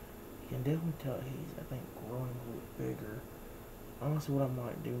 You can definitely tell he's, I think, growing a little bit bigger. Honestly, what I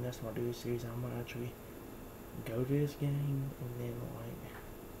might do next time I do this series, I might actually go to this game and then, like,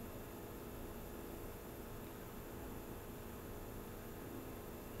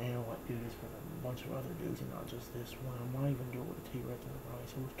 and like do this with a bunch of other dudes and not just this one. I might even do it with the T-Rex and the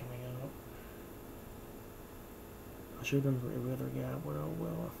Rhinoceros coming up. I should have done it for every other guy, but oh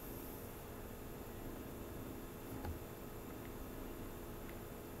well.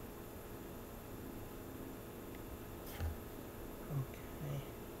 Okay.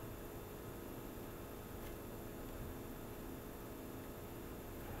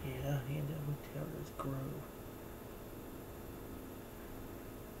 Yeah, he can definitely tell this grow.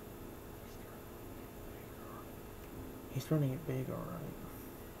 He's starting to get big, alright.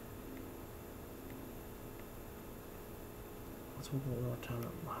 Let's look one more time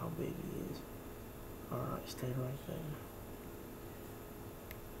at how big he is. Alright, stay right there.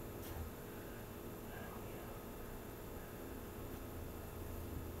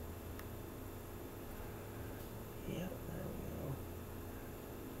 Yeah, there we go.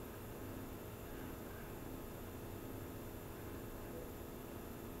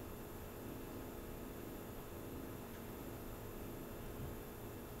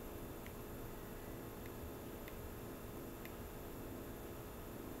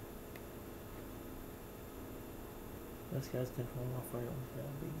 This guy's definitely my favorite one.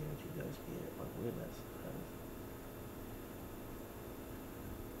 That'll be good. He does get like with that size.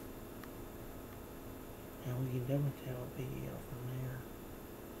 And we can definitely tell a biggie out from there.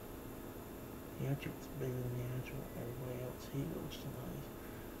 The actual looks bigger than the actual everybody else. He looks nice.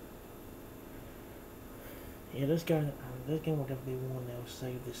 Yeah, this game will definitely be one that'll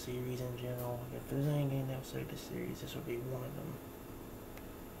save the series in general. If there's any game that'll save the series, this will be one of them.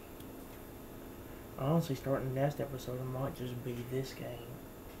 Honestly, starting the next episode, it might just be this game.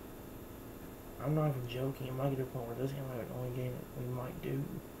 I'm not even joking. It might get to a point where this game might be the only game that we might do.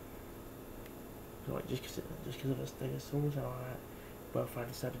 So like just cause of the Stegosaurus and all that. But if I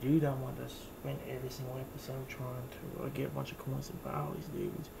decide to do that, I want to spend every single episode trying to get a bunch of coins and buy all these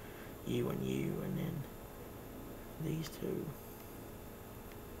dudes. You, and then these two.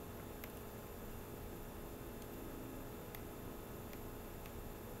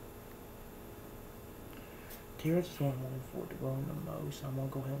 T-Rex is one I'm looking forward to growing the most. I'm gonna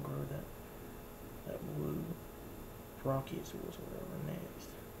go ahead and grow that blue Brachiosaurus or whatever next.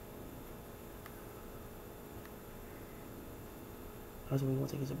 That's what we want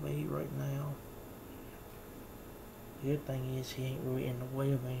to take as a baby right now. The good thing is he ain't really in the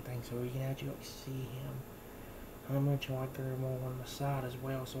way of anything, so we can actually like see him. And I'm mentioning like they're more on the side as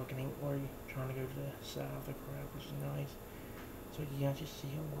well, so I can ain't worry trying to go to the side of the crab, which is nice. So you can actually see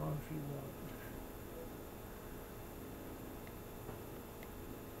him run if you want.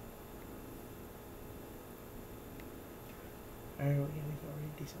 There we go, he's already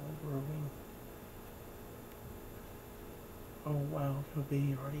decently growing. Oh wow, look how big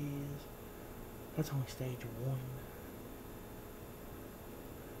he already is. That's only stage 1.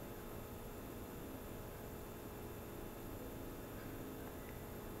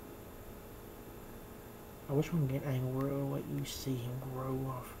 I wish we could get an angle where it'll let you see him grow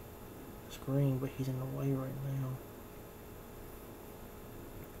off the screen, but he's in the way right now.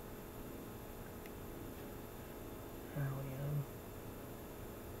 There we go.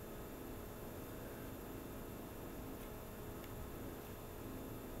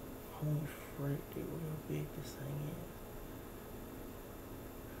 Holy frick, dude, look how big this thing is.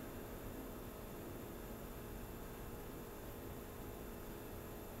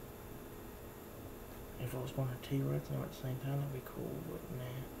 If I was going to T-Rex and at the same time, that'd be cool, but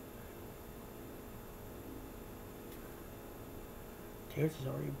nah. T-Rex is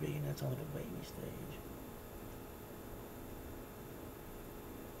already big, and that's only the baby stage.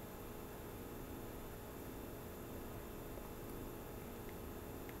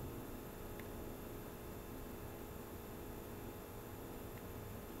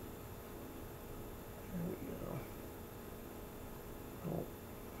 There we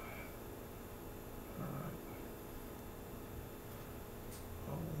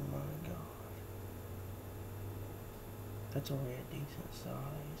That's already a decent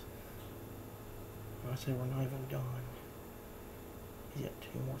size. I say we're not even done. He's got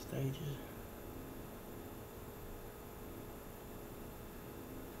 2 more stages.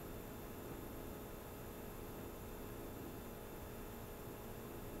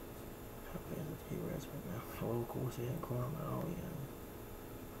 How big is the T-Rex right now? Oh, of course he didn't climb at all yet.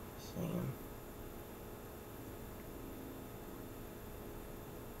 See him.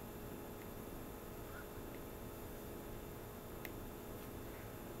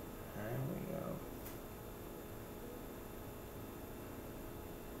 There we go.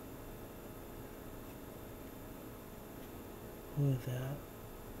 Look at that.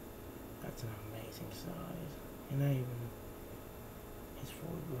 That's an amazing size. And not even his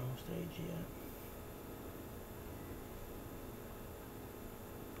fully grown stage yet.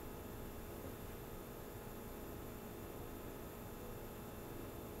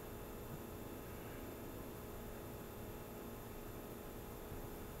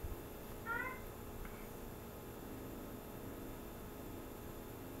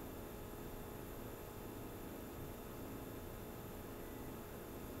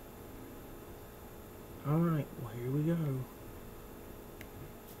 Alright, well here we go.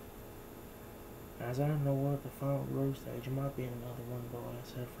 As I know what the final growth stage, it might be another one, but like I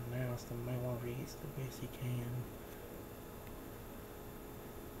said, for now it's the main one where he gets the best he can.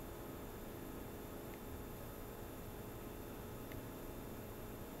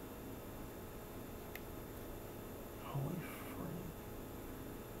 Holy freak.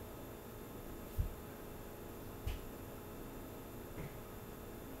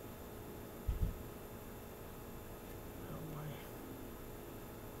 No way.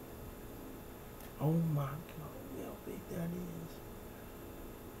 Oh my god, look how big that is.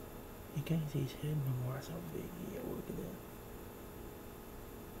 You can't see his head no more, that's how big he is. Look at that.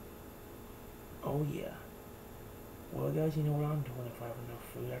 Oh yeah. Well guys, you know what I'm doing if I have enough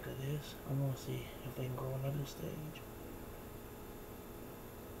food after this. I want to see if they can grow another stage.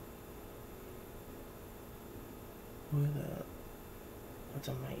 Look at that. That's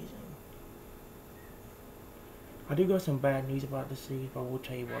amazing. I do got some bad news about the series, but we'll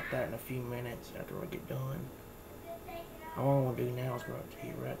tell you about that in a few minutes after I get done. All I want to do now is grow up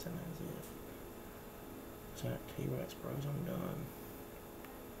T-Rex and that's it. So that T-Rex grows, I'm done.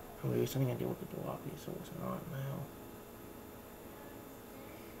 I'm going to do something I deal with the Dilophosaurus not now.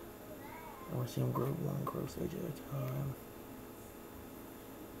 I want to see him grow one growth stage at a time.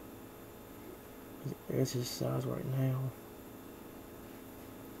 There's his size right now.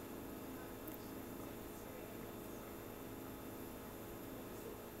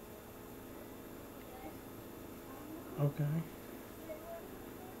 Okay.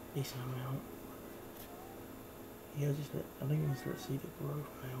 Decent amount. Yeah, I think you can start to see the growth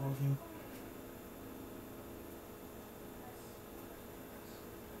now of him.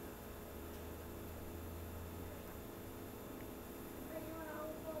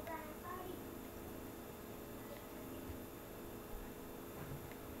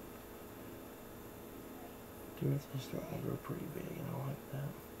 T-Rex is starting to grow pretty big, and I like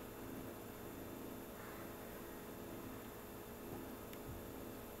that.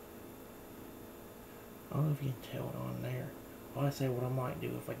 I don't know if you can tell it on there. Well, I say what I might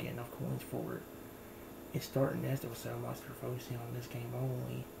do if I get enough coins for it is start an nest episode. I might start focusing on this game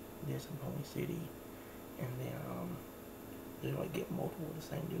only, this and Pony City, and then just like get multiple of the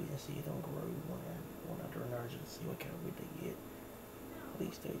same dudes and see if they'll grow one after another, just see what kind of big they get at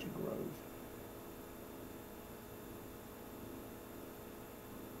each stage of growth.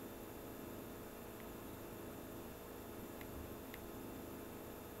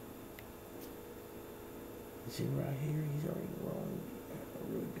 You see right here, he's already grown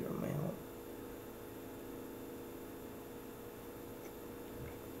a really good amount.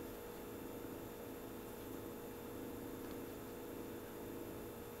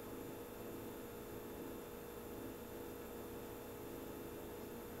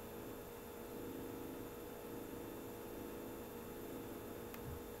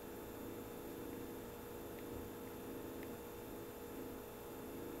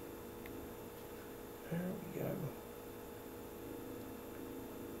 There we go.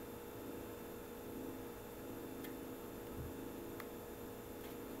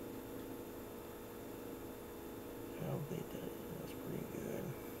 How big that is, that's pretty good.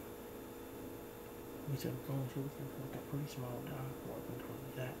 We said bone shoots like a pretty small dinosaur control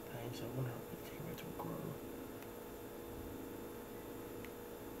that thing, so I wonder how big T-Rex will grow.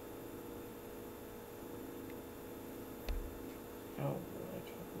 Oh boy, I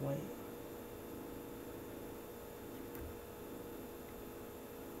can't wait.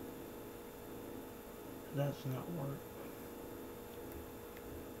 That's not work.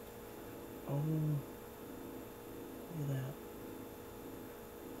 Oh, look at that.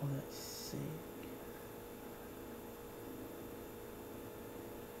 Oh, that's sick.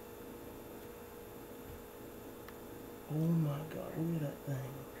 Oh my god, look at that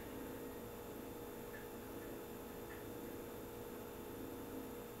thing.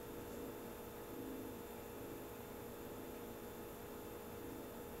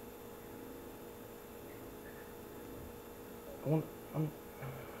 I'm,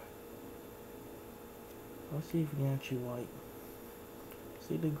 let's see if we can actually, like,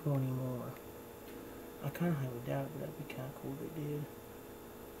 see if they grow anymore. I kind of have a doubt, but that'd be kind of cool if they did.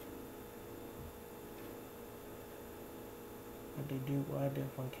 If they do, well, I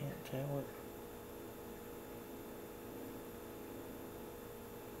definitely can't tell it.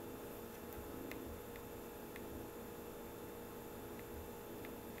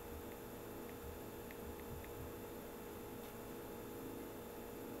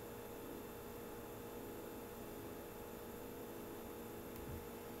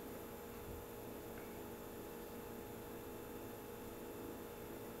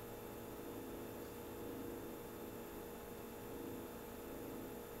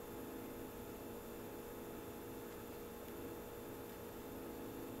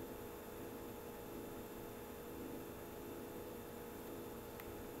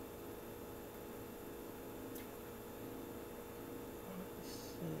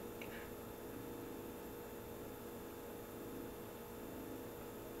 Sick.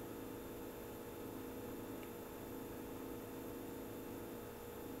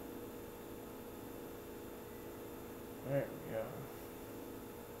 There we go.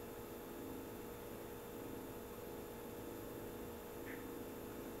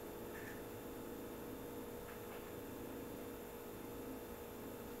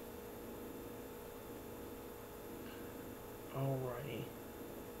 Alrighty.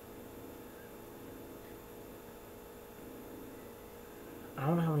 I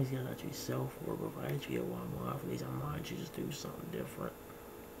don't know how many these guys actually sell for, but if I actually get one more off of these, I might actually just do something different.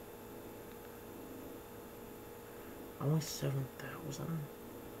 Only 7,000.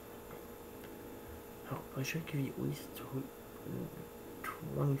 Oh, I should give you at least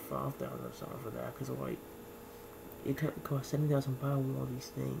 25,000 or something for that, because like it costs 70,000 to buy one of these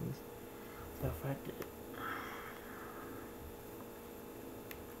things. The fact that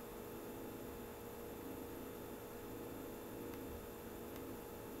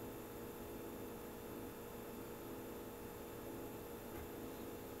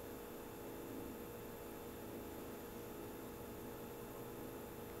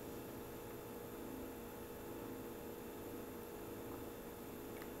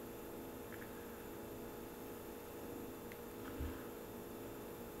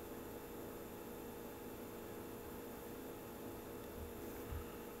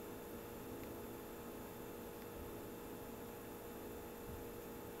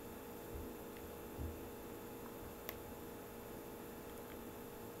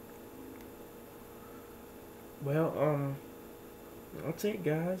well, that's it,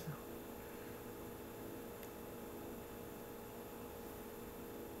 guys.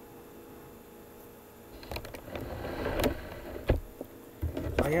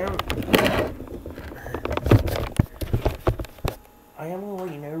 I am gonna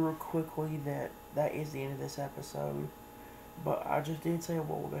let you know real quickly that that is the end of this episode. But I just did say a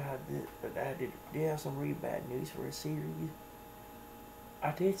while ago that I did have some really bad news for the series. I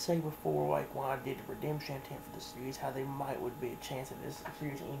did say before, like when I did the redemption attempt for the series, how there would be a chance of this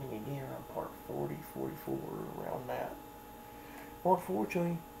series ending again around part 40, 44, around that. Well,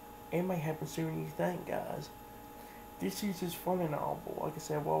 unfortunately, it may happen sooner than you think, guys. This series is fun and all, but like I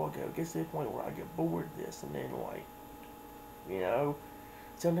said a while ago, it gets to the point where I get bored of this, and then like, you know,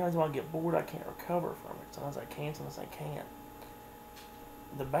 sometimes when I get bored, I can't recover from it. Sometimes I can, sometimes I can't.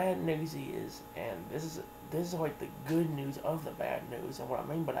 The bad news is, and this is like the good news of the bad news, and what I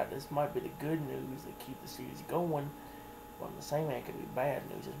mean by that, this might be the good news that keep the series going, but on the same hand, it could be bad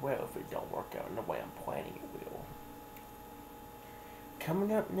news as well if it don't work out in the way I'm planning it will.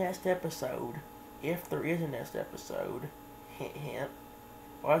 Coming up next episode, if there is a next episode, hint hint,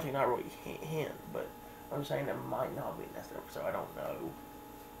 well actually not really hint hint, but I'm saying there might not be a next episode, I don't know.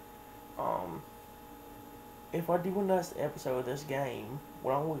 If I do a next episode of this game,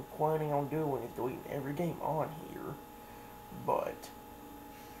 what I'm really planning on doing is deleting every game on here, but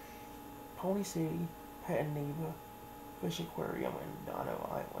Pony City, Pet Neva, Fish Aquarium, and Dino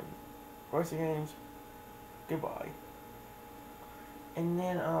Island. Rest of the games, goodbye. And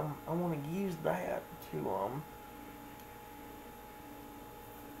then, I want to use that to,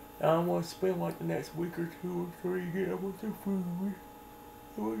 I want to spend like the next week or two or three getting with some food.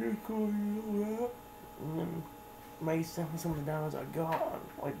 what is cool, and then maybe some of the dinos are gone,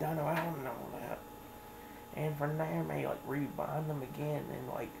 like Dino Island and all that. And from there, maybe like rebind them again, and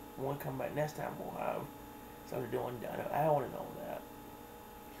like when we come back next time, we'll have started doing Dino Island and all that.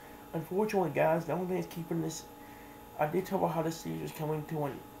 Unfortunately, guys, the only thing that's keeping this, I did talk about how this series is coming to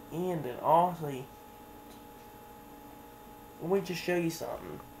an end, and honestly, let me just show you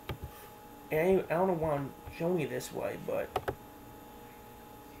something. And I don't know why I'm showing you this way, but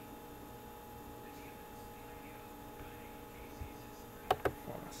hold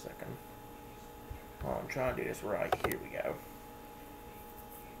on a second. Oh, I'm trying to do this right. Here we go.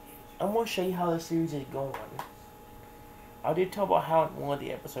 I'm going to show you how this series is going. I did talk about how in one of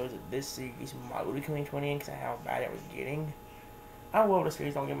the episodes of this series might be coming to an end because of how bad it was getting. I love the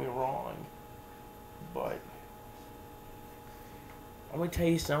series, don't get me wrong. But let me tell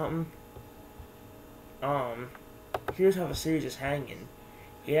you something. Here's how the series is hanging.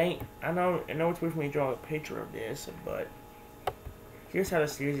 It ain't, I know it's weird for me to draw a picture of this, but here's how the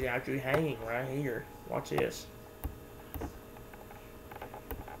series is actually hanging right here. Watch this.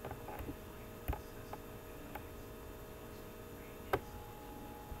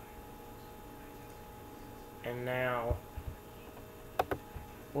 And now,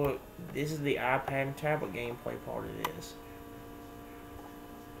 look, this is the iPad and tablet gameplay part of this.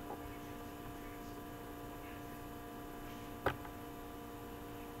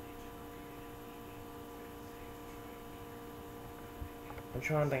 I'm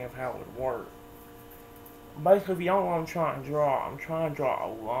trying to think of how it would work. Basically, if you don't know what I'm trying to draw a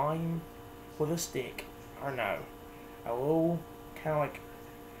line with a stick, or no, a little, kind of like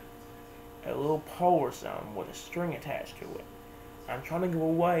a little pole or something with a string attached to it. I'm trying to go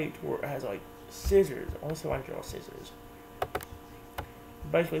away to where it has like scissors. Only so I can draw scissors.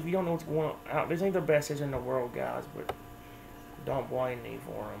 Basically, if you don't know what's going on, these ain't the best scissors in the world, guys, but don't blame me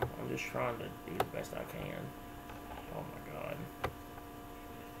for them. I'm just trying to do the best I can. Oh my god.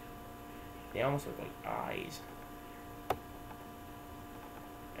 They almost look like eyes.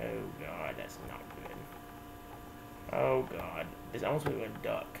 Oh god, that's not good. Oh god, this almost looks like a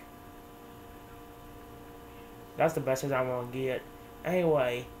duck. That's the best as I'm gonna get.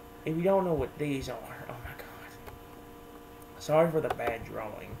 Anyway, if you don't know what these are, oh my god. Sorry for the bad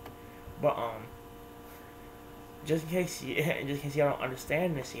drawing, but just in case y'all don't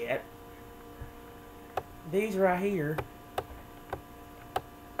understand this yet, these right here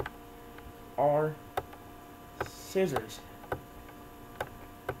are scissors.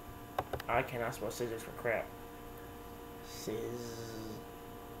 I cannot spell scissors for crap.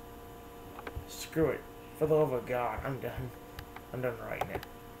 Screw it. For the love of God, I'm done. I'm done writing it.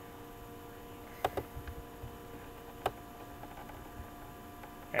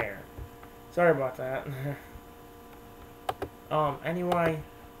 There. Sorry about that. Anyway.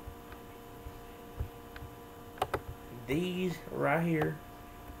 These right here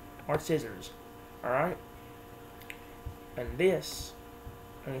are scissors. Alright? And this,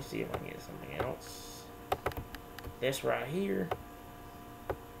 let me see if I can get something else. This right here,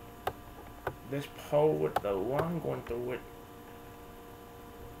 this pole with the line going through it,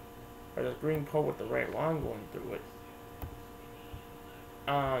 or this green pole with the red line going through it,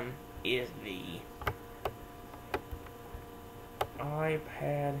 is the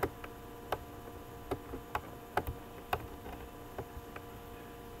iPad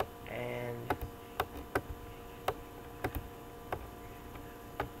and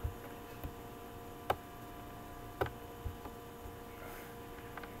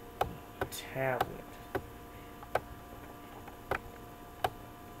tablet.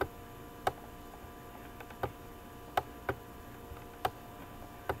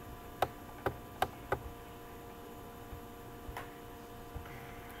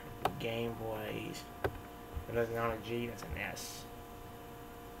 Game Boys. That's not a G, that's an S.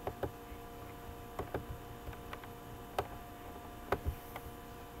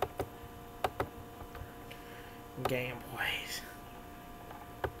 Game Boys.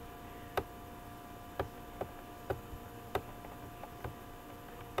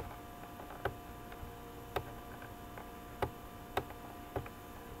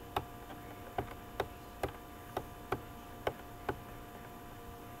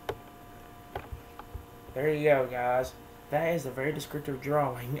 There you go, guys. That is a very descriptive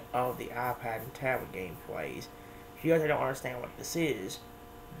drawing of the iPad and tablet gameplays. If you guys don't understand what this is,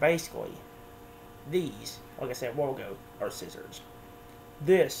 basically, these, like I said a while ago, are scissors.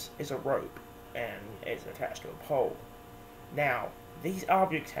 This is a rope, and it's attached to a pole. Now, these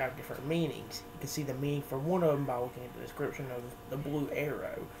objects have different meanings. You can see the meaning for one of them by looking at the description of the blue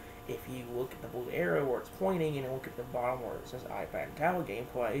arrow. if you look at the blue arrow where it's pointing and look at the bottom where it says iPad and tablet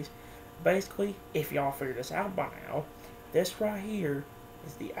gameplays, basically, if y'all figured this out by now, this right here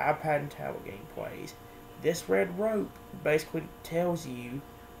is the iPad and tablet gameplays. This red rope basically tells you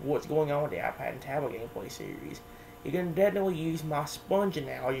what's going on with the iPad and tablet gameplay series. You can definitely use my sponge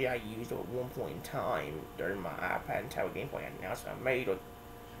analogy I used at one point in time during my iPad and tablet gameplay announcement I made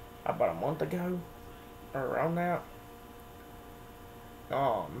about a month ago, or around that.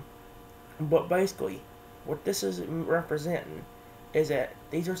 But basically, what this is representing is that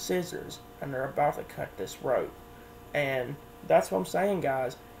these are scissors, and they're about to cut this rope. And that's what I'm saying,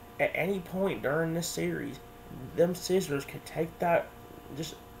 guys. At any point during this series, them scissors could take that,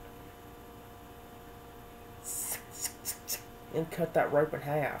 just, and cut that rope in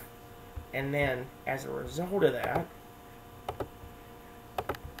half. And then, as a result of that,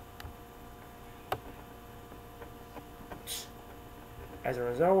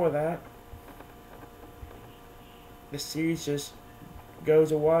 the series just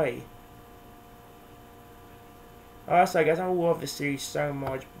goes away. Honestly, guys, I love this series so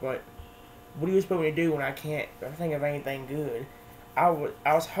much, but what do you expect me to do when I can't think of anything good? I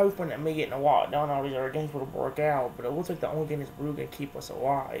was hoping that me getting a lot done all these other games would work out, but it looks like the only game that's really going to keep us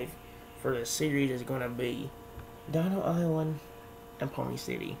alive for this series is going to be Dino Island and Pony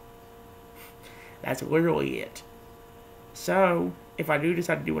City. That's literally it. So, if I do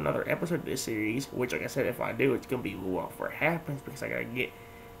decide to do another episode of this series, which, like I said, if I do, it's going to be well before it happens, because I got to get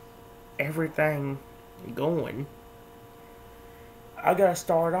everything going. I got to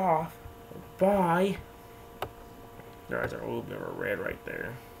start off by... There's a little bit of a red right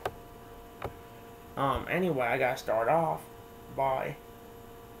there. Anyway, I gotta start off by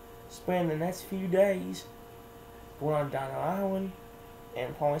spending the next few days going on Dino Island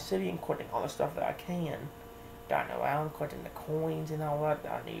and Pony City and collecting all the stuff that I can. Dino Island, collecting the coins and all that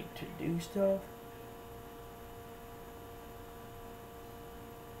I need to do stuff.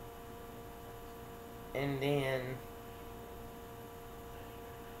 And then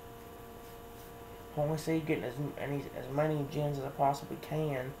Pony City, getting as many gems as I possibly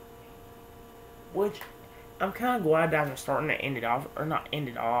can. Which, I'm kind of glad that I'm starting to end it off, or not end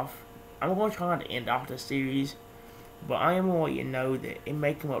it off. I'm going to try not to end off the series, but I am going to let you know that it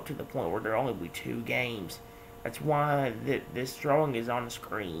may come up to the point where there only be 2 games. That's why this drawing is on the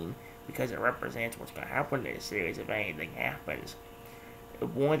screen, because it represents what's going to happen in this series if anything happens. If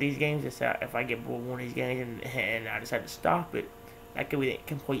one of these games, if I get bored of one of these games and I decide to stop it, that could be the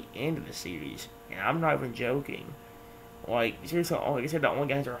complete end of the series. And I'm not even joking. Like, seriously, like I said, the only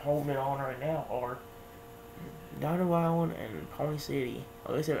games that are holding it on right now are Dino Island and Pony City.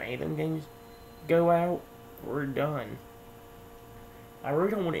 Like I said, if any of them games go out, we're done. I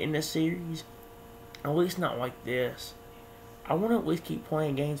really don't want to end this series. At least not like this. I want to at least keep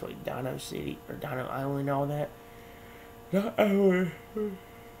playing games like Dino City or Dino Island and all that. Dino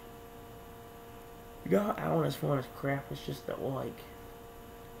Island is fun as crap. It's just that, like,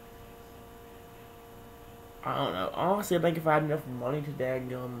 I don't know. Honestly, I think if I had enough money to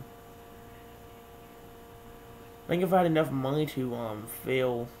dadgum, to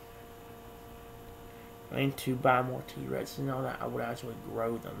to buy more T-Rex and all that, I would actually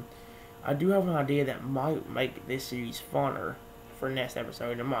grow them. I do have an idea that might make this series funner for next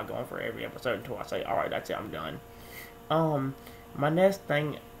episode. I'm not going for every episode until I say, alright, that's it, I'm done. My next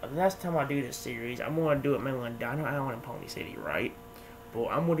thing, the next time I do this series, I'm going to do it mainly on Dino Island and Pony City, right? But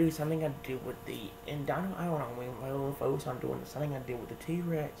I'm going to do something I do with in Dino Island, I'm going to focus on doing something I did with the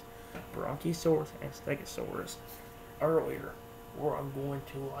T-Rex, Bronchiosaurus, and Stegosaurus earlier, where I'm going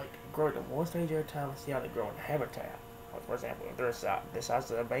to, like, grow them one stage at a time and see how they grow in habitat. Like, for example, if they're this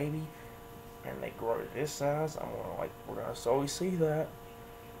size of a baby, and they grow to this size, we're going to slowly see that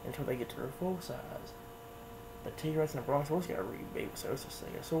until they get to their full size. The T-Rex and the Brontosaurus got really big, so it's a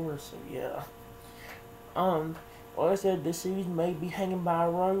Stegosaurus, so yeah. Like I said, this series may be hanging by a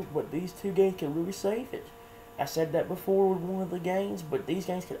rope, but these 2 games can really save it. I said that before with one of the games, but these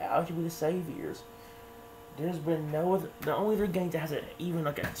games could actually be the saviors. There's been no other, the only other games that has even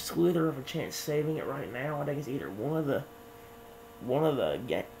like a slither of a chance saving it right now, I think it's either one of the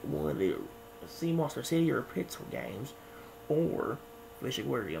Sea Monster City or Pixel games, or Fish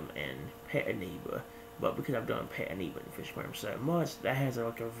Aquarium and Pet Amoeba. But because I've done Pet Amoeba and Fish Aquarium so much, that has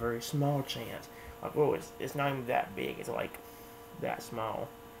like a very small chance. Like, well, it's not even that big. It's like that small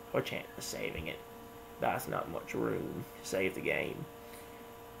a chance of saving it. That's not much room to save the game.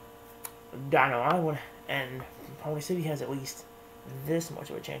 Dino Island and Pony City has at least this much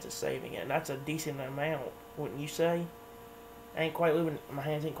of a chance of saving it, and that's a decent amount, wouldn't you say? My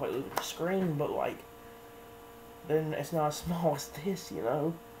hands ain't quite leaving the screen, but like, then it's not as small as this, you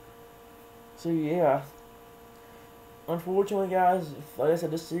know? So yeah, unfortunately, guys, like I said,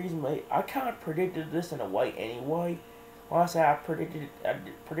 this series I kind of predicted this in a way anyway. Like I said, I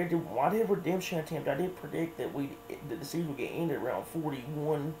predicted when I did Redemption Attempt. I did predict that the series would get ended around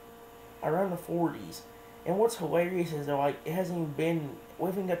 41, around the 40s. And what's hilarious is that like it hasn't even been, we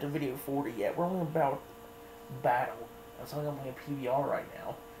haven't got to video 40 yet. We're only about Battle. That's only I'm playing PBR right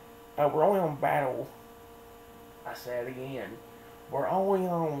now. We're only on Battle. I said it again. We're only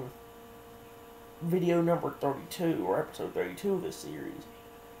on video number 32, or episode 32 of this series.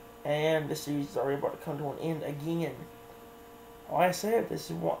 And this series is already about to come to an end again. Like I said,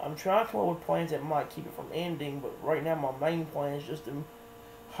 this is what I'm trying to come up with plans that might keep it from ending, but right now my main plan is just to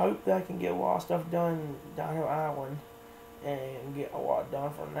hope that I can get a lot of stuff done Dino Island and get a lot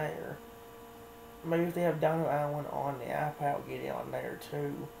done from there. Maybe if they have Dino Island on the iPad, I'll get it on there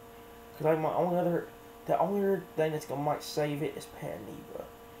too. Cause like the only other thing that's gonna might save it is Pet Neva.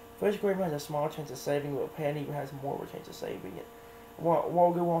 Fish Aquarium has a small chance of saving it, but Pet Neva has more of a chance of saving it.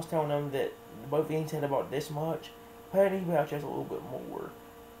 Walgo wants telling them that both games had about this much. Pet Neva actually has a little bit more.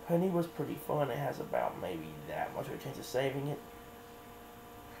 Pet Neva's pretty fun. It has about maybe that much of a chance of saving it.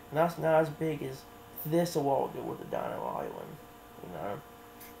 And that's not as big as this a while ago with the Dino Island, you know.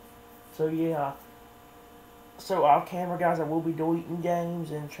 So yeah. So off camera, guys, I will be deleting games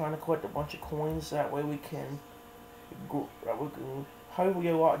and trying to collect a bunch of coins. That way we can hopefully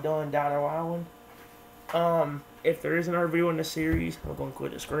get a lot done Dino Island. If there is another video in the series, I'm going to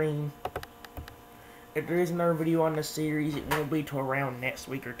quit the screen. If there is another video on the series, it won't be till around next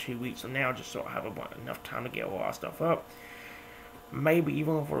week or 2 weeks from now, just so I have enough time to get a lot of stuff up. Maybe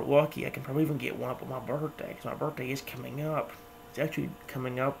even if we're lucky, I can probably even get one up on my birthday, because my birthday is coming up. It's actually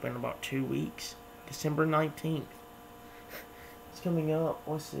coming up in about 2 weeks. December 19th. It's coming up,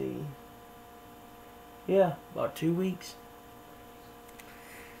 let's see. Yeah, about 2 weeks.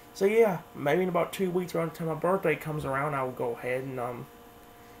 So yeah, maybe in about 2 weeks around the time my birthday comes around, I will go ahead and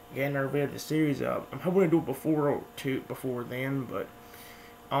get another video of the series up. I'm hoping to do it before then, but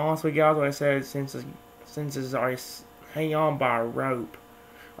honestly, guys, like I said, since it's already hanging on by a rope,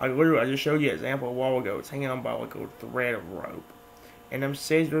 like literally, I just showed you an example a while ago. It's hanging on by like a thread of rope, and them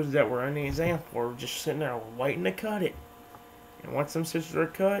scissors that were in the example are just sitting there waiting to cut it. And once them scissors are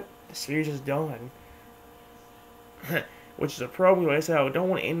cut, the series is done. Which is a problem. Like I said, I don't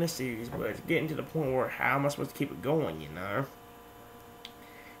want to end the series, but it's getting to the point where how am I supposed to keep it going, you know?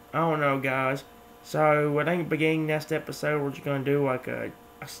 I don't know, guys. So, I think beginning next episode, we're just going to do like a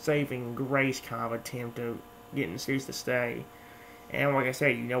saving grace kind of attempt to getting the series to stay. And like I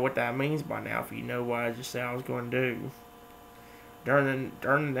said, you know what that means by now, if you know what I just said I was going to do. During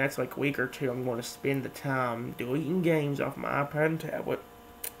the next like week or two, I'm going to spend the time deleting games off my iPad and tablet,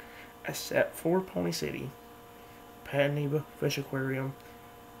 except for Pony City, Pet Neva, Fish Aquarium,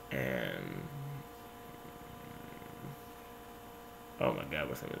 and oh my god,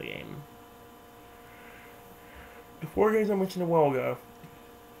 what's the name of the game? The 4 games I mentioned a while ago: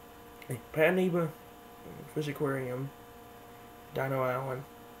 Pet Neva, Fish Aquarium, Dino Island,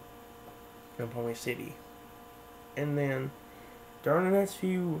 and Pony City. And then during the next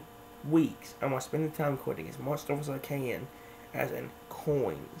few weeks, I'm going to spend the time collecting as much stuff as I can, as in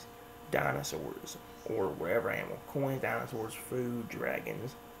coins, dinosaurs, or whatever animal. Coins, dinosaurs, food,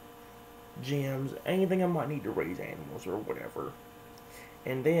 dragons, gems, anything I might need to raise animals or whatever.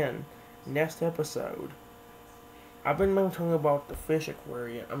 And then, next episode, I've been talking about the Fish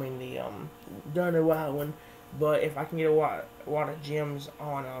Aquarium, the Dino Island, but if I can get a lot of gems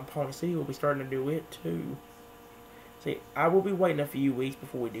on Pony City, we'll be starting to do it too. See, I will be waiting a few weeks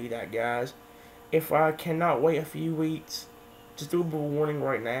before we do that, guys. If I cannot wait a few weeks, just do a bit of a warning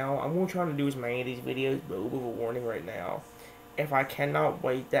right now. I'm going to try to do as many of these videos, but a little bit of a warning right now. If I cannot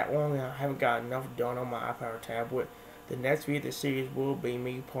wait that long and I haven't got enough done on my iPad or tablet, the next video of the series will be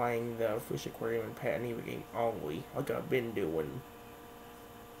me playing the Fish Aquarium and Pet Neva game only, like I've been doing.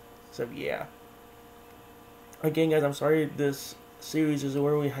 So, yeah. Again, guys, I'm sorry this series is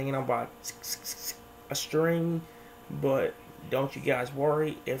literally hanging on by a string. But don't you guys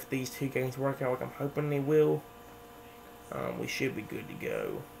worry, if these 2 games work out like I'm hoping they will, we should be good to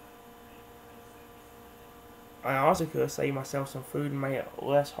go. I also could have saved myself some food and made it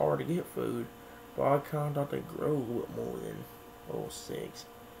less hard to get food, but I kind of thought they'd grow a little bit more than level 6.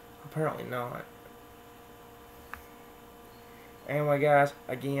 Apparently not. Anyway, guys,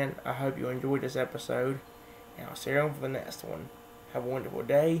 again, I hope you enjoyed this episode, and I'll see you on for the next one. Have a wonderful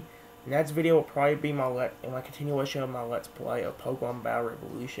day. Next video will probably be my continuation of my Let's Play of Pokemon Battle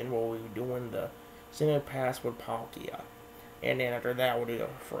Revolution, where we'll be doing the Sinnoh Pass with Palkia. And then after that, we'll do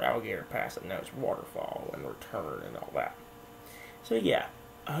the Alligator Pass, and that's Waterfall and Return and all that. So yeah,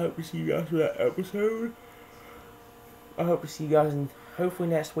 I hope to see you guys for that episode. I hope to see you guys in hopefully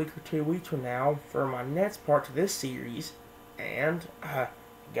next week or 2 weeks from now for my next part to this series. And,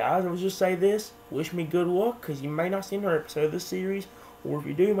 guys, I will just say this. Wish me good luck, because you may not see another episode of this series. Or if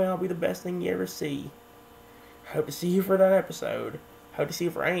you do, it may not be the best thing you ever see. Hope to see you for that episode. Hope to see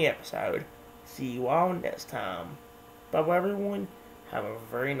you for any episode. See you all next time. Bye-bye, everyone. Have a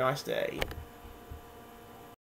very nice day.